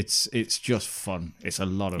too. It's just fun. It's a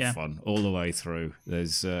lot of fun all the way through.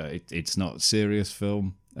 There's it's not a serious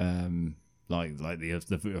film. Like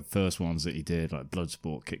the first ones that he did, like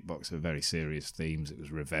Bloodsport, Kickboxer, very serious themes. It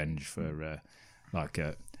was revenge for like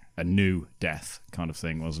a new death kind of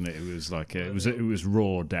thing, wasn't it? It was like it was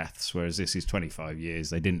raw deaths. Whereas this is 25 years.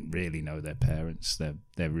 They didn't really know their parents.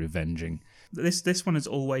 They're revenging. This one has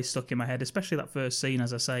always stuck in my head, especially that first scene,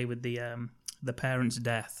 as I say, with the parent's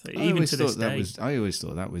death. I Even always to this thought that day. I always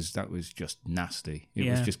thought that was just nasty. It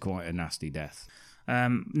was just quite a nasty death.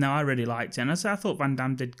 No, I really liked it, and I thought Van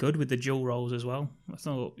Damme did good with the dual roles as well. I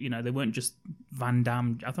thought, they weren't just Van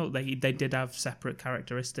Damme. I thought they did have separate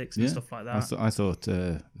characteristics and stuff like that. I thought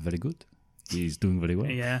very good. He's doing very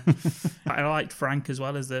well. Yeah, I liked Frank as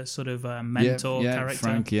well as the sort of mentor character.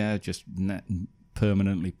 Frank, just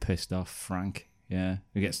permanently pissed off Frank. Yeah,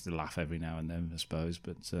 he gets to laugh every now and then, I suppose,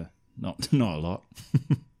 but not a lot.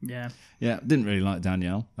 Yeah, didn't really like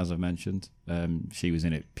Danielle, as I mentioned. She was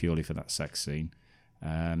in it purely for that sex scene.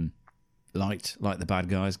 Liked the bad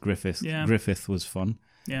guys. Griffith. Yeah. Griffith was fun.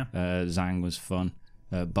 Yeah. Zhang was fun.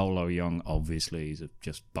 Bolo Young, obviously, he's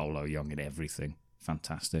just Bolo Young in everything.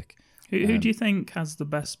 Fantastic. Who do you think has the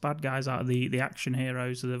best bad guys out of the action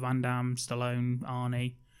heroes, the Van Damme, Stallone,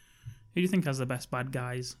 Arnie? Who do you think has the best bad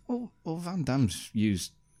guys? Well, Van Damme's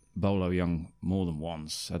used Bolo Young more than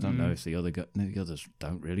once. I don't know if the others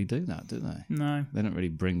don't really do that, do they? No. They don't really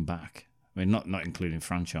bring back. I mean, not including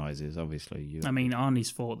franchises, obviously. I mean, Arnie's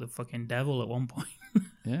fought the fucking devil at one point.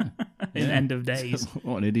 Yeah. In End of Days.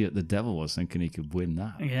 What an idiot the devil was, thinking he could win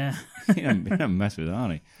that. Yeah. He don't mess with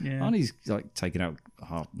Arnie. Yeah. Arnie's like taken out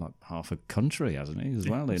half a country, hasn't he, as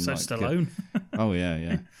well? So Stallone. Oh,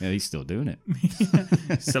 yeah. He's still doing it.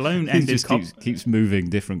 Stallone He ended... just keeps moving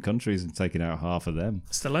different countries and taking out half of them.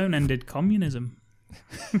 Stallone ended communism.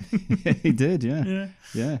 Yeah, he did, yeah.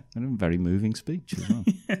 And a very moving speech as well.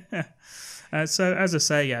 So as I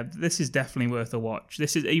say, this is definitely worth a watch.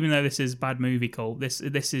 This is, even though this is bad movie cult, this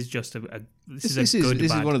is just this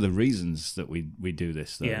is one of the reasons that we do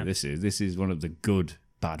this, though. Yeah. This is one of the good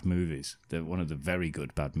bad movies. One of the very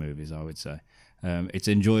good bad movies, I would say. It's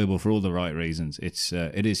enjoyable for all the right reasons.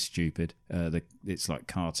 It is stupid. It's like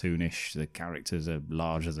cartoonish. The characters are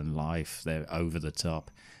larger than life. They're over the top.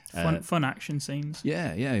 Fun action scenes.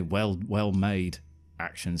 Yeah. Well made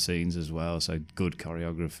action scenes as well. So good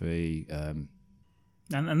choreography.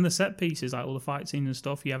 And the set pieces, like all the fight scenes and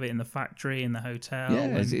stuff. You have it in the factory, in the hotel.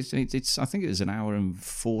 Yeah, it's. I think it was an hour and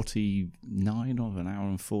 49 or an hour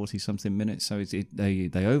and 40 something minutes. So they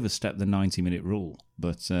overstepped the 90-minute rule.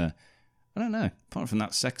 But I don't know. Apart from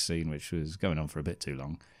that sex scene, which was going on for a bit too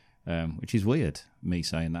long, which is weird, me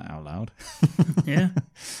saying that out loud. Yeah.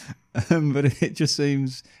 But it just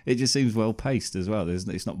seems well paced as well.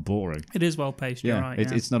 It's not boring. It is well paced. You're right.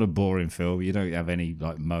 It's not a boring film. You don't have any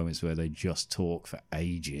like moments where they just talk for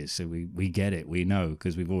ages. So we get it. We know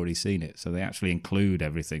because we've already seen it. So they actually include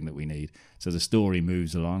everything that we need. So the story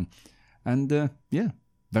moves along, and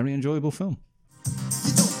very enjoyable film.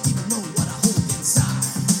 You don't even know what I hold inside.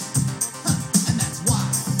 And that's why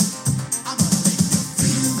I'm gonna make you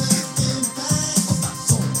feel the impact of my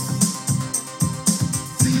soul.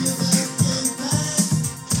 Feel the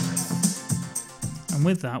impact. And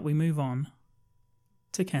with that, we move on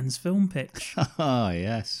to Ken's film pitch. Ah,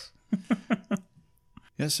 yes.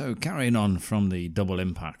 So carrying on from the Double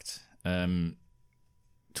Impact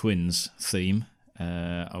twins theme,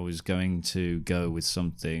 I was going to go with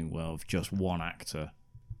something, of just one actor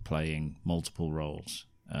playing multiple roles.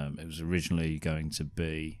 It was originally going to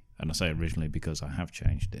be, and I say originally because I have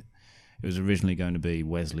changed it, it was originally going to be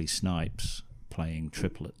Wesley Snipes playing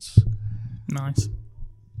triplets. Nice.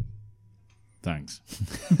 Thanks.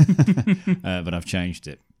 But I've changed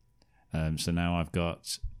it. So now I've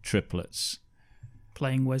got triplets.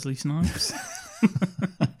 Playing Wesley Snipes.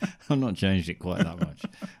 I've not changed it quite that much.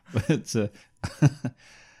 But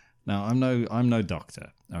now I'm no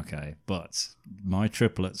doctor, okay, but my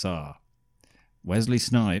triplets are Wesley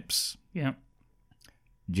Snipes, Yeah.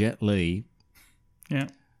 Jet Li, Yeah.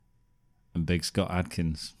 and Big Scott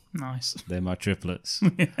Adkins. Nice. They're my triplets.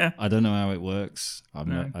 Yeah. I don't know how it works. I'm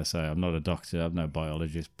No. not a doctor. I'm no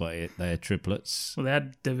biologist, but they're triplets. Well, they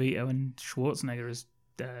had DeVito and Schwarzenegger as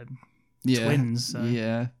Yeah, twins. So.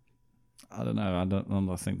 Yeah. I don't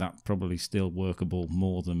know. I think that's probably still workable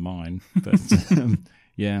more than mine. But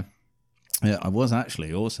yeah, I was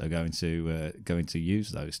actually also going to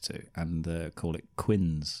use those two and call it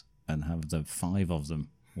Quins and have the 5 of them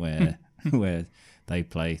where where they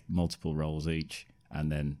play multiple roles each,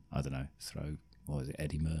 and then I don't know, throw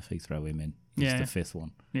Eddie Murphy, throw him in. It's the 5th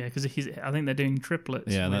one. Yeah, because I think they're doing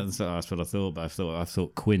triplets. Yeah, that's what I thought. But I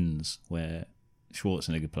thought Quins, where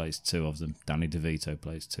Schwarzenegger plays 2 of them, Danny DeVito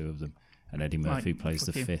plays 2 of them, and Eddie Murphy plays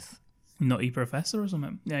the 5th. Nutty Professor or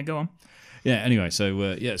something. Yeah, go on. Yeah. Anyway,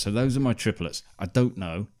 so so those are my triplets. I don't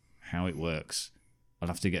know how it works. I'll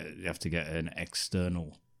have to get an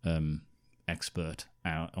external expert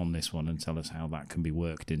out on this one and tell us how that can be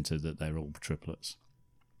worked into that they're all triplets.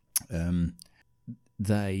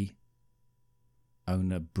 They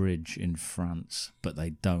own a bridge in France, but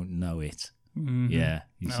they don't know it. Mm-hmm. Yeah,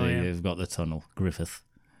 you see, they've got the tunnel, Griffith.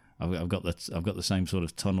 I've got the same sort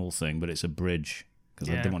of tunnel thing, but it's a bridge because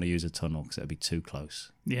I didn't want to use a tunnel because it'd be too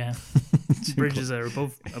close. Yeah, bridges are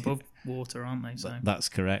above water, aren't they? So that's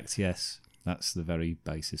correct. Yes, that's the very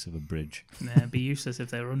basis of a bridge. Yeah, it'd be useless if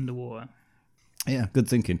they were underwater. Yeah, good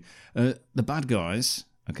thinking. The bad guys.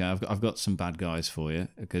 Okay, I've got some bad guys for you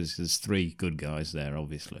because there's 3 good guys there.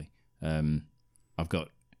 Obviously, I've got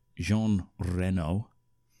Jean Reno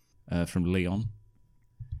from Leon,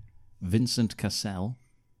 Vincent Cassel,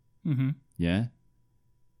 yeah,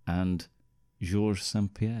 and Georges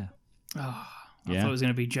St-Pierre. Oh, I thought it was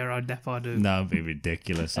going to be Gerard Depardieu. No, it'd be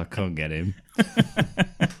ridiculous. I can't get him.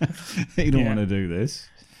 He don't want to do this.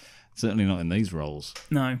 Certainly not in these roles.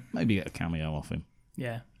 No. Maybe get a cameo off him.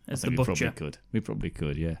 Yeah, as the butcher. We probably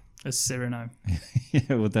could, yeah. As Cyrano.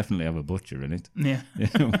 Yeah, we'll definitely have a butcher in it. Yeah.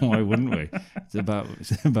 Why wouldn't we? It's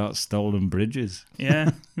about stolen bridges.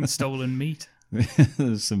 Yeah, stolen meat.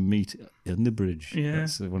 There's some meat in the bridge. Yeah.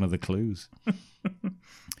 That's one of the clues.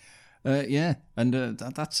 Yeah, and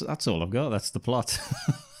that's all I've got. That's the plot.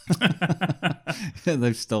 Yeah,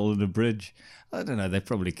 they've stolen a bridge. I don't know, they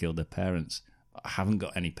probably killed their parents. I haven't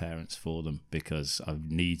got any parents for them because I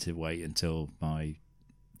need to wait until my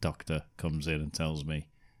doctor comes in and tells me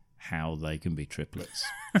how they can be triplets.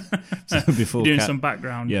 So before doing some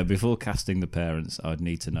background. Yeah, before casting the parents, I'd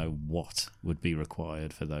need to know what would be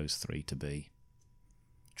required for those 3 to be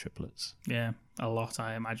triplets. Yeah, a lot,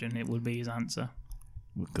 I imagine it would be his answer.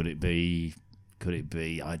 Could it be,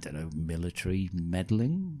 I don't know, military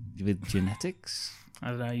meddling with genetics? I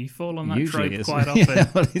don't know, you fall on that trope quite often. Yeah,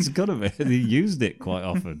 well, it's got to be. They used it quite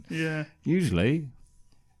often. Yeah. Usually.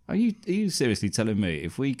 Are you seriously telling me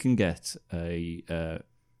if we can get a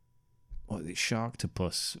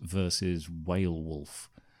Sharktopus versus whale wolf,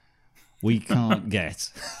 we can't get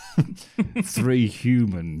 3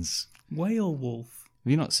 humans? Whale wolf?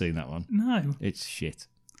 Have you not seen that one? No. It's shit.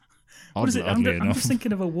 What is it? I'm just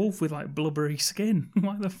thinking of a wolf with like blubbery skin.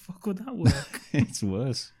 Why the fuck would that work? It's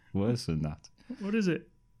worse than that. What is it?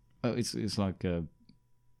 Oh, it's like a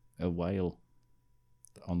whale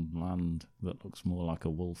on land that looks more like a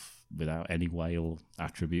wolf without any whale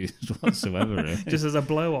attributes whatsoever. Really. Just as a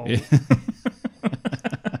blow-all.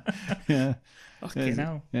 Yeah. Fucking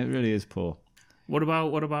hell. It really is poor. What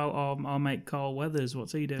about our mate Carl Weathers?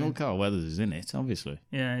 What's he doing? Well, Carl Weathers is in it, obviously.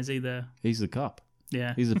 Yeah, is he there? He's the cop.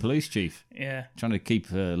 Yeah. He's the police chief. Yeah. Trying to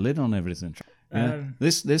keep a lid on everything. Yeah.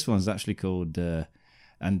 This one's actually called,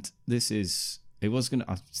 and this is, I was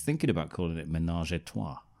thinking about calling it Ménage à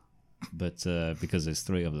Trois, but because there's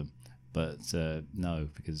 3 of them. But no,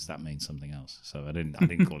 because that means something else. So I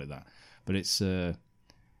didn't call it that. But it's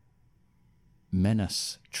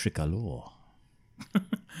Menace Tricolore,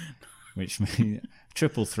 which means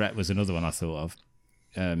Triple Threat was another one I thought of.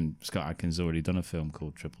 Scott Adkins already done a film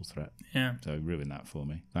called Triple Threat. Yeah. So ruined that for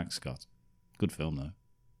me. Thanks, Scott. Good film though.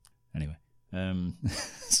 Anyway,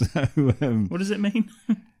 what does it mean?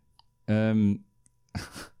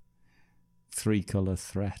 3-colour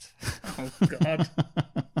threat. Oh God.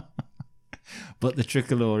 But the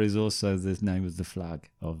tricolor is also the name of the flag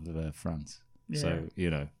of France. Yeah. So,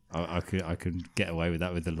 I could get away with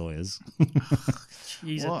that with the lawyers.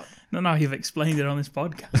 Jesus. What? No, you've explained it on this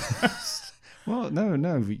podcast. Well, no,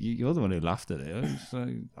 you're the one who laughed at it.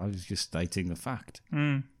 I was just stating the fact.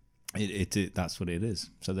 Mm. It that's what it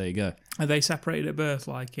is. So there you go. Are they separated at birth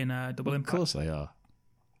like in Double Impact? Of course they are.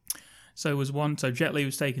 So Jet Li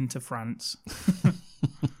was taken to France.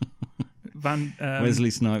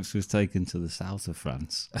 Wesley Snipes was taken to the south of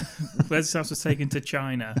France. Wesley Snipes was taken to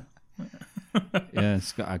China. Yeah,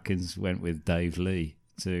 Scott Adkins went with Dave Lee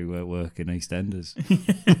to work in EastEnders.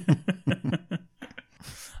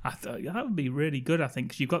 I thought that would be really good, I think,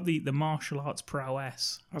 because you've got the martial arts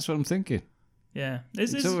prowess. That's what I'm thinking. Yeah.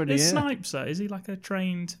 Is Snipes, is he like a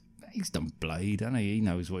trained He's done Blade, hasn't he? He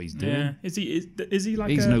knows what he's doing. Yeah. Is he like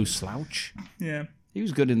He's a... no slouch. Yeah. He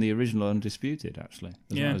was good in the original Undisputed, actually,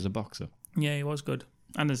 as Yeah. well as a boxer. Yeah, he was good.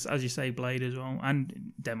 And as you say, Blade as well.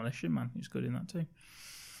 And Demolition Man, he's good in that too.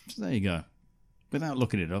 So there you go. Without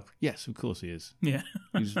looking it up, yes, of course he is. Yeah.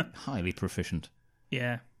 He's highly proficient.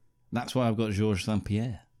 Yeah. That's why I've got Georges St.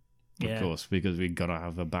 Pierre. Of Yeah. course, because we've got to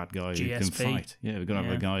have a bad guy who can GSP. fight. Yeah, we've got to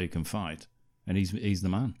have Yeah. a guy who can fight. And he's the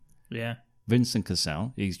man. Yeah. Vincent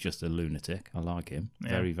Cassel, he's just a lunatic. I like him. Yeah.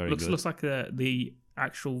 Very, very good. Looks like the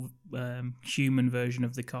actual human version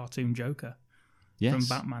of the cartoon Joker from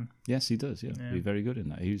Batman. Yes, he does. Yeah, Yeah. he's very good in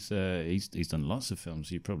that. He's done lots of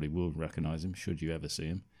films. You probably will recognise him should you ever see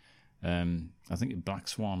him. I think Black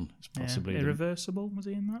Swan is possibly Irreversible, was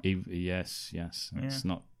he in that? Yes. It's Yeah.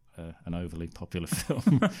 not an overly popular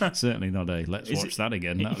film. Certainly not a let's watch that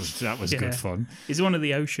again. That was Yeah. good fun. He's one of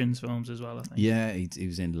the Ocean's films as well, I think. Yeah, he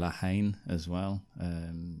was in La Haine as well.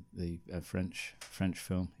 The French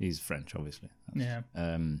film. He's French, obviously. Yeah.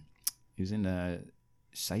 He was in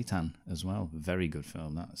Satan as well. Very good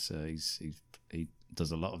film. That's he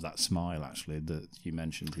does a lot of that smile actually that you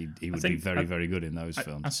mentioned. He would be very good in those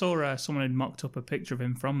films. I saw someone had mocked up a picture of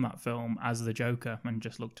him from that film as the Joker and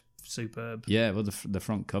just looked superb. Yeah, well, the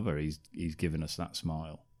front cover, he's given us that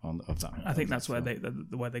smile of that. I think that's film.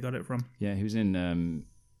 where they got it from. Yeah, he was in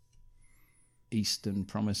Eastern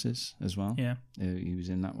Promises as well. Yeah, he was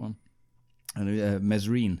in that one, and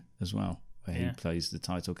Mesrine as well, where he plays the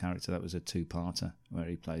title character. That was a two-parter where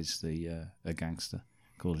he plays a gangster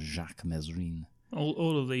called Jacques Mesrine.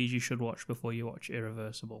 All of these you should watch before you watch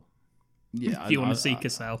Irreversible. Yeah, if you want to see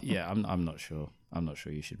Cassel. Yeah, I'm not sure. I'm not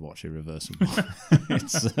sure you should watch Irreversible.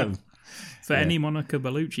 It's for any Monica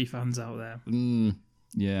Bellucci fans out there.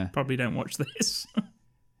 Yeah, probably don't watch this.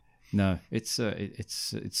 No, it's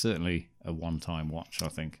certainly a one-time watch. I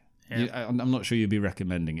think. Yeah. I'm not sure you'd be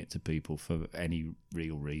recommending it to people for any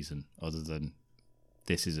real reason other than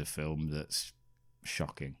this is a film that's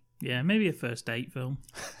shocking. Yeah, maybe a first date film.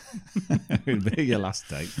 It'd be your last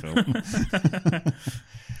date film.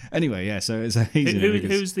 Anyway, yeah. So who's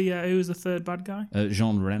the third bad guy?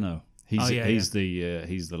 Jean Reno. He's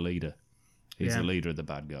the leader. He's Yeah. the leader of the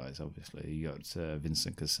bad guys. Obviously, you got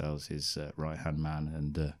Vincent Cassel's his right hand man,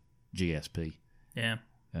 and GSP. Yeah,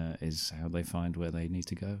 is how they find where they need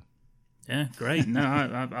to go. Yeah, great. No,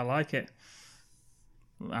 I like it.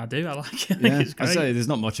 I do. I like it. I think Yeah, it's great. I say there's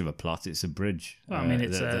not much of a plot. It's a bridge. Well, I mean,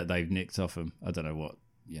 it's that they've nicked off them. I don't know what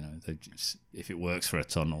if it works for a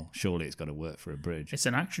tunnel, surely it's got to work for a bridge. It's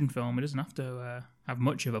an action film. It doesn't have to have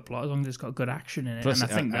much of a plot as long as it's got good action in it. Plus, and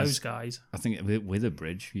I think those guys. I think with a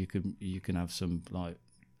bridge, you can have some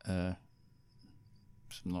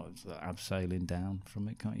abseiling down from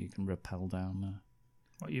it, can't you? You can rappel down.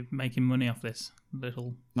 What, you're making money off this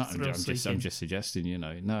little? No, I'm just suggesting.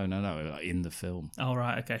 No, in the film. Oh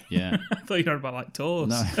right, okay. Yeah, I thought you were about like tours.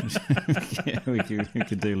 No, yeah, we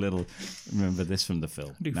could do little. Remember this from the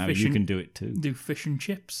film. Now fish you and- can do it too. Do fish and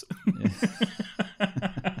chips.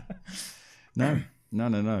 No.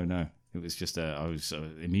 It was just I was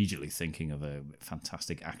immediately thinking of a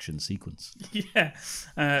fantastic action sequence. Yeah,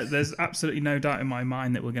 there's absolutely no doubt in my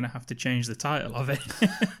mind that we're going to have to change the title of it.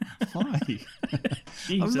 Why?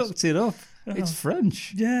 Jesus. I've looked it up. It's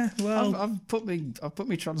French. Yeah, well, I've put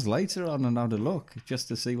me translator on and had a look just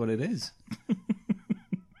to see what it is.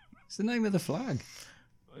 It's the name of the flag.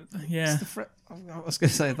 Yeah. I was going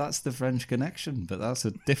to say that's the French Connection, but that's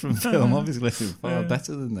a different film. Obviously, far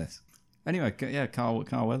better than this. Anyway, yeah, Carl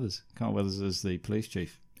Weathers. Carl Weathers is the police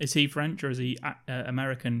chief. Is he French or is he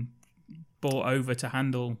American? Brought over to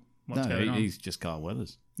handle what's going on? He's just Carl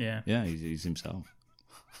Weathers. Yeah, yeah, he's himself.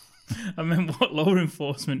 I mean, what law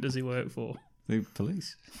enforcement does he work for? The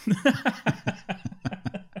police.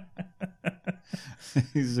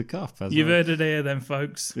 He's a cop. You've heard it here, then,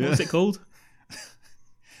 folks. What's it called?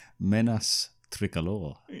 Menace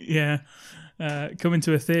Tricolore. Yeah. Coming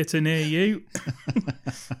to a theatre near you.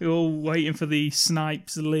 You're all waiting for the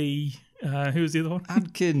Snipes Lee. Who was the other one?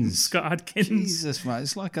 Adkins. Scott Adkins. Jesus, man.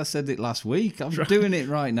 It's like I said it last week. I'm doing it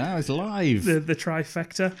right now. It's live. The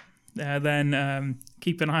trifecta. Then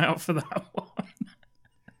keep an eye out for that one.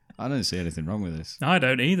 I don't see anything wrong with this. I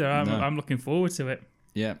don't either. No. I'm looking forward to it.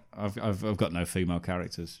 Yeah, I've got no female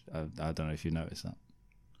characters. I don't know if you noticed that.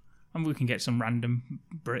 And we can get some random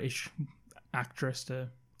British actress to,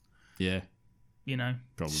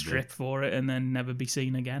 probably strip for it and then never be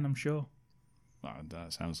seen again, I'm sure. Oh,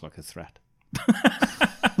 that sounds like a threat.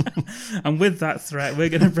 And with that threat, we're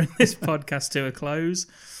going to bring this podcast to a close.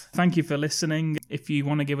 Thank you for listening. If you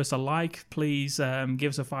want to give us a like, please give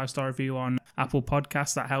us a 5-star review on Apple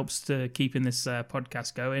Podcasts. That helps to keeping this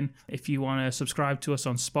podcast going. If you want to subscribe to us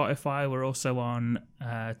on Spotify, we're also on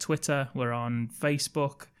Twitter. We're on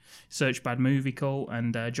Facebook. Search Bad Movie Cult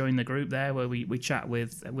and join the group there where we chat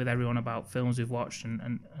with everyone about films we've watched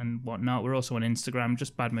and whatnot. We're also on Instagram,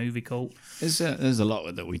 just Bad Movie Cult. There's a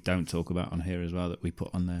lot that we don't talk about on here as well that we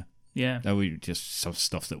put on there. Yeah. No, we just some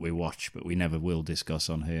stuff that we watch, but we never will discuss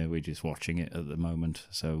on here. We're just watching it at the moment.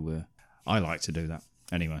 So I like to do that.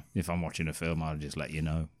 Anyway, if I'm watching a film, I'll just let you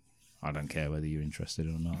know. I don't care whether you're interested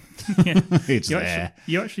or not. Yeah. It's there.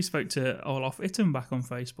 You actually spoke to Olof Ittenbach on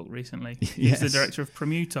Facebook recently. Yes. He's the director of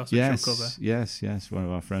Prometheus, which Yes, you'll cover. yes. One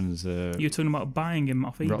of our friends. You were talking about buying him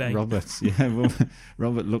off eBay. Robert, yeah. Well,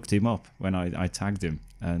 Robert looked him up when I tagged him,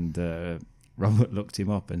 and Robert looked him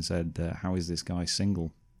up and said, "How is this guy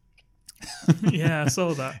single?" Yeah, I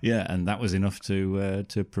saw that. Yeah, and that was enough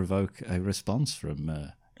to provoke a response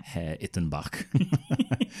from Herr Ittenbach,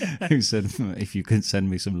 who said, "If you could send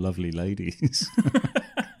me some lovely ladies."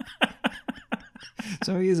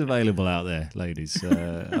 So he is available out there, ladies.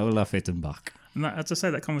 Olaf Ittenbach. And that, as I say,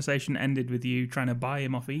 that conversation ended with you trying to buy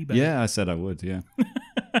him off eBay. Yeah, I said I would, yeah.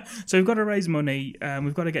 So we've got to raise money.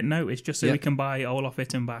 We've got to get noticed just so we can buy Olaf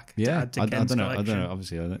Ittenbach to add to Ken's collection. I don't know.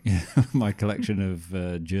 Obviously, my collection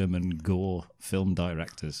of German gore film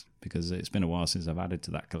directors, because it's been a while since I've added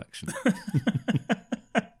to that collection.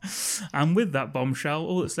 And with that bombshell,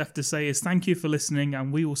 all that's left to say is thank you for listening,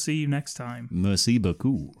 and we will see you next time. Merci beaucoup.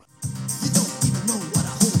 You don't even know what I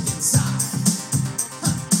hold inside.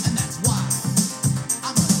 And that's why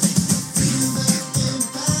I'm gonna make you feel the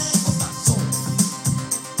impact of my soul.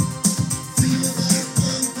 Feel the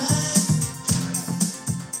impact.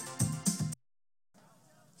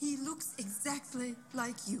 He looks exactly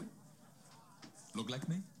like you. Look like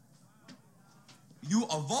me? You,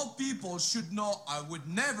 of all people, should know I would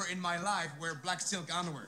never in my life wear black silk underwear.